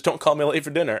fine. Just don't call me late for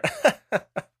dinner.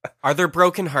 Are there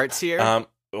broken hearts here?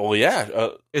 Well, yeah.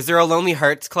 Is there a Lonely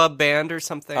Hearts Club band or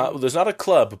something? There's not a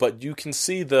club, but you can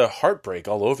see the heartbreak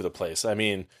all over the place. I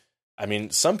mean,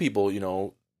 some people,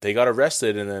 they got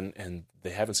arrested and they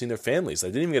haven't seen their families. They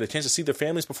didn't even get a chance to see their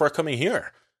families before coming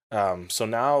here. So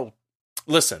now,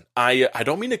 listen, I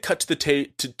don't mean to cut to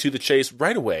the chase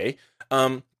right away.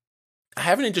 I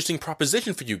have an interesting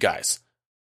proposition for you guys.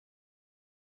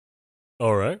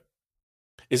 All right.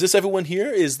 Is this everyone here?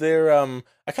 Is there?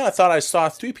 I kind of thought I saw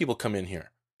 3 people come in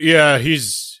here. Yeah,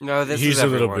 he's No, this he's is a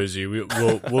little everyone. busy.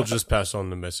 We'll just pass on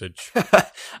the message.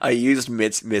 I used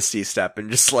Misty Step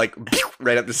and just like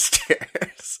right up the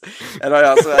stairs. And I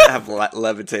also have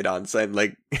levitate on, so I'm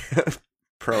like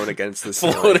prone against the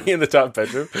ceiling. Floating in the top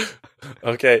bedroom.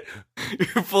 Okay.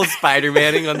 You're full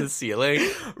Spider-Manning on the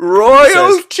ceiling.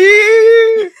 Royalty!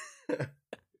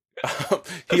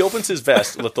 He opens his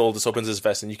vest. Litholdus opens his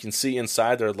vest, and you can see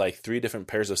inside there are like 3 different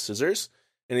pairs of scissors.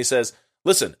 And he says,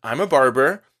 "Listen, I'm a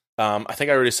barber. I think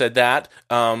I already said that.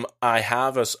 I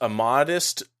have a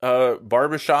modest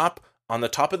barber shop on the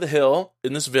top of the hill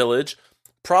in this village.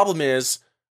 Problem is,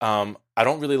 I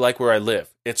don't really like where I live.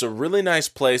 It's a really nice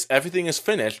place. Everything is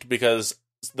finished because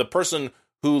the person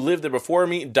who lived there before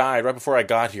me died right before I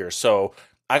got here. So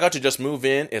I got to just move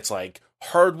in. It's like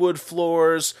hardwood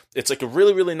floors. It's like a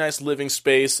really, really nice living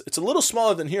space. It's a little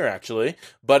smaller than here, actually,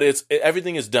 but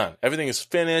everything is done. Everything is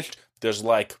finished. There's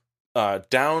like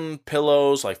down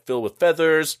pillows, like filled with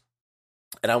feathers.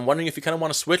 And I'm wondering if you kind of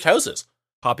want to switch houses."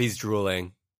 Poppy's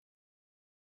drooling.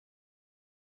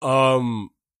 Hold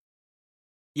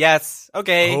Yes.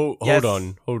 Okay. Yes.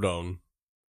 hold on.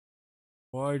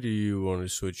 Why do you want to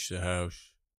switch the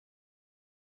house?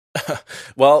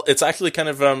 Well, it's actually kind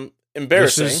of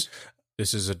embarrassing.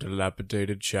 This is a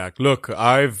dilapidated shack. Look,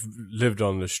 I've lived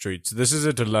on the streets. This is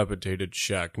a dilapidated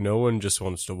shack. No one just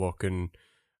wants to walk in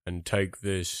and take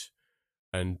this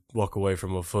and walk away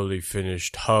from a fully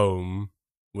finished home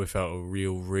without a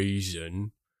real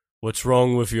reason. What's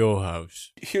wrong with your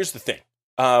house? Here's the thing.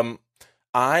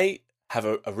 I have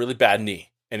a really bad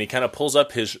knee, and he kind of pulls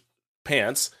up his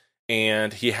pants,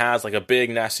 and he has like a big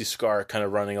nasty scar kind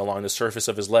of running along the surface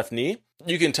of his left knee.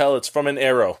 You can tell it's from an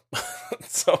arrow.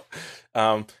 So,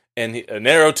 an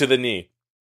arrow to the knee.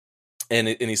 And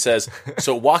he says,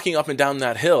 so walking up and down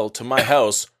that hill to my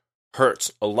house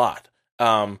hurts a lot.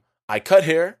 I cut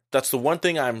hair. That's the one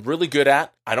thing I'm really good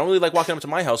at. I don't really like walking up to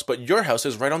my house, but your house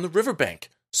is right on the riverbank.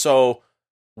 So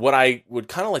what I would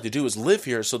kind of like to do is live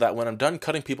here so that when I'm done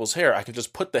cutting people's hair, I can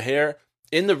just put the hair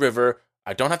in the river.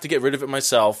 I don't have to get rid of it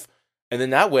myself. And then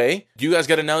that way, you guys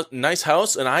get a nice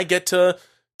house, and I get to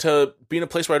be in a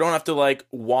place where I don't have to like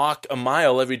walk a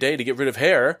mile every day to get rid of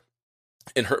hair.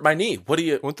 and hurt my knee. What do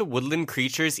you? Won't the woodland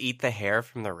creatures eat the hair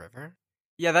from the river?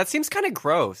 Yeah, that seems kind of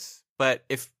gross. But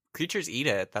if creatures eat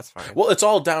it, that's fine. Well, it's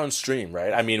all downstream,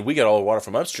 right? I mean, we get all the water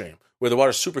from upstream, where the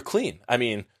water's super clean. I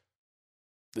mean,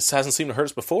 this hasn't seemed to hurt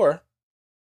us before.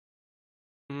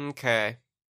 Okay.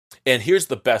 And here's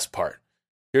the best part.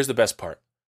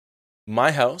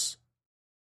 My house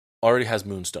already has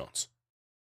moonstones.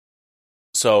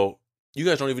 So you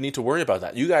guys don't even need to worry about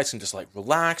that. You guys can just like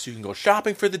relax. You can go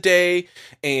shopping for the day.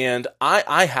 And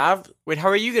I have... Wait, how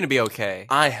are you going to be okay?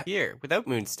 I Here, without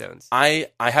moonstones. I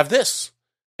have this.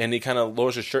 And he kind of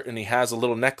lowers his shirt and he has a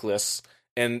little necklace.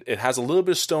 And it has a little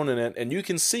bit of stone in it. And you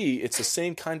can see it's the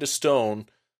same kind of stone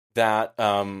that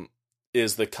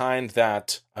is the kind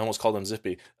that... I almost called him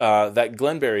Zippy. That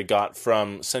Glenberry got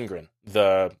from Sengrin,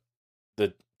 the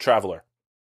traveler.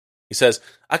 He says,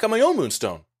 I got my own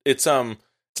moonstone. It's a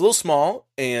little small,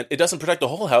 and it doesn't protect the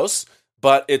whole house,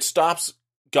 but it stops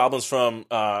goblins from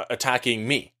attacking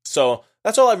me. So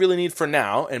that's all I really need for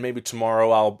now, and maybe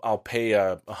tomorrow I'll pay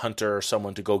a hunter or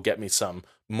someone to go get me some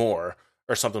more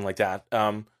or something like that.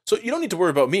 So you don't need to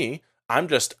worry about me.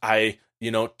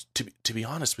 To be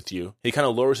honest with you, he kind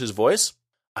of lowers his voice.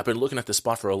 I've been looking at this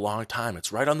spot for a long time.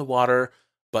 It's right on the water,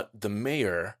 but the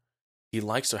mayor, he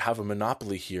likes to have a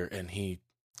monopoly here, and he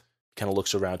kind of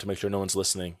looks around to make sure no one's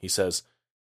listening. He says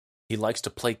he likes to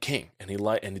play king, and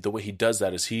the way he does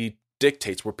that is he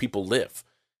dictates where people live,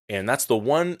 and that's the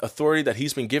one authority that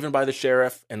he's been given by the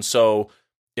sheriff. And so,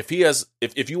 if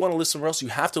you want to live somewhere else, you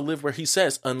have to live where he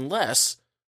says, unless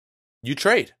you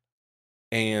trade.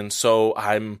 And so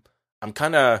I'm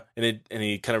kind of, and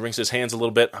he kind of wrings his hands a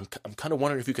little bit. I'm kind of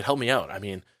wondering if you could help me out. I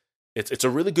mean, it's a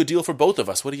really good deal for both of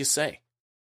us. What do you say?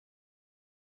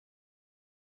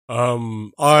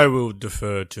 I will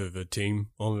defer to the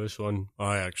team on this one.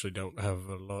 I actually don't have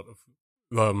a lot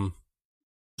of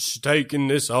stake in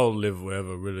this. I'll live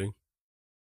wherever, really.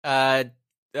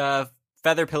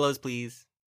 Feather pillows, please.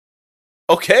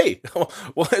 Okay.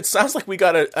 Well, it sounds like we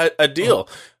got a deal.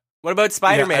 What about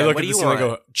Spider-Man? I look What at do you this and want? I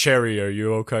go, Cherry, are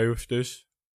you okay with this?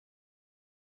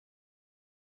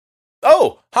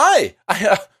 Oh, hi.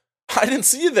 I didn't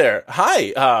see you there.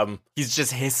 Hi. He's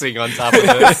just hissing on top of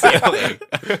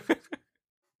the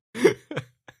ceiling.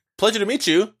 Pleasure to meet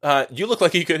you. You look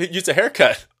like you could use a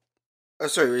haircut. Oh,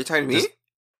 sorry, were you talking to me?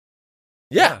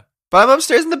 Yeah. But I'm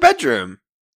upstairs in the bedroom.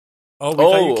 Oh, we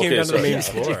thought you came okay, down to the main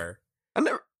sorry. floor. I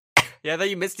never. Yeah, I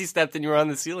thought you misty stepped and you were on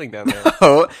the ceiling down there.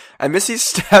 Oh, I Missy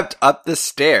stepped up the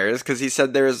stairs because he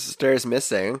said there was stairs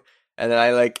missing, and then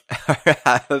I like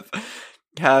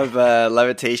have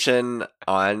levitation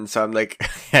on, so I'm like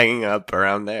hanging up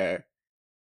around there.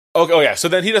 Okay. Oh, yeah. So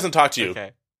then he doesn't talk to you.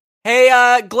 Okay. Hey,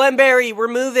 Glenberry, we're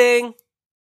moving.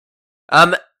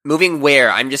 Moving where?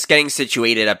 I'm just getting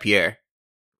situated up here.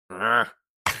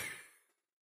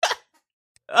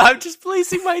 I'm just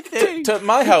placing my thing. To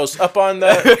my house up on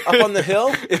the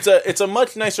hill. It's a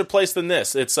much nicer place than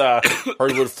this. It's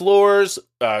hardwood floors,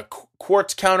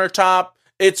 quartz countertop.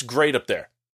 It's great up there.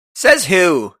 Says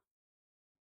who?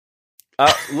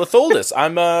 Litholdus.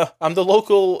 I'm the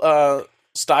local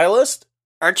stylist.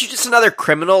 Aren't you just another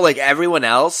criminal like everyone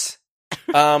else?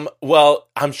 Well,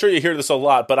 I'm sure you hear this a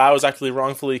lot, but I was actually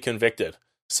wrongfully convicted.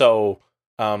 So,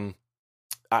 I'm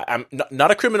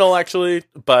not a criminal actually,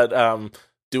 but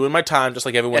doing my time just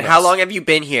like everyone And else. how long have you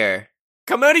been here?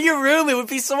 Come out of your room. It would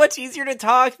be so much easier to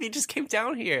talk if you just came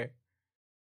down here.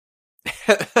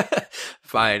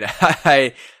 Fine.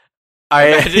 I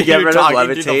Imagine get you rid of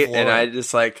talking to the levitate, floor. and I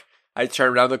just like I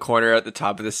turn around the corner at the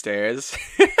top of the stairs.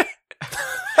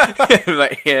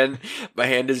 my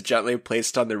hand is gently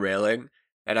placed on the railing,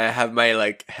 and I have my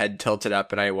like head tilted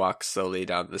up, and I walk slowly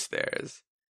down the stairs.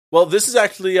 Well, this is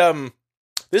actually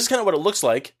this is kind of what it looks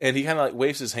like, and he kind of like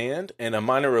waves his hand, and a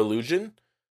minor illusion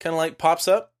kind of like pops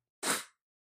up,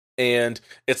 and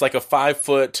it's like a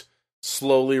 5-foot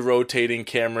slowly rotating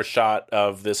camera shot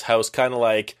of this house, kind of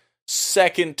like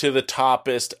second to the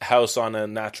toppest house on a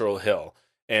natural hill,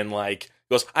 and like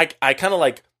goes, I kind of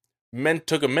like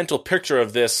took a mental picture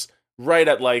of this right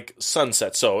at like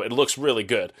sunset, so it looks really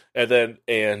good,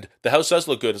 and the house does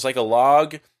look good. It's like a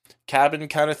log cabin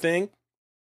kind of thing.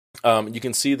 You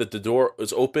can see that the door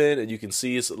is open, and you can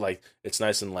see it's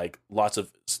nice and like lots of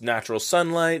natural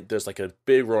sunlight. There's like a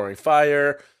big roaring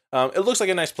fire. It looks like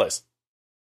a nice place.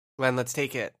 Glenn, let's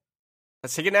take it.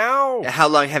 Let's take it now. How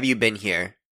long have you been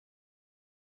here?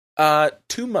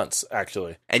 2 months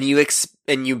actually. And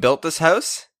you built this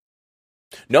house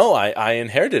No, I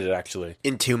inherited it actually.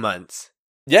 in 2 months.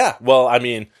 Yeah, well, I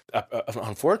mean,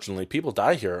 unfortunately, people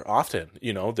die here often.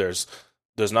 You know, there's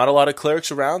not a lot of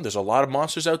clerics around. There's a lot of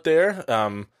monsters out there.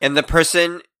 And the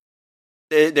person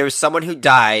there was someone who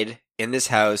died in this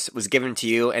house, was given to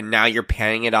you, and now you're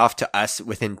paying it off to us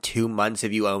within 2 months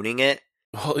of you owning it.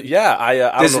 Well, yeah,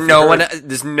 I Does don't know.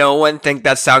 does no one think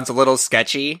that sounds a little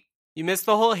sketchy? You missed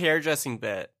the whole hairdressing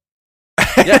bit.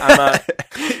 Yeah,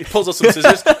 he pulls out some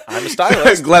scissors. I'm a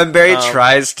stylist. Glenberry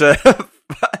tries to,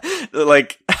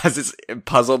 like, has this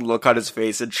puzzled look on his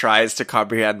face and tries to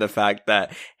comprehend the fact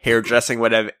that hairdressing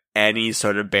would have any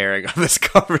sort of bearing on this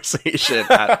conversation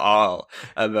at all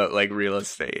about, like, real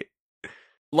estate.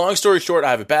 Long story short,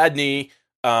 I have a bad knee.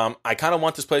 I kind of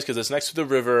want this place because it's next to the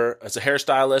river. As a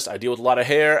hairstylist, I deal with a lot of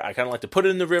hair. I kind of like to put it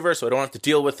in the river so I don't have to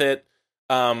deal with it.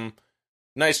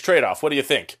 Nice trade-off. What do you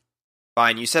think?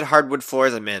 Fine, you said hardwood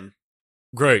floors, I'm in.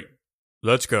 Great.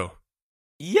 Let's go.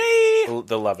 Yay!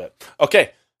 They'll love it.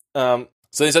 Okay. So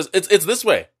he says, it's this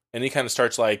way. And he kind of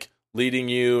starts, like, leading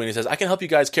you. And he says, I can help you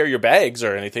guys carry your bags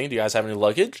or anything. Do you guys have any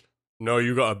luggage? No,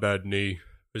 you got a bad knee.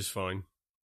 It's fine.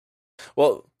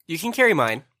 Well, You can carry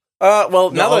mine. now No,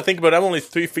 that I think about it, I'm only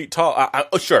 3 feet tall.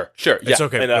 Sure. Yeah. It's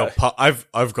okay. And, No,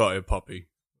 I've got it, Poppy.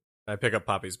 I pick up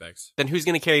Poppy's bags. Then who's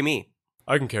gonna carry me?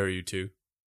 I can carry you too.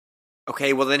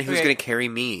 Okay, well then who's Okay. gonna carry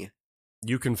me?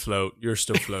 You can float. You're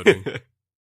still floating.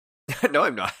 No,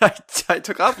 I'm not. I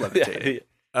took off levitating.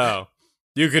 Oh.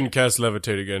 You can cast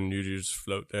levitate again. You just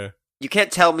float there. You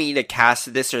can't tell me to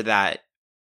cast this or that,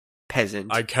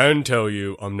 peasant. I can tell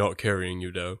you I'm not carrying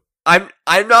you, though. I'm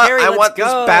not. Harry, I let's want go.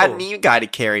 this bad knee guy to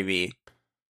carry me.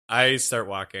 I start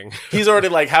walking. He's already,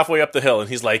 like, halfway up the hill. And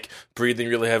he's, like, breathing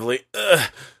really heavily.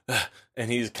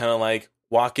 And he's kind of, like,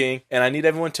 walking. And I need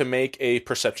everyone to make a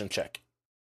perception check.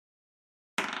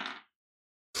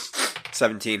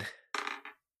 17.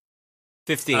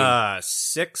 15.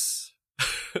 6.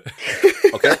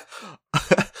 Okay.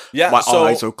 Yeah, My so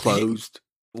eyes are closed.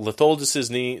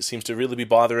 Litholdus' knee seems to really be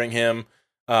bothering him.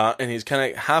 And he's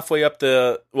kind of halfway up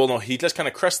the... Well, no, he just kind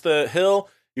of crests the hill.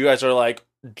 You guys are, like,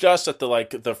 just at the,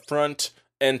 like, the front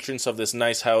entrance of this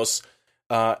nice house.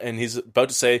 And he's about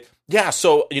to say, yeah,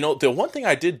 so, you know, the one thing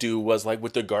I did do was, like,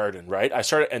 with the garden, right? I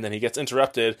started, and then he gets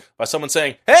interrupted by someone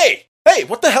saying, hey,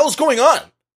 what the hell's going on?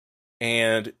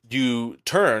 And you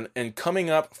turn, and coming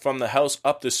up from the house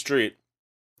up the street,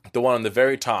 the one on the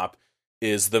very top,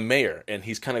 is the mayor. And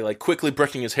he's kind of, like, quickly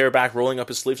brushing his hair back, rolling up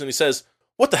his sleeves, and he says,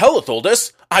 what the hell,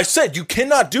 Litholdus? I said you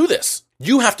cannot do this.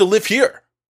 You have to live here.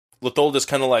 Litholdus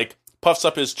kind of, like, puffs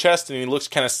up his chest, and he looks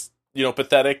kind of, you know,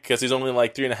 pathetic, because he's only,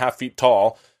 like, 3.5 feet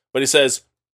tall. But he says,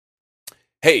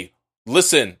 hey,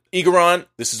 listen, Egeron,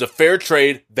 this is a fair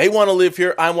trade. They want to live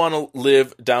here. I want to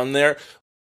live down there.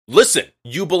 Listen,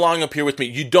 you belong up here with me.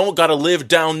 You don't got to live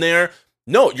down there.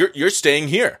 No, you're staying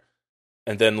here.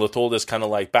 And then Litholdus kind of,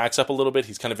 like, backs up a little bit.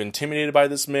 He's kind of intimidated by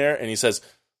this mayor, and he says,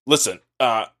 listen,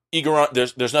 Egeron,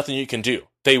 there's nothing you can do.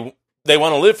 They want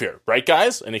to live here, right,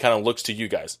 guys? And he kind of looks to you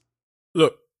guys.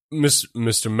 Look,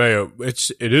 Mr. Mayor,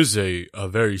 it is a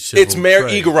very civil It's Mayor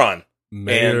trade. Egeron,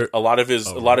 Mayor, and a lot of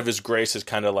his grace is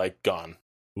kind of, like, gone.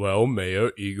 well,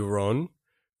 Mayor Egeron,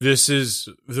 this is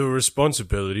the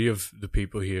responsibility of the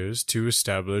people here is to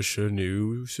establish a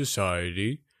new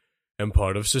society, and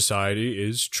part of society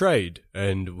is trade,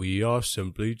 and we are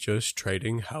simply just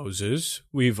trading houses.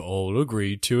 We've all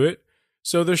agreed to it,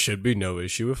 so there should be no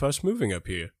issue with us moving up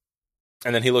here.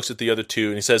 And then he looks at the other two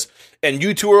and he says, and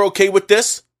you two are okay with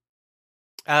this?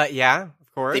 Yeah,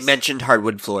 of course. They mentioned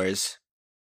hardwood floors.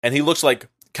 And he looks, like,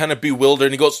 kind of bewildered,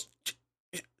 and he goes,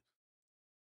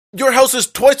 your house is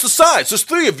twice the size. There's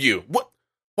 3 of you. What?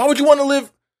 Why would you want to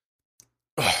live?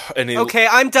 And he, Okay,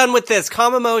 I'm done with this.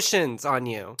 Calm emotions on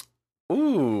you.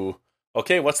 Ooh.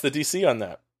 Okay, what's the DC on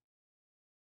that?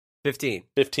 15.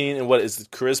 15, and what is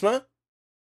it, charisma?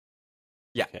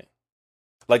 Yeah. Okay.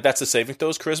 Like, that's the saving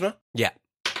throws, charisma? Yeah.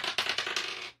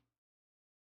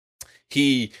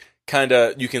 He kind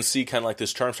of, you can see kind of, like,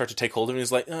 this charm start to take hold of him.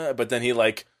 He's like, but then he,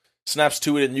 like, snaps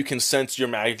to it, and you can sense your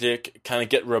magic kind of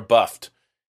get rebuffed.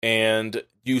 And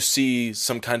you see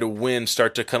some kind of wind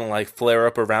start to kind of, like, flare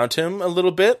up around him a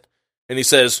little bit. And he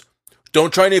says,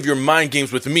 don't try any of your mind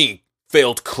games with me,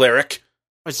 failed cleric.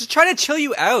 I was just trying to chill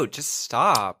you out. Just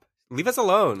stop. Leave us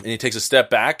alone. And he takes a step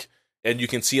back, and you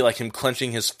can see, like, him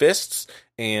clenching his fists,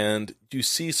 and you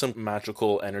see some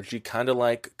magical energy kind of,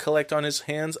 like, collect on his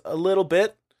hands a little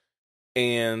bit.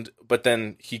 But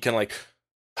then he kind of, like,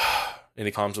 and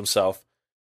he calms himself,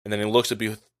 and then he looks at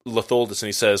Litholdus, and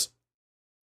he says,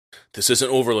 this isn't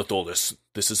over, Litholdus.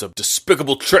 This is a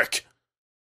despicable trick.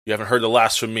 You haven't heard the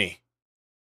last from me.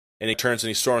 And he turns and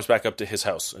he storms back up to his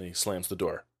house, and he slams the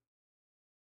door.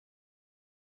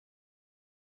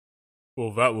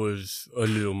 Well, that was a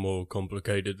little more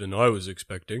complicated than I was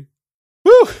expecting.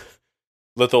 Woo!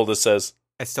 Litholdus says,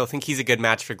 I still think he's a good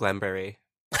match for Glenberry.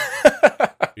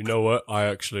 You know what? I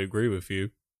actually agree with you.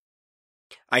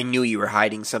 I knew you were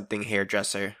hiding something,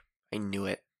 hairdresser. I knew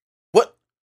it. What?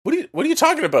 What are you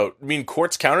talking about? You mean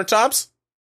quartz countertops?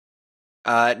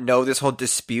 No, this whole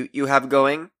dispute you have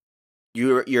going,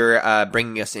 you're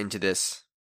bringing us into this.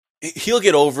 He'll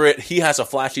get over it. He has a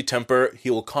flashy temper.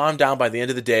 He will calm down by the end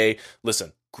of the day.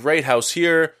 Listen, great house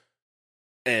here,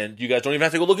 and you guys don't even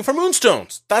have to go looking for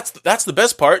moonstones. That's the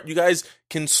best part. You guys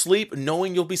can sleep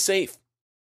knowing you'll be safe.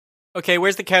 Okay,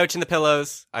 where's the couch and the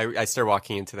pillows? I start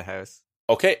walking into the house.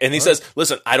 Okay, and he says,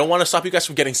 listen, I don't want to stop you guys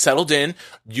from getting settled in.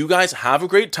 You guys have a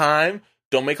great time.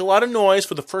 Don't make a lot of noise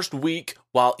for the first week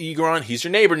while Egron, he's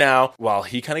your neighbor now, while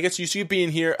he kind of gets used to you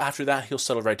being here. After that, he'll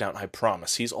settle right down, I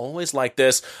promise. He's always like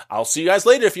this. I'll see you guys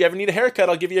later. If you ever need a haircut,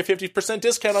 I'll give you a 50%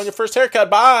 discount on your first haircut.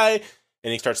 Bye!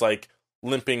 And he starts, like,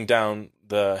 limping down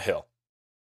the hill.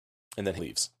 And then he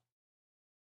leaves.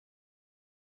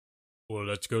 Well,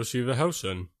 let's go see the house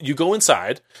then. You go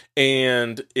inside,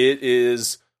 and it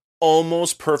is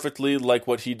almost perfectly like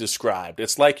what he described.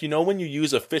 It's like, you know, when you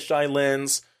use a fisheye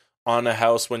lens on a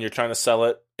house when you're trying to sell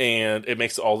it, and it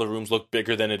makes all the rooms look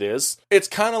bigger than it is. It's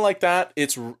kind of like that.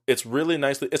 It's really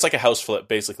nicely. It's like a house flip,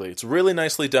 basically. It's really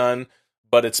nicely done,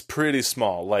 but it's pretty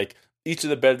small. Like each of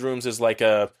the bedrooms is like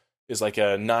a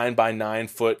 9 by 9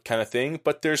 foot kind of thing,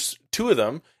 but there's 2 of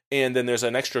them, and then there's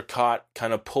an extra cot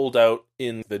kind of pulled out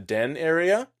in the den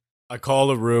area. I call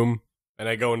a room, and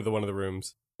I go into one of the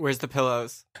rooms. Where's the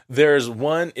pillows? There's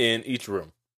one in each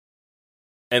room,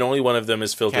 and only one of them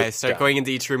is filled with. Okay, I start going into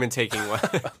each room and taking one.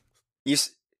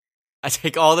 I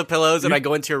take all the pillows and I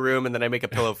go into a room and then I make a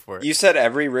pillow for it. You said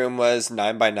every room was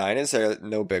 9 by 9. Is there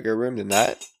no bigger room than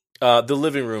that? The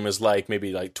living room is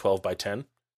maybe 12 by 10.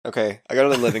 Okay, I go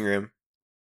to the living room.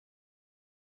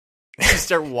 You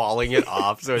start walling it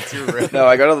off so it's your room. No,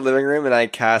 I go to the living room and I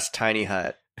cast Tiny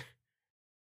Hut.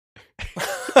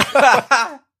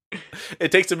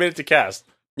 It takes a minute to cast.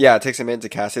 Yeah, it takes a minute to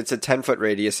cast. It's a 10-foot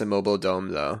radius immobile dome,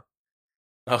 though.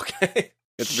 Okay.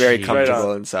 It's very Jeez. comfortable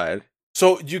Right inside.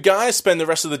 So you guys spend the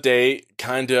rest of the day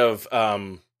kind of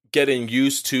getting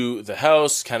used to the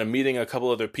house, kind of meeting a couple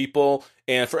other people.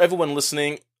 And for everyone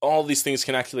listening, all these things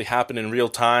can actually happen in real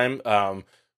time.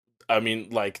 I mean,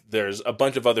 like, there's a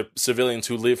bunch of other civilians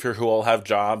who live here who all have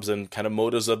jobs and kind of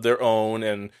motives of their own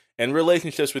and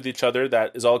relationships with each other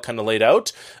that is all kind of laid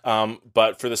out.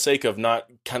 But for the sake of not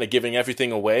kind of giving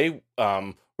everything away,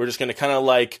 we're just going to kind of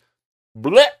like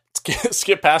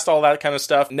skip past all that kind of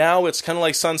stuff. Now it's kind of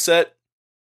like sunset.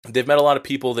 They've met a lot of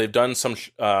people. They've done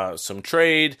some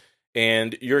trade,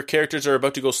 and your characters are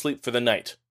about to go sleep for the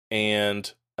night.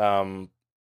 And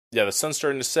the sun's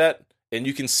starting to set, and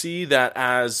you can see that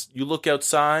as you look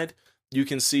outside, you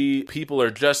can see people are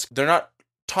they're not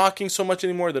talking so much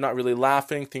anymore. They're not really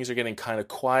laughing. Things are getting kind of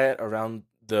quiet around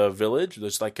the village.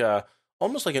 There's like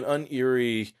almost like an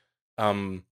uneery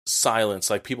silence.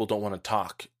 Like people don't want to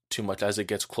talk too much as it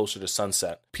gets closer to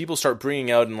sunset. People start bringing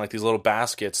out in like these little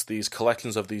baskets, these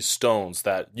collections of these stones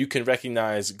that you can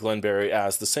recognize, Glenberry,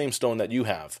 as the same stone that you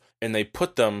have. And they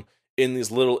put them in these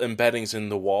little embeddings in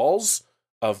the walls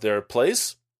of their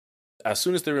place. As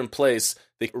soon as they're in place,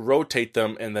 they rotate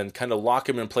them and then kind of lock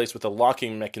them in place with a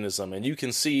locking mechanism. And you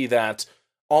can see that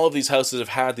all of these houses have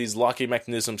had these locking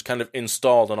mechanisms kind of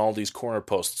installed on all these corner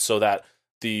posts so that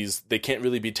they can't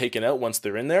really be taken out once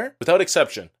they're in there. Without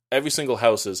exception, every single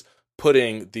house is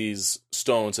putting these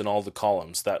stones in all the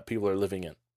columns that people are living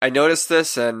in. I noticed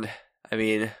this, and I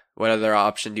mean, what other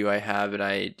option do I have? And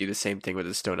I do the same thing with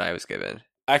the stone I was given.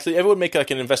 Actually, everyone make like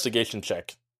an investigation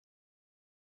check.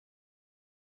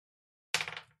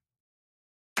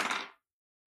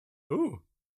 Ooh.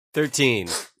 13.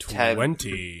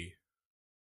 20.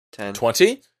 10.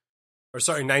 20? Or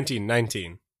sorry,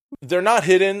 19. They're not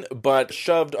hidden, but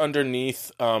shoved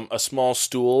underneath a small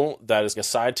stool that is a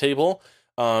side table.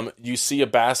 You see a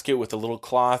basket with a little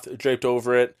cloth draped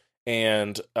over it,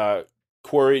 and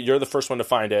Quarry, you're the first one to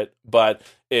find it, but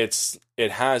it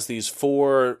has these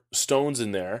 4 stones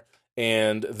in there,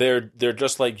 and they're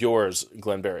just like yours,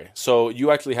 Glenberry. So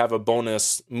you actually have a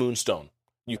bonus moonstone.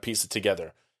 You piece it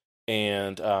together,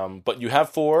 and but you have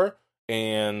 4.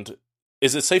 And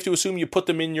is it safe to assume you put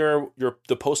them in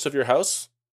the posts of your house?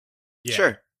 Yeah.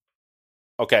 Sure.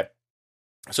 Okay.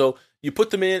 So you put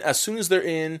them in. As soon as they're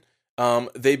in,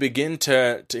 they begin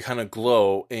to kind of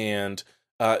glow, and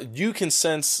you can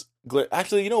sense.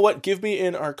 Actually, you know what? Give me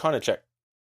an Arcana check,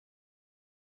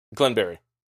 Glenberry.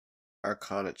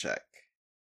 Arcana check.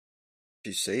 If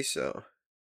you say so.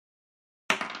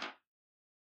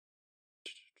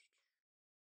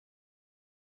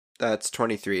 That's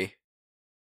 23.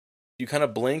 You kind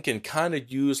of blink and kind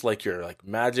of use like your like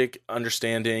magic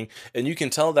understanding, and you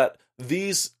can tell that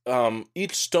these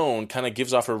each stone kind of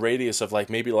gives off a radius of like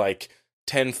maybe like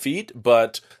 10 feet,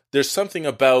 but there's something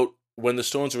about when the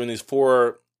stones are in these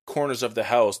four corners of the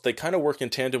house, they kind of work in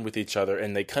tandem with each other,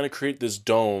 and they kind of create this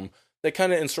dome that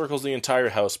kind of encircles the entire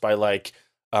house by like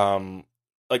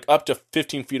up to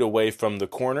 15 feet away from the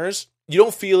corners. You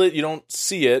don't feel it, you don't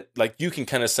see it, like you can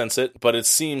kind of sense it, but it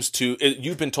seems to,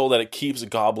 you've been told that it keeps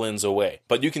goblins away,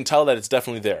 but you can tell that it's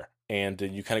definitely there. And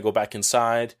you kind of go back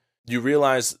inside. You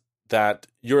realize that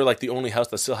you're like the only house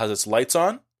that still has its lights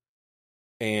on.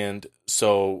 And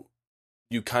so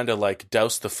you kind of like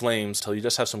douse the flames till you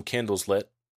just have some candles lit.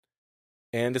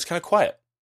 And it's kind of quiet.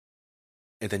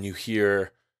 And then you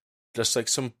hear just like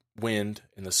some wind,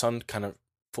 and the sun kind of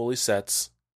fully sets.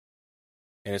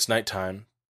 And it's nighttime.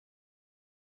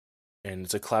 And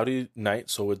it's a cloudy night,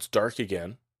 so it's dark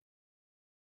again.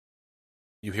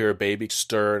 You hear a baby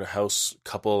stir in a house,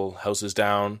 couple houses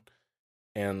down,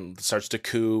 and starts to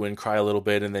coo and cry a little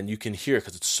bit. And then you can hear,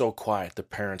 because it's so quiet, the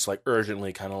parents like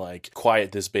urgently kind of like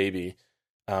quiet this baby.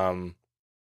 And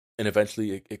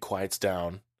eventually it quiets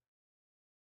down.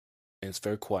 And it's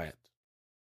very quiet.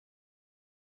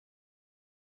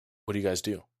 What do you guys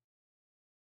do?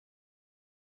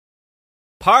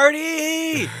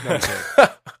 Party!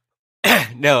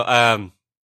 No, no,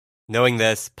 knowing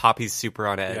this, Poppy's super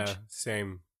on edge. Yeah,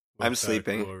 same. I'm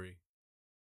sleeping. Glory.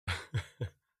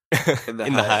 In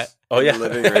the hut. Oh, in yeah. the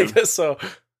living I room. guess so.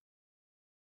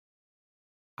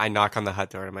 I knock on the hut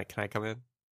door and I'm like, can I come in?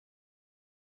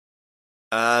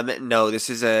 No, this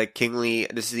is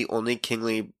the only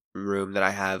kingly room that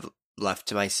I have left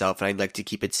to myself, and I'd like to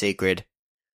keep it sacred.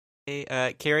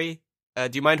 Hey, Carrie, do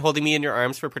you mind holding me in your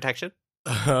arms for protection?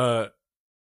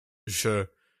 Sure.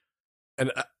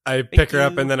 And I pick her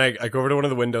up, you. and then I go over to one of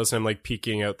the windows, and I'm like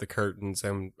peeking out the curtains.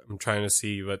 I'm trying to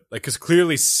see what, like, because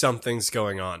clearly something's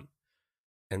going on,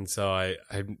 and so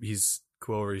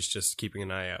Quillry's just keeping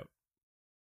an eye out.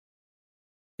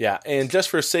 Yeah, and just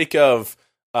for sake of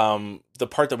the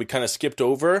part that we kind of skipped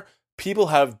over, people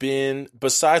have been,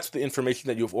 besides the information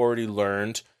that you've already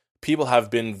learned, people have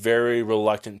been very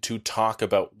reluctant to talk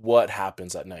about what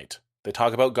happens at night. They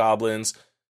talk about goblins,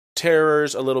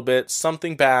 terrors a little bit,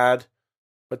 something bad,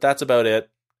 but that's about it.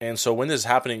 And so when this is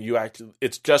happening,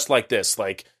 it's just like this.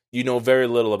 Like, you know very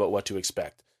little about what to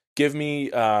expect. Give me,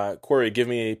 Corey, give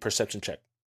me a perception check.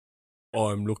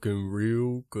 I'm looking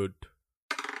real good.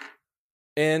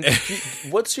 And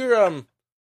what's your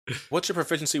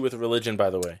proficiency with religion, by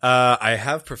the way? I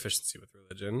have proficiency with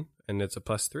religion, and it's a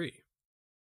 +3.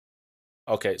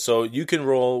 Okay, so you can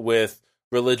roll with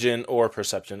religion or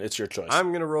perception. It's your choice.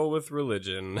 I'm gonna roll with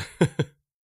religion.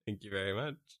 Thank you very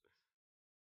much.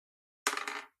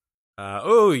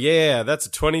 Oh yeah, that's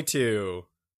a 22.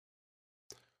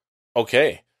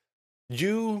 Okay.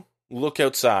 You look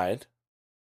outside,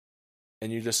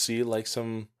 and you just see like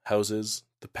some houses,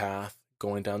 the path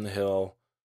going down the hill,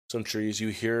 some trees. You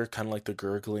hear kind of like the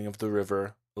gurgling of the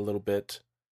river a little bit.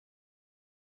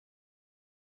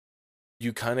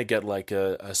 You kind of get like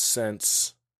a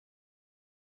sense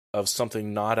of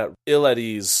something not ill at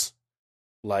ease,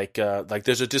 like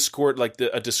there's a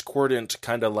discordant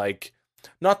kind of like,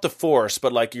 not the force,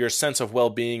 but like your sense of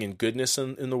well-being and goodness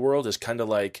in the world is kind of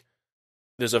like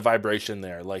there's a vibration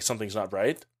there, like something's not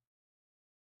right.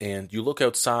 And you look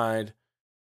outside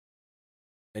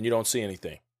and you don't see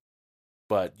anything,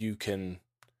 but you can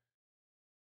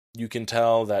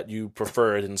tell that you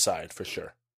prefer it inside for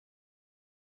sure.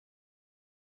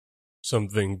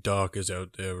 Something dark is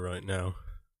out there right now.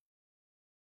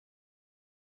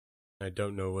 I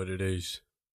don't know what it is.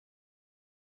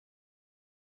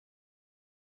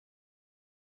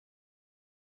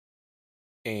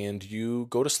 And you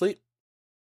go to sleep.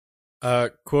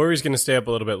 Corey's gonna stay up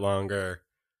a little bit longer,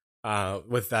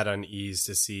 with that unease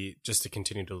just to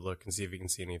continue to look and see if he can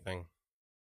see anything.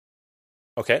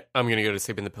 Okay, I'm gonna go to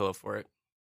sleep in the pillow for it.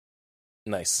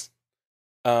 nice.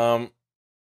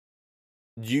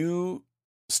 You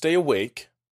stay awake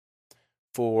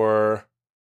for,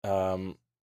 you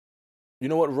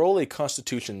know what? Roll a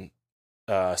Constitution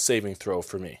saving throw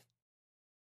for me.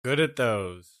 Good at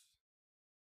those.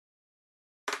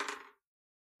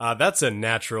 That's a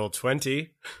natural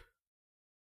 20.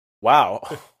 Wow!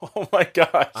 Oh my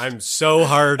gosh! I'm so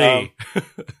hardy.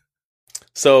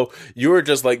 So you were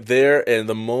just like there, and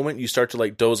the moment you start to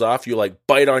like doze off, you like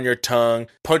bite on your tongue,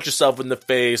 punch yourself in the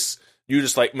face. You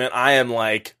just like, man, I am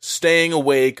like staying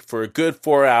awake for a good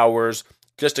 4 hours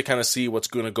just to kind of see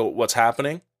what's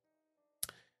happening.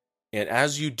 And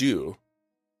as you do,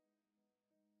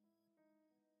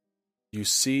 you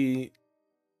see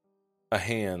a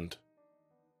hand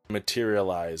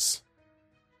materialize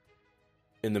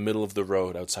in the middle of the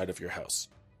road outside of your house.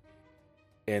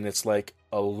 And it's like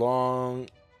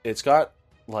it's got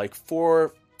like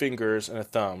 4 fingers and a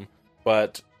thumb,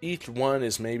 but each one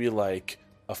is maybe like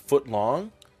a foot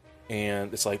long,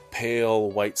 and it's like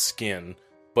pale white skin,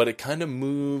 but it kind of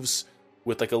moves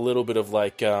with like a little bit of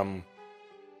like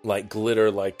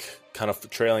glitter, like kind of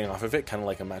trailing off of it, kind of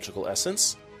like a magical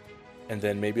essence. And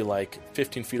then maybe like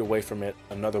 15 feet away from it,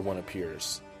 another one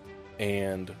appears.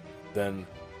 And then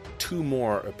 2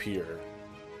 more appear.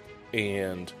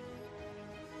 And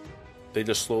they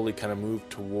just slowly kind of move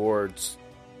towards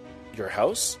your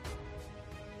house.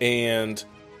 And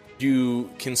you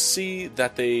can see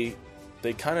that they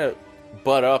kind of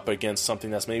butt up against something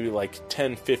that's maybe like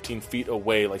 10, 15 feet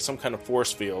away, like some kind of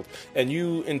force field. And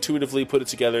you intuitively put it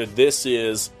together. This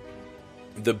is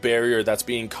the barrier that's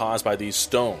being caused by these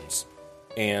stones.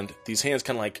 And these hands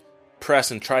kind of like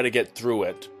press and try to get through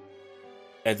it.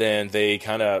 And then they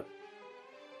kind of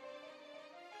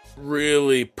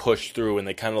really push through, and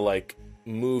they kind of like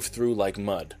move through like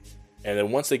mud. And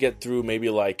then once they get through maybe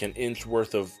like an inch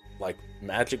worth of like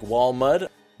magic wall mud,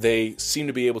 they seem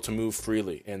to be able to move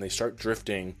freely, and they start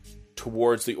drifting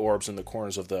towards the orbs in the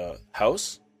corners of the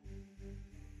house.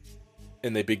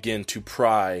 And they begin to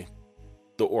pry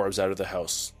the orbs out of the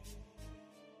house.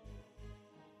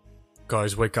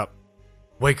 Guys, wake up.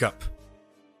 Wake up.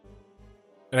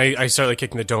 And I start like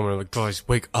kicking the dome, and I'm like, guys,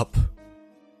 wake up.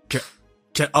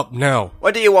 Get up now.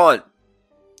 What do you want?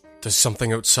 There's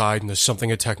something outside, and there's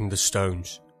something attacking the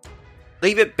stones.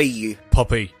 Leave it be, you.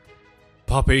 Poppy.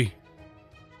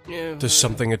 Yeah, There's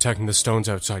something attacking the stones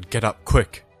outside. Get up,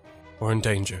 quick. We're in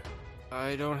danger.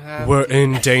 I don't have... We're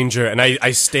in danger. And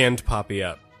I stand Poppy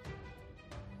up.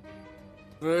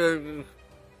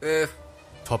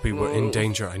 Poppy, we're in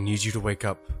danger. I need you to wake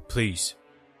up. Please.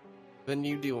 Then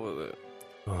you deal with it.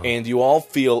 And you all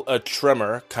feel a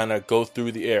tremor kind of go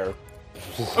through the air.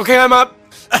 Okay, I'm up.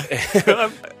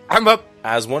 I'm up.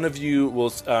 As one of you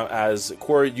will, as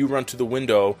Corey, you run to the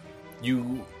window,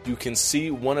 you can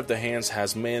see one of the hands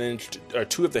has managed, or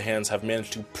 2 of the hands have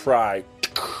managed to pry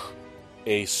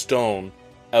a stone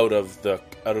out of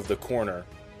the corner,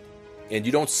 and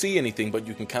you don't see anything, but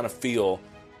you can kind of feel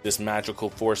this magical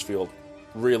force field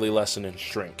really lessen and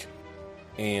shrink.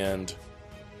 And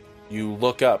you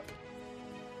look up,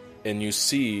 and you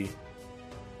see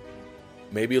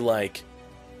maybe like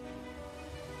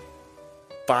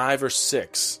 5 or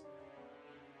 6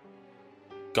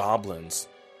 goblins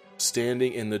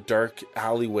standing in the dark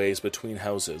alleyways between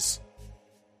houses.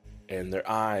 And their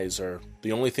eyes are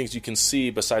the only things you can see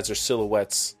besides their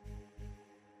silhouettes.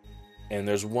 And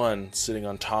there's one sitting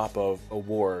on top of a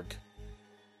warg.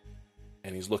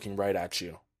 And he's looking right at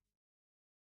you.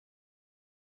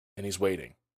 And he's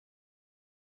waiting.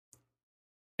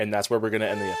 And that's where we're going to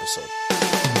end the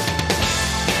episode.